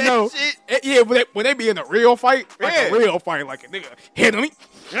Hey, doing that no. shit. Yeah, when they be in a real fight, like Yeah. a real fight, like a nigga hit me.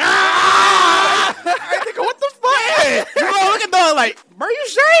 Nigga, what the fuck? Bro, look at dog like, bro, you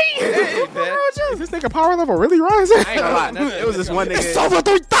straight? Is this nigga power level really rising? I ain't gonna lie. It was this one nigga. It's over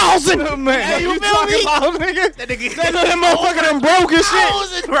 3,000, man. Hey, you feel talking me? about, nigga? That nigga. That motherfucker done broke his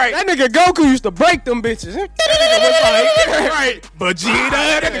shit. Right. That nigga Goku used to break them bitches. Right. Vegeta.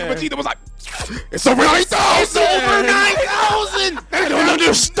 That nigga Vegeta was like, it's over 9,000. It's over 9,000. They don't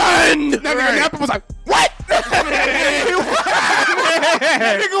understand. That nigga Nappa was like, what?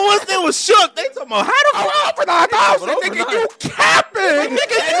 Nigga, once they was shook, they talking about how the fuck For 9,000. Nigga, you capping.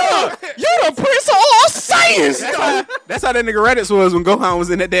 Nigga, you the prince of all science. That's how that nigga Reddit was when Gohan was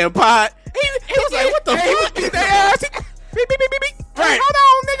in that damn pod. He was like, what the He was fuck? beat their ass. Beep, beep, beep, beep, beep. Right. Hold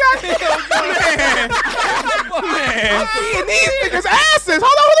on, nigga. Man. I'm these niggas' asses. Hold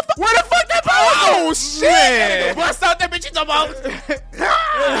on, who the fuck? Where the fuck that ball? Oh, shit. Bust out that bitch you talking about.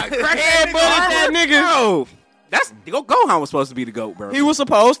 Crackhead that nigga. Bro, that's Gohan was supposed to be the GOAT, bro. He was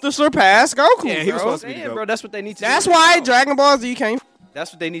supposed to surpass Goku. Yeah, he was bro. supposed to be the Damn, GOAT. bro, that's what they need to That's do. why now. Dragon Ball Z came.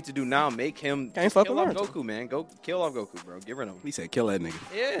 That's what they need to do now. Make him Can't fuck kill with off Naruto. Goku, man. Go kill off Goku, bro. Get rid of him. He said, kill that nigga.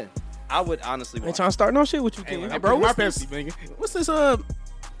 Yeah. I would honestly Ain't watch. trying to start no shit with you, King. Hey, bro, my what's this? Pepsi, nigga. What's this?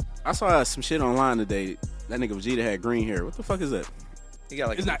 I saw some shit online today. That nigga Vegeta had green hair. What the fuck is that? He got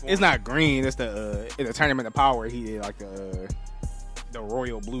like It's not green. It's the in the Tournament of Power. He did like the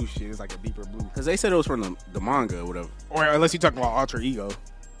royal blue shit. It's like a deeper blue. Because they said it was from the manga or whatever. Or unless you talking about Alter Ego.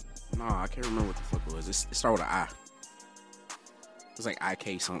 No, I can't remember what the fuck it was. It started with an I. It was like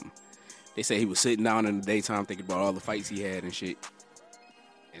IK something. They say he was sitting down in the daytime thinking about all the fights he had and shit.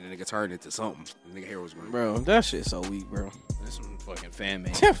 And then it turned into something. The nigga hair was green. Bro, that shit so weak, bro. That's some fucking fan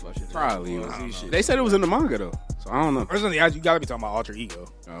made. Probably. I don't know. They said it was in the manga though, so I don't know. Personally, you gotta be talking about Alter Ego,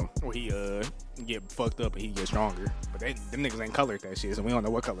 Oh. where he get fucked up and he gets stronger. But them niggas ain't colored that shit, so we don't know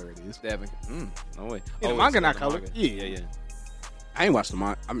what color it is. Devin. No way. Yeah, the Oh, manga it's not the colored. manga. Yeah. Yeah. I ain't watched the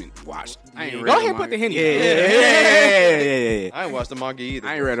manga. I mean, watched. I ain't Yeah. read Go the ahead and manga. put the Henny. Yeah. I ain't watched the manga either.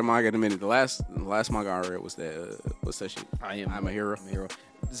 I ain't read the manga in a minute. The last manga I read was that. What's that shit? I'm a hero. I'm a hero.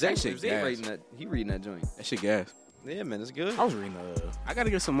 Zach shit Zay gas. reading that. He reading that joint. That shit gas. Yeah, man, it's good. I was reading I gotta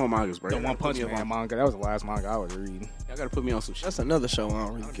get some more mangas, bro. the Y'all One gotta Punch put me Man on- manga. That was the last manga I was reading. Y'all gotta put me on some shit. That's another show I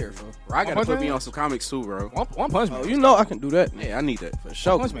don't really care for. Bro, I gotta Punch put me Man? on some comics too, bro. One Punch Man. Oh, you know I can do that. Yeah, I need that. For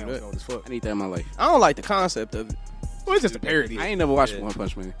sure. One Punch can Man do was that. old as fuck. I need that in my life. I don't like the concept of it. Well, it's just a parody. I ain't never watched Yeah. One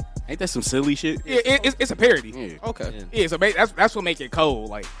Punch Man. Ain't that some silly shit? Yeah, it's a parody. Yeah. Okay. Yeah. Yeah, so that's what make it cold.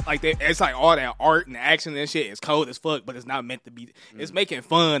 Like it's like all that art and action and shit is cold as fuck, but it's not meant to be. It's making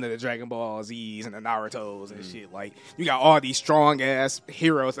fun of the Dragon Ball Z's and the Naruto's and shit. Like you got all these strong ass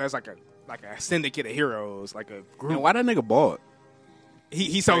heroes. That's like a syndicate of heroes, like a group. Man, why that nigga bald?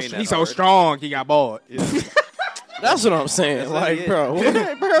 He's so Train that hard. strong. He got bald. That's what I'm saying. That's Like, it. bro.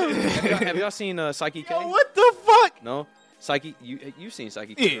 Have y'all seen Psyche K? What the fuck? No, Psyche. You've seen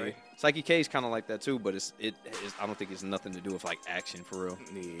Psyche K, Yeah. right? Psyche K is kind of like that too, but I don't think it's nothing to do with like action for real.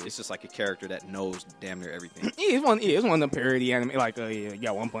 Yeah. It's just like a character that knows damn near everything. Yeah, it's one of them parody anime. Like, you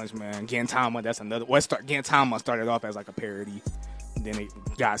got One Punch Man, Gintama. That's another. Gintama started off as like a parody, then it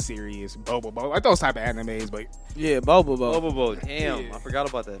got serious. Bobo, like those type of animes. But Yeah, Bobo. Bobo, damn, Yeah. I forgot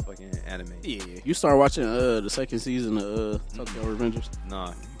about that fucking anime. yeah, You start watching the second season of Tokyo Revengers?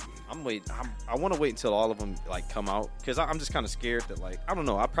 Nah, I'm waiting. I want to wait until all of them like come out because I'm just kind of scared that like I don't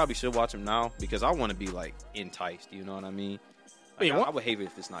know. I probably should watch them now because I want to be like enticed. You know what I mean? Like, Yeah, I would hate it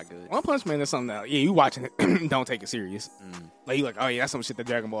if it's not good. One Punch Man is something that you watching it, don't take it serious. Mm. Like you like, oh yeah, that's some shit that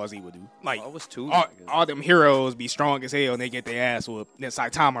Dragon Ball Z would do. Like Oh, it was two. all them heroes be strong as hell and they get their ass whooped. Then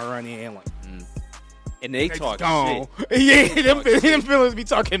Saitama run in like And they talk gone. shit. Yeah, them villains be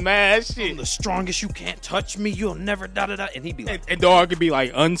talking mad shit. I'm the strongest. You can't touch me. You'll never da da da. And he'd be like, And dog could be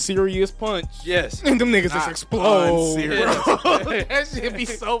like unserious punch. yes. And them niggas just Not explode. unserious. Bro. That shit be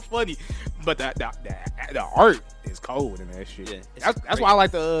so funny. But the art is cold in that shit. Yeah, it's that's great. why I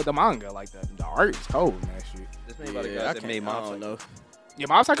like the manga. Like the art is cold in that shit. This made by the Yeah, guys I that can't- made I Mob don't Psycho. know. Yeah,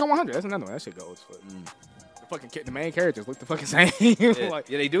 Mob Psycho 100. That's another one. That shit goes for the main characters look the fucking same. Yeah,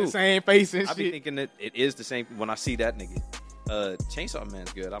 they do. The same face and I be shit. thinking that it is the same when I see that nigga. Chainsaw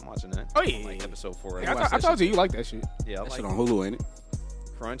Man's good. I'm watching that. Oh, yeah, like yeah. episode 4. Yeah, I told you like that shit. Yeah, I That like shit on Hulu, ain't it?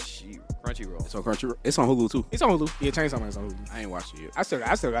 Crunchyroll. It's on Crunchyroll. It's on Hulu too. It's on Hulu. Yeah, Chainsaw Man's on Hulu. I ain't watched it yet. I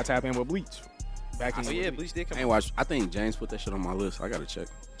still got tap in with Bleach. Back in Oh yeah, Bleach did come. I ain't watched. I think James put that shit on my list. I gotta check.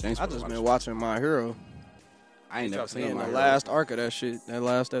 James, I put just it been on. watching My Hero. I ain't never Yeah, seen the my last arc of that shit.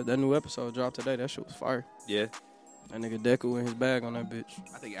 That new episode dropped today. That shit was fire. Yeah. That nigga Deku in his bag on that bitch.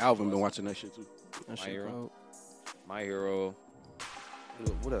 I think Alvin been watching that shit too. That My shit Hero. cold. My Hero.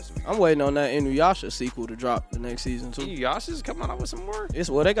 What else? Do we got? I'm waiting on that Inuyasha sequel to drop the next season too. Inuyasha's coming out with some more.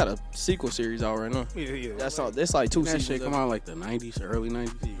 They got a sequel series out right now. Yeah. That's all. It's like two That seasons. shit come out like the 90s or early 90s.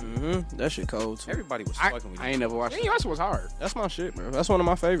 Mm-hmm. That shit cold too. Everybody was I- fucking with I it. ain't never watched it. Inuyasha was hard. That's my shit, bro. That's one of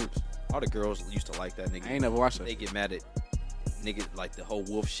my favorites. All the girls used to like that nigga. I ain't never watched They it. get mad at nigga like the whole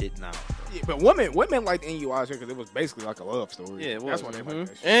wolf shit now. Yeah, but women liked Inuyasha because it was basically like a love story. Yeah, it That's was. why they liked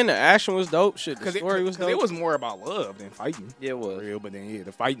that shit. And the action was dope. Shit, the Because story was dope. it was more about love than fighting. Yeah, it For was. real, but then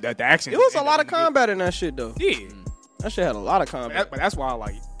the fight, the action. It was a ended lot up of being good. combat in that shit though. Yeah, That shit had a lot of combat. but that's why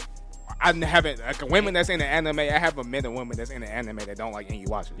I haven't like women that's in the anime. I haven't met a woman that's in the anime that don't like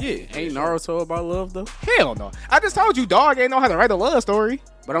Inuyasha. Yeah, Ain't Naruto about love though? Hell no. I just told you, dog ain't know how to write a love story.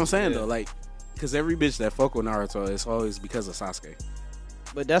 But I'm saying Yeah. though, like, because every bitch that fuck with Naruto, it's always because of Sasuke.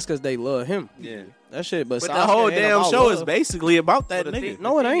 But that's because they love him. Yeah. That shit. But But Sasuke the whole ain't damn about show love. is basically about that But the nigga. thing-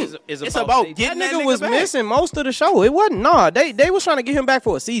 No, it the thing ain't. is It's about they- getting That that nigga was back. missing most of the show. It wasn't. Nah, they was trying to get him back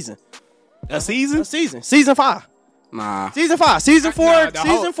for a season. A season? Season 5. Nah. Season 5. Season 4. Nah, the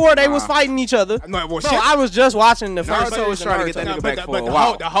season whole- 4. They nah. was fighting each other. No, well, Bro, shit. I was just watching the first. Naruto was season trying to of get that Naruto. nigga but back for a the while.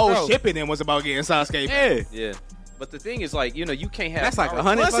 whole, the whole Bro. shipping in was about getting Sasuke back. Yeah. Yeah. But the thing is, like, you know, you can't have. That's like Naruto-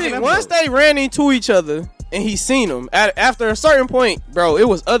 100 fucking Once episodes. they ran into each other and he seen them, after a certain point, bro, it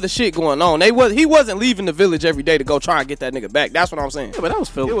was other shit going on. He wasn't leaving the village every day to go try and get that nigga back. That's what I'm saying. Yeah, but that was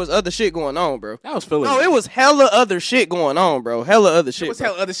filler. It was other shit going on, bro. That was filler. No, it was hella other shit going on, bro. Hella other shit. was bro.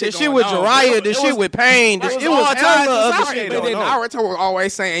 hella other shit The shit going with on. Jiraiya, It the was- shit with Pain, it was it was all tied hella to other Sasuke, shit though. But then going on. Naruto was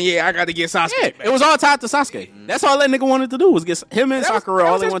always saying, "Yeah, I got to get Sasuke." Yeah, back. it was all tied to Sasuke. That's all that nigga wanted to do was get him and That was- Sakura. that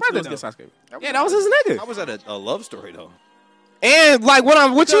All was they his wanted to do was brother, get Sasuke. Yeah, that was his nigga. How was that a love story though? And like what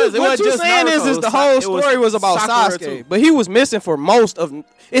Because it you wasn't just saying Naruto, is it the was whole it was story was about Sakura, Sasuke, too. but he was missing for most of.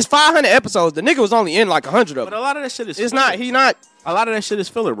 It's 500 episodes. The nigga was only in like 100 of But them. a lot of that shit is It's filler. not. He not. A lot of that shit is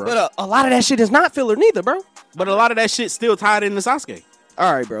filler, bro. But a lot of that shit is not filler neither, bro. But a lot of that shit still tied into Sasuke.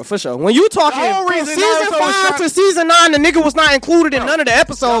 All right, bro, for sure. When you talking The whole from reason season Naruto was 5 trying- to season 9, the nigga was not included in none of the The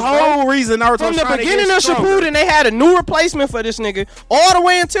episodes, bro. whole reason Naruto From was the trying to beginning get of stronger. Shippuden, they had a new replacement for this nigga, all the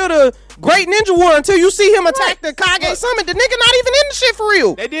way until the Great Ninja War, until you see him attack the Kage Summit. The nigga not even in the shit for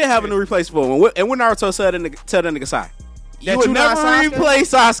real. They did have a new replacement for him. And when Naruto said tell the nigga Sai, That you would you not never Sasuke?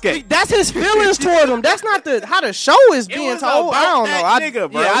 replace Sasuke. That's his feelings toward him. That's not how the show is being was told. about I don't know. that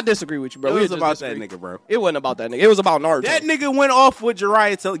nigga, bro. Yeah, I disagree with you, bro. It We was just about disagree. that nigga, bro. It wasn't about that nigga. It was about Naruto. That nigga went off with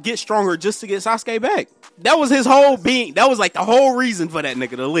Jiraiya to get stronger just to get Sasuke back. That was his whole being. That was like the whole reason for that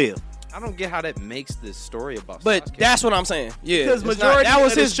nigga to live. I don't get how that makes this story about But Sasuke. that's what I'm saying. Yeah, Because it's majority that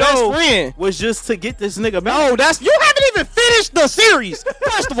was of the his best show friend. was just to get this nigga back. No, that's you haven't even finished the series.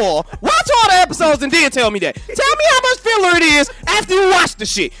 First of all, watch all the episodes and then tell me that. Tell me how much filler it is after you watch the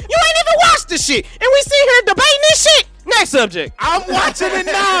shit. You ain't even watched the shit, and we sit here debating this shit. Next subject. I'm watching it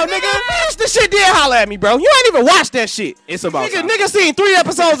now, nigga. Finish the shit, then holla at me, bro. You ain't even watched that shit. It's about Nigga seen 3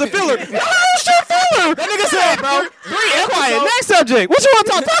 episodes of filler. The whole shit filler. That nigga said, bro. 3 episodes. Next subject. What you want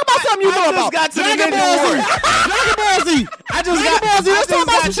to talk about? Something you know I about. just got to the Dragon Ninja Ball Z. War. Dragon Ball Z. I just Dragon Ball Z. Let's talk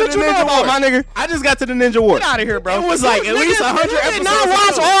about some shit you know about, my nigga. I just got to the Ninja War. Get out of here, bro. It was like at least 100 You episodes. did not of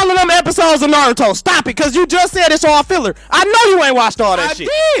watch filler. all of them episodes of Naruto. Stop it, because you just said it's all filler. I know you ain't watched all that I shit.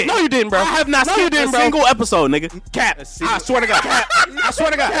 did. No, you didn't, bro. I have not No, you skipped didn't, a bro. single episode, nigga. Cap. I swear to God. Cap. I swear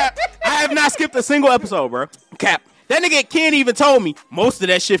to God. I have not skipped a single episode, bro. Cap. That nigga Ken even told me most of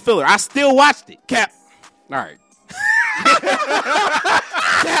that shit filler. I still watched it. Cap. All right.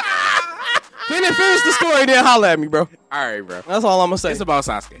 Finish the story, then holla at me, bro. All right, bro. That's all I'm gonna say. It's about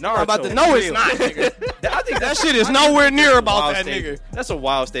Sasuke. I'm about to know it's not, nigga. I think That shit is nowhere near about wild that statement. nigga. That's a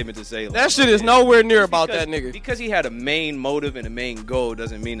wild statement to say. Like, That shit is nowhere near about because- that nigga. Because he had a main motive and a main goal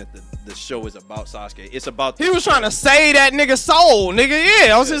doesn't mean that the show is about Sasuke. It's about He was trying to save that nigga's soul, nigga. Yeah,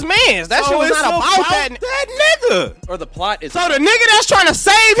 that was his man's. That shit was it's not about that. nigga. or the plot is So the nigga that's trying to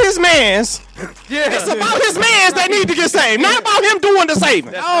save his man's, it's about his man's that need to get saved, not about him doing the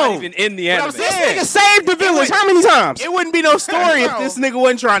saving. that's not even in the anime. This nigga saved the village how many times? It wouldn't be no story if this nigga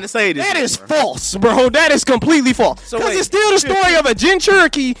wasn't trying to say this. That shit, is bro. false, bro. That is completely false. So Because wait. it's still the story of a Jin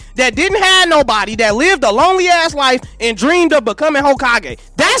Cherokee that didn't have nobody, that lived a lonely ass life and dreamed of becoming Hokage.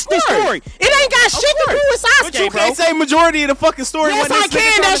 That's the story. It ain't got shit to do with But Sasuke, you bro. can't say majority of the fucking story. Yes, when I this nigga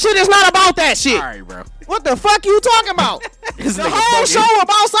can. trying That to- shit is not about that shit. All right, bro. What the fuck you talking about? This The nigga whole bugging. show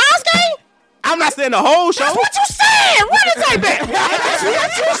about Sasuke? I'm not saying the whole show. That's what you said. Run it take back. That's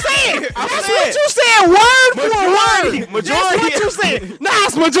what you said. That's saying. what you said. Word for Majority. word. That's what you said. Nah,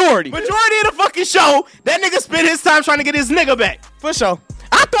 it's majority. Majority of the fucking show, that nigga spent his time trying to get his nigga back. For sure.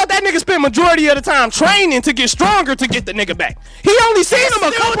 I thought that nigga spent majority of the time training to get stronger to get the nigga back. He only seen him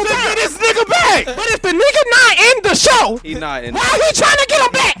a couple to times. get his nigga back. But if the nigga not in the show, He's not in. why he trying to get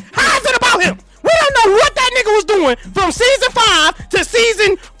him back? How is it about him? We don't know what that nigga was doing from season 5 to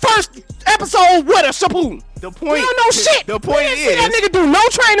season first episode with a Shippuden. The We point. don't know shit. The point you didn't see that is, nigga do no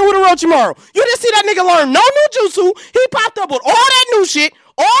training with Orochimaru. You didn't see that nigga learn no new jutsu. He popped up with all that new shit,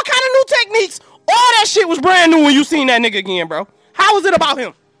 all kind of new techniques. All that shit was brand new when you seen that nigga again, bro. How was it about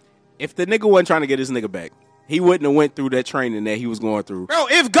him? if the nigga wasn't trying to get his nigga back, he wouldn't have went through that training that he was going through. Bro,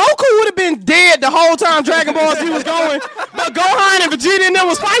 if Goku would have been dead the whole time Dragon Ball Z was going, but Gohan and Vegeta and them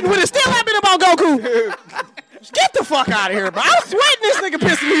was fighting, would it still have been about Goku? Get the fuck out of here, bro. I'm sweating this nigga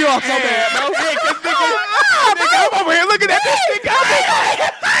pissing me off so bad, bro. Hey, cause nigga, I'm over here looking at this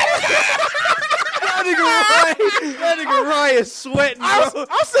nigga. That nigga Ryan sweating, bro.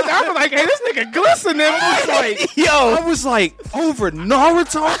 I'm sitting there, I'm like, hey, this nigga glistening. I was like, I was like, over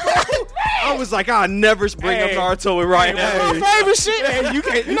Naruto, bro? I was like, I'll never bring Hey. up Naruto with Ryan. My favorite shit. hey, you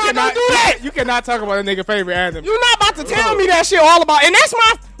You're not cannot gonna do that. You cannot talk about a nigga favorite anime. You're not about to tell me that shit all about, and that's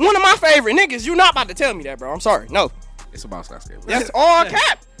one of my favorite niggas. You're not about to tell me that, bro. I'm sorry. No, It's about Sasuke. that's all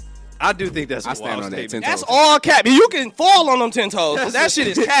cap. I do think that's a I stand wild on that statement. 10 That's all cap. You can fall on them 10 toes. 'cause that shit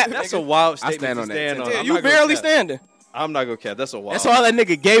is cap. That's a nigga. wild I statement stand to on that. stand on. Yeah, I'm you not gonna barely cap. standing. I'm not gonna cap. That's a wild. That's all that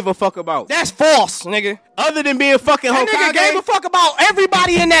nigga gave a fuck about. That's false, nigga. Other than being fucking That nigga gave a Hokage. fuck about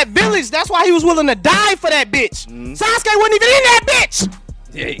everybody in that village. That's why he was willing to die for that bitch. Sasuke wasn't even in that bitch.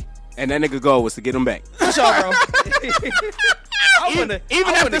 Yeah. And that nigga goal was to get him back. For sure, bro. wanna- Even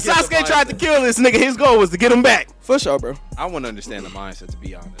I after wanna get the Sasuke tried to mindset. kill this nigga, his goal was to get him back. For sure, bro. I want to understand the mindset. To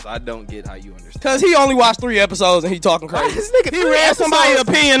be honest, I don't get how you understand. Cause he only watched 3 episodes and he talking crazy. This nigga He 3 read somebody's episodes.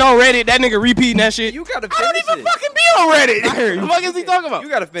 opinion on Reddit. That nigga repeating that shit. You gotta I don't finish even it. fucking be on Reddit. I hear you. What the fuck is he talking about? You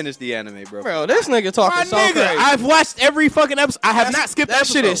gotta finish the anime, bro. Bro, this nigga My talking so nigga, crazy. I've watched every fucking episode. I have not skipped that the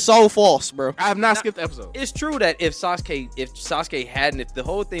shit episode. is so false, bro. I have not skipped the episode. It's true that if the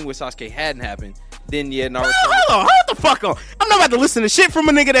whole thing with Sasuke hadn't happened, then yeah, Naruto. Hold the fuck on. I'm not about to listen to shit from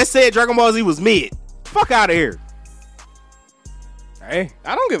a nigga that said Dragon Ball Z was mid. Fuck out of here. Hey,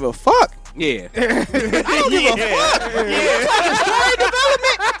 I don't give a fuck. Yeah. I don't give a fuck. You talking story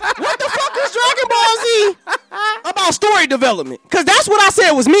development? What the fuck is Dragon Ball Z about story development? Because that's what I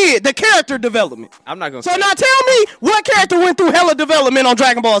said was mid, the character development. I'm not gonna. So say now tell me what character went through hella development on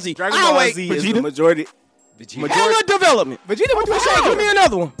Dragon Ball Z? Dragon I'll Ball wait. Z is Vegeta? the majority. Hella development. Vegeta went through Give hell. me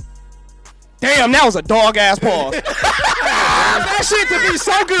another one. Damn, that was a dog ass pause. That shit to be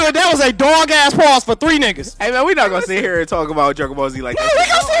so good, that was a dog ass pause for 3 niggas. Hey man, we not gonna sit here and talk about Dragon Ball Z like Bro, that. we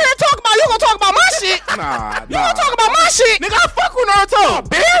gonna sit here and talk about, you gonna talk about my shit. Nah, You gonna talk about my shit. Nigga, I fuck with Naruto.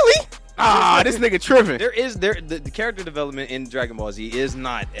 Barely. Ah, this nigga tripping. the character development in Dragon Ball Z is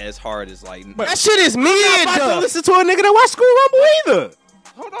not as hard as like. That shit is mid. I'm not about to listen to a nigga that watch School Rumble either.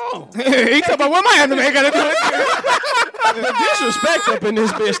 Hold on. He talking about what my anime got to do with The disrespect up in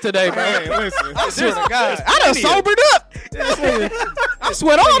this bitch today, bro. Hey, listen. I swear to God. I done sobered up. I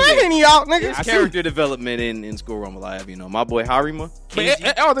sweat all that Henny out, nigga. It's character development in School Rumble. I have, my boy Harima. But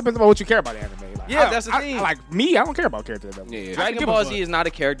it all depends on what you care about the anime. Like, Yeah, that's the thing. Like me, I don't care about character development. Yeah. Dragon give a Ball fuck. Z is not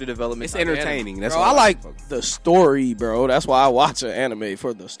a character development. It's type of anime. entertaining. That's Bro, what I like fuck with. the story, bro. That's why I watch an anime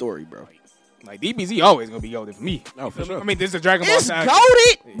for the story, bro. Like DBZ always gonna be golden for me. Oh, for sure. I mean, this is a Dragon Ball. It's side.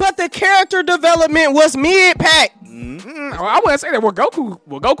 goated, but the character development was mid-pack. I wouldn't say that. What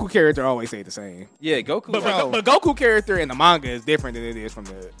Goku character always say the same. Yeah, Goku. But Goku character in the manga is different than it is from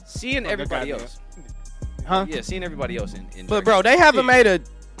the. Seeing everybody goddamn- else. Huh? Yeah, seeing everybody else in But, Dragon bro, they haven't made a...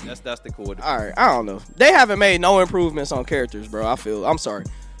 That's the cool. All right, I don't know. They haven't made no improvements on characters, bro. I'm sorry.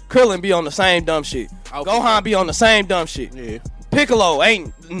 Krillin be on the same dumb shit. Oh, Gohan be on the same dumb shit. Yeah. Piccolo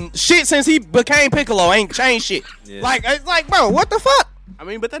ain't shit since he became Piccolo. Ain't changed shit. Yeah. Like, it's like, bro, what the fuck? I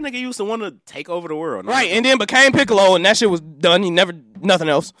mean, but that nigga used to want to take over the world. Right, and then became Piccolo, and that shit was done. He never nothing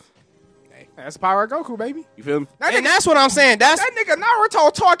else. That's the power of Goku, baby. You feel me? And that's what I'm saying. That's That nigga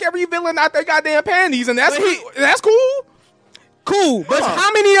Naruto talk every villain out their goddamn panties, and that's But that's cool. cool. But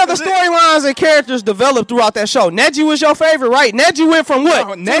how many other storylines and characters developed throughout that show? Neji was your favorite, right? Neji went from what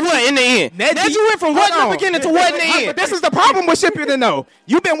No, to Neji- what in the end? Neji went from what in Hold the on. beginning to what in the But end? this is the problem with Shippuden, though.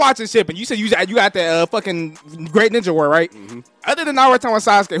 You've been watching Shippuden. You said you got the fucking Great Ninja War, right? Other than Naruto and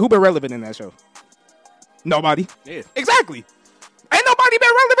Sasuke, who been relevant in that show? Nobody. Yeah. Exactly. Ain't nobody been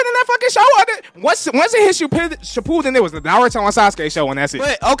relevant in that fucking show. Once it hit Shippuden, it was the Naruto and Sasuke show, and that's it.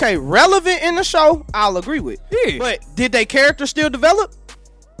 But okay, relevant in the show, I'll agree with. Yeah. But did they characters still develop?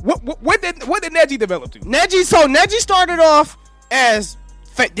 What did Neji develop to? Neji started off as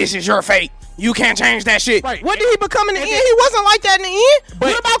this is your fate. You can't change that shit. Right. What did he become in the end? He wasn't like that in the end.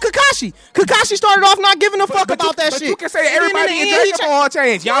 What about Kakashi? Kakashi started off not giving a fuck about that shit. You can say And then everybody in the end, he Dragon Ball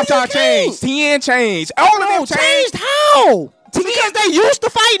changed. No, you Yamcha can't. changed. Tien changed. All of them changed. how? Because they used to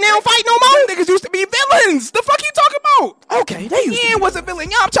fight, now don't fight no more. Them niggas used to be villains. The fuck you talking about? Okay, they used to Tien was a villain.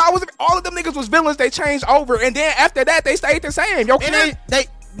 Yamcha was. All of them niggas was villains. They changed over, and then after that, they stayed the same. Your And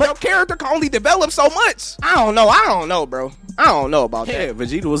your character can only develop so much. I don't know, bro. I don't know about Yeah, that.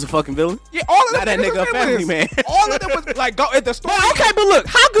 Vegeta was a fucking villain. Yeah, all of them Not that niggas nigga was a family villains. man. All of them was like go at the story. But okay, but look,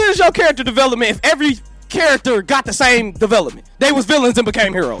 how good is your character development if every character got the same development? They was villains and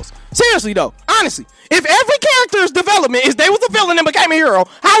became heroes. Seriously though, honestly, if every character's development is they was a villain and became a hero,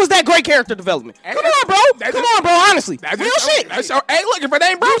 how is that great character development? Come on, bro. Come on, bro. Honestly, real shit. Hey, look, if it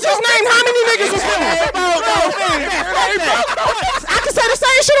ain't You just named how many niggas was villains. I can say the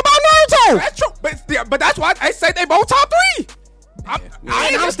same shit about Naruto. That's true, but that's why I say they both top 3.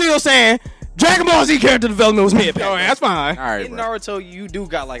 I'm still saying Dragon Ball Z character development was mid. Oh, that's fine. All right, In bro. Naruto, you do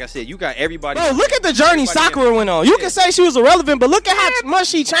got, like I said, you got everybody. Bro, look at the journey Sakura went on. You can say she was irrelevant, but look at how much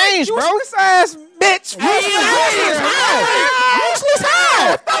she changed, bro. Useless ass bitch. Useless how? Useless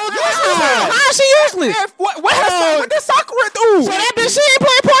how? How is she useless? What did Sakura do? So that bitch, she ain't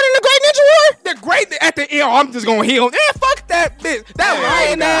playing part in the Great Ninja War? The great at the end. I'm just gonna heal. Yeah, fuck that bitch. That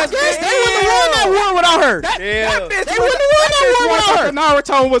lying ass bitch. Yes, they wouldn't have won that war without her. That bitch. They wouldn't have won that war without her.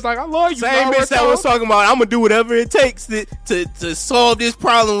 Naruto was like, I love you, Same bitch that was talking about I'm gonna do whatever it takes to solve this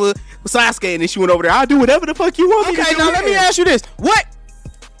problem with Sasuke, and then she went over there. I'll do whatever the fuck you want me to Okay, do. now let me ask you this. What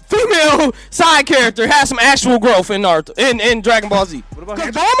female side character has some actual growth in Naruto, in Dragon Ball Z? What about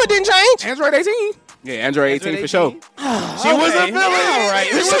Because Bulma didn't change. Android 18? Yeah, Android 18 for sure. She was a villain. All right.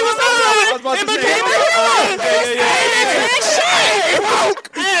 She was a villain. It became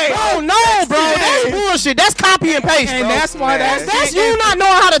no, bro. That's bullshit. That's copy and paste, And bro. that's why That's you not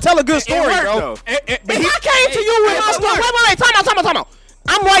knowing how to tell a good story, worked, bro. though. If I came to you with my story, wait, time out.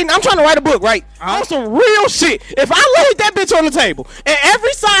 I'm trying to write a book, right? On some real shit. If I laid that bitch on the table and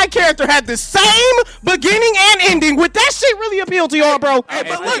every side character had the same beginning and ending, would that shit really appeal to y'all, bro? Hey,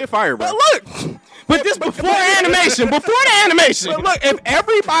 but look, fire, bro. But this before animation. But look, if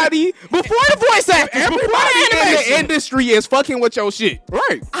everybody, before the voice actors, before the everybody in the animation. industry is fucking with your shit.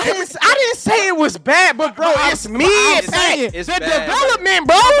 Right. I didn't say it was bad, but bro, it's me. I'm It's saying the it's bad. development,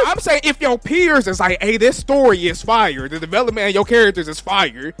 bro. I'm saying if your peers is like, hey, this story is fire, the development of your characters is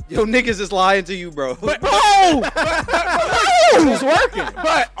fire, Yo, niggas is lying to you, bro. Bro, it's working.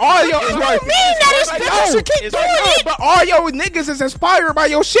 But all your that should keep it's doing like, it. but all your niggas is inspired by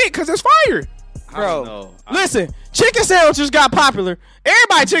your shit because it's fire. Bro, listen, chicken sandwiches got popular.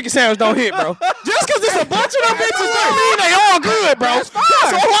 Everybody chicken sandwich don't hit, bro. Just because it's a bunch of them bitches don't mean they all good, bro. That's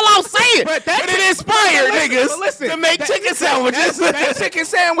all I'm saying. But it inspired niggas to make chicken sandwiches. That chicken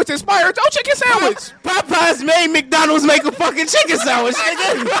sandwich inspired your chicken sandwich. Popeyes made McDonald's make a fucking chicken sandwich,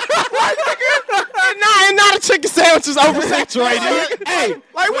 nigga. and not a chicken sandwich is oversaturated. Hey,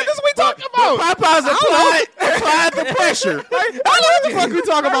 like what is we talking about? Popeyes applied the pressure. I don't know what the fuck we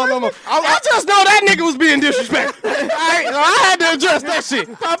talking about no more. I just know that nigga was being disrespectful. Alright, so I had to address that shit.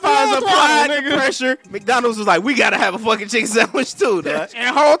 Popeyes applied the pressure. McDonald's was like, we gotta have a fucking chicken sandwich too, dog.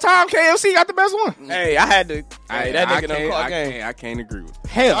 And whole time KFC got the best one. Hey, I had to. Hey, that nigga done can't, clock I game. can't, I can't agree with that.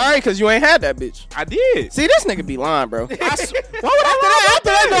 Hell, All right, because you ain't had that bitch. I did. See, this nigga be lying, bro. After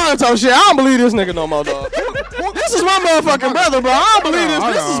that Naruto shit, I don't believe this nigga no more, dog. This is my motherfucking brother, bro. I don't believe this.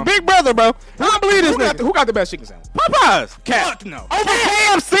 Hold This is on. big brother, bro. I don't believe this nigga. who got the best chicken sandwich? Popeyes. Cap. No. Over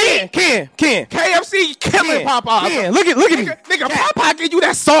KFC. Ken. KFC killing Popeyes. Ken, look at me. Nigga, Popeye give you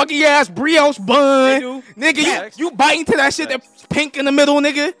that soggy ass brioche bun. Nigga, you bite into that shit that's pink in the middle,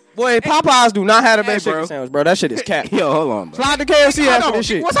 nigga. Boy, Popeyes do not have the best Hey, bro. chicken sandwich, bro. That shit is cap. Yo, hold on, bro. Slide the KFC Hold after on. this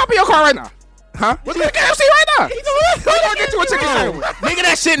shit. What's up in your car right now? Huh? What's in the KFC right now? We're gonna get you a chicken sandwich. Nigga,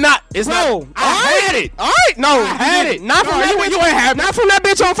 that shit not. It's Bro, not. I had it. All right, no, had it. Not from No, that you bitch. ain't have it. Not from that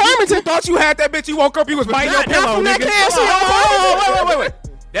bitch on Farmington. Thought you had that bitch. You woke up, you was biting your Not pillow, from that nigga. KFC on Farmington. Wait.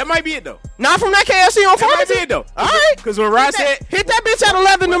 That might be it though. Not from that KFC on That might be Farmington. it though. All right. Because when Rod said, Hit that bitch at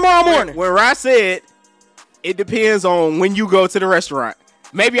 11 tomorrow morning. when Rod said, it depends on when you go to the restaurant.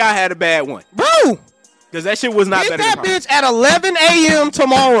 Maybe I had a bad one. Bro, Because that shit was not hit better that than mine. bitch at 11 a.m.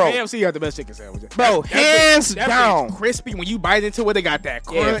 tomorrow. KFC got the best chicken sandwich. Bro, hands That down. bitch crispy when you bite into it. They got that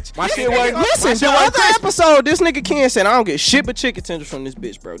crunch. My shit wasn't. Listen, my the shit wasn't other crispy. episode, this nigga Ken said, I don't get shit but chicken tenders from this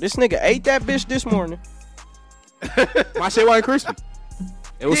bitch, bro. This nigga ate that bitch this morning. My shit wasn't crispy.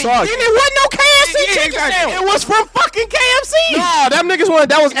 It was And soggy. it wasn't no KFC chicken exactly. sandwich. It was from fucking KFC. No, them niggas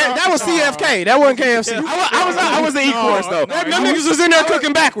that was CFK. That wasn't KFC. I was the E-course though. Them niggas was in there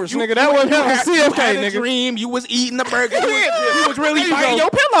cooking backwards, nigga. That wasn't CFK, nigga. Dream, you was eating the burger. You was really There you biting go. your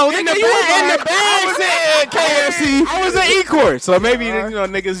pillow. In nigga. the You was bag, like, said KFC. I was an E-course, so maybe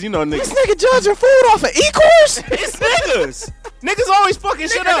niggas, This niggas. nigga judging food off of E-course? It's niggas. Niggas always fucking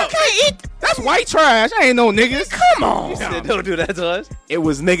shit up. Can't eat. That's white trash. I ain't no niggas. Come on. Don't do that to us. It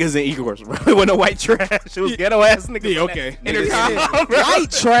was niggas in E-course, bro. It wasn't no white trash. It was ghetto ass niggas. Yeah, okay. Intercom, bro. White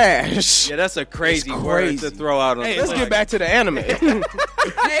trash. Yeah, that's a crazy It's word crazy. to throw out on. Let's get back to the anime. Hey, listen,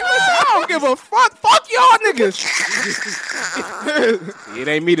 I don't give a fuck. Fuck y'all niggas. It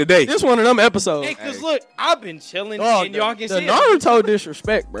ain't me today. This one of them episodes. Hey, cause look, I've been chilling, Oh, and y'all can the see it. Naruto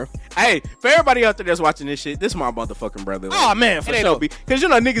disrespect, bro. Hey, for everybody out there that's watching this shit, this is my motherfucking brother. Oh man, for It ain't sure. no because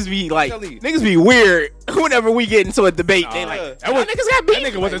niggas be like Tell you. niggas be weird whenever we get into a debate. They like yeah. that niggas got beef.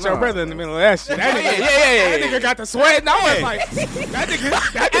 That nigga wasn't Like, your brother in the middle of that shit. That nigga, Yeah. that nigga got the sweat. And I was like, that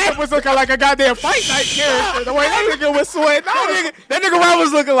nigga was looking like a goddamn fight night character. The way that nigga was sweating. That nigga Rod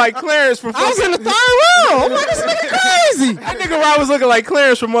was looking like Clarence from. I was in the third round. I'm like, this nigga crazy. That nigga Rod was looking like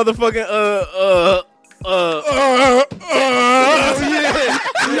Clarence from motherfucking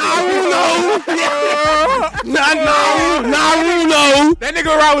Naruto. That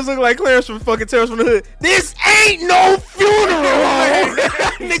nigga Rod was looking like Clarence from fucking Tales from the Hood. This ain't no funeral.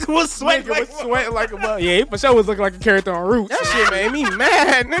 Nigga was sweating like a mother. Yeah, he for sure was looking like a character on Roots. That shit made me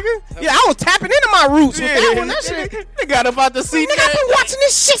mad, nigga. Yeah, I was tapping into my roots with that one. That shit. They got about to see Nigga, I've been watching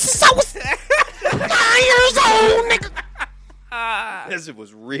this shit since I was 9 years old, nigga. This shit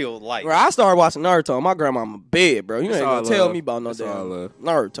was real light. Bro, I started watching Naruto on my grandma's bed, bro. You That's ain't all gonna tell love. me about no That's all damn love.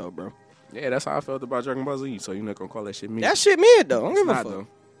 Naruto, bro. Yeah, that's how I felt about Dragon Ball Z. So you're not gonna call that shit me? That shit mid though. I don't give a not fuck. though.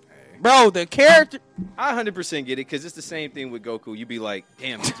 bro, the character. I 100% get it because it's the same thing with Goku. You be like,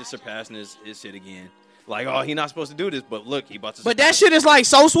 damn, he's just surpassing his shit again. Like, oh, he not supposed to do this, but look, he about to. But that shit is like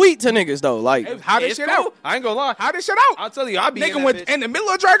so sweet to niggas though. Like, Hey, how this It's shit cool. out? I ain't gonna lie. How this shit out? I'll tell you, I'll be Nigga in went that bitch. in the middle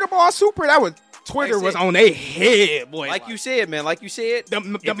of Dragon Ball Super. That was Twitter Like I was said. on their head, boy. Like you said, man. Like you said, the if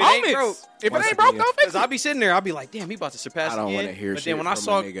it ain't moments. broke, If Once it ain't broke, again. don't fix because I'll it. be sitting there, I'll be like, damn, he about to surpass I don't again. want to hear But shit then when I from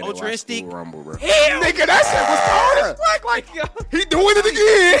saw a nigga that Ultra watched Instinct, School Rumble, bro. Nigga, that shit was cold as fuck. Like, he doing it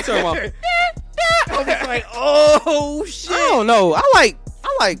again. talking I was like, oh shit. I don't know. I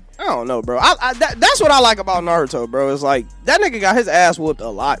don't know, bro. That's what I like about Naruto, bro. It's like that nigga got his ass whooped a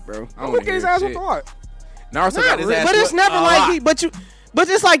lot, bro. I don't Look at his hear ass shit. with thought. Naruto got his ass But it's whooped never a like lot. but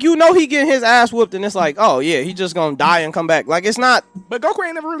it's like he getting his ass whooped, and it's like, oh yeah, he just gonna die and come back. Like it's not. But Goku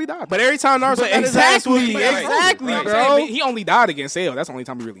ain't never really died. But every time Naruto got his ass whooped, he got exactly, stronger. bro. He only died against Cell. That's the only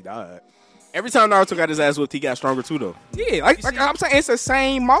time he really died. Every time Naruto got his ass whooped, he got stronger too, though. Yeah, like I'm saying, it's the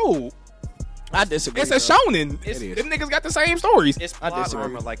same mode. I disagree. It's a shonen. It is. Them niggas got the same stories. It's I plot disagree.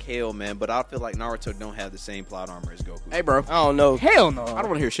 armor like hell, man. But I feel like Naruto don't have the same plot armor as Goku. Hey, bro. I don't know. Hell no. I don't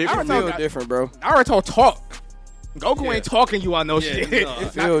want to hear shit I from don't you. Feel know. different, bro. Naruto talk. Goku Yeah. ain't talking you on no Yeah, shit. no.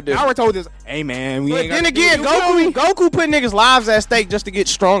 It feel different. Naruto just, hey man, we But ain't then gotta do again, it. Goku put niggas' lives at stake just to get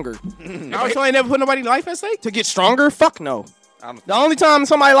stronger. Naruto ain't never put nobody's life at stake. To get stronger? Fuck no. I don't- The only time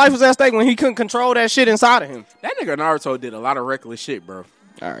somebody's life was at stake when he couldn't control that shit inside of him. That nigga Naruto did a lot of reckless shit, bro.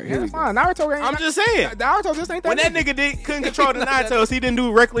 All right, Yeah, that's fine. Naruto ain't. I'm just saying. Naruto just ain't that. When that nigga couldn't control the Naruto's, he didn't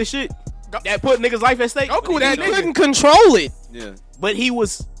do reckless shit that put niggas' life at stake. Goku, He that nigga. couldn't control it. Yeah. But he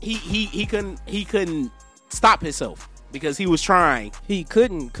couldn't stop himself because he was trying. He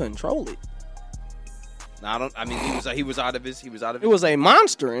couldn't control it. No, I don't. I mean, he was out of his. It was a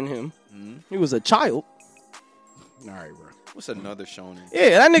monster in him. He was a child. All right, bro. What's another shonen? Yeah,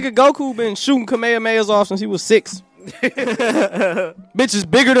 that nigga Goku been shooting Kamehamehas off since he was 6. Bitch is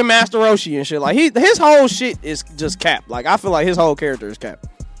bigger than Master Roshi and shit. Like his whole shit is just cap. Like I feel like his whole character is cap.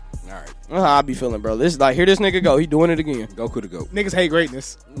 All right. That's how I be feeling, bro. This like here this nigga go. He doing it again. Goku to go. Niggas hate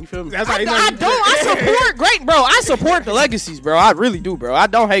greatness. You feel me? That's how I you know. don't. I support great, bro. I support the legacies, bro. I really do, bro. I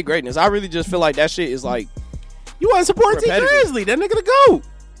don't hate greatness. I really just feel like that shit is like. You want to support T Repetitive. Grizzly? That nigga to go.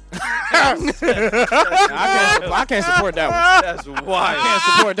 I can't support that one. That's wild. I can't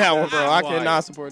support that one, bro. I Why? cannot support.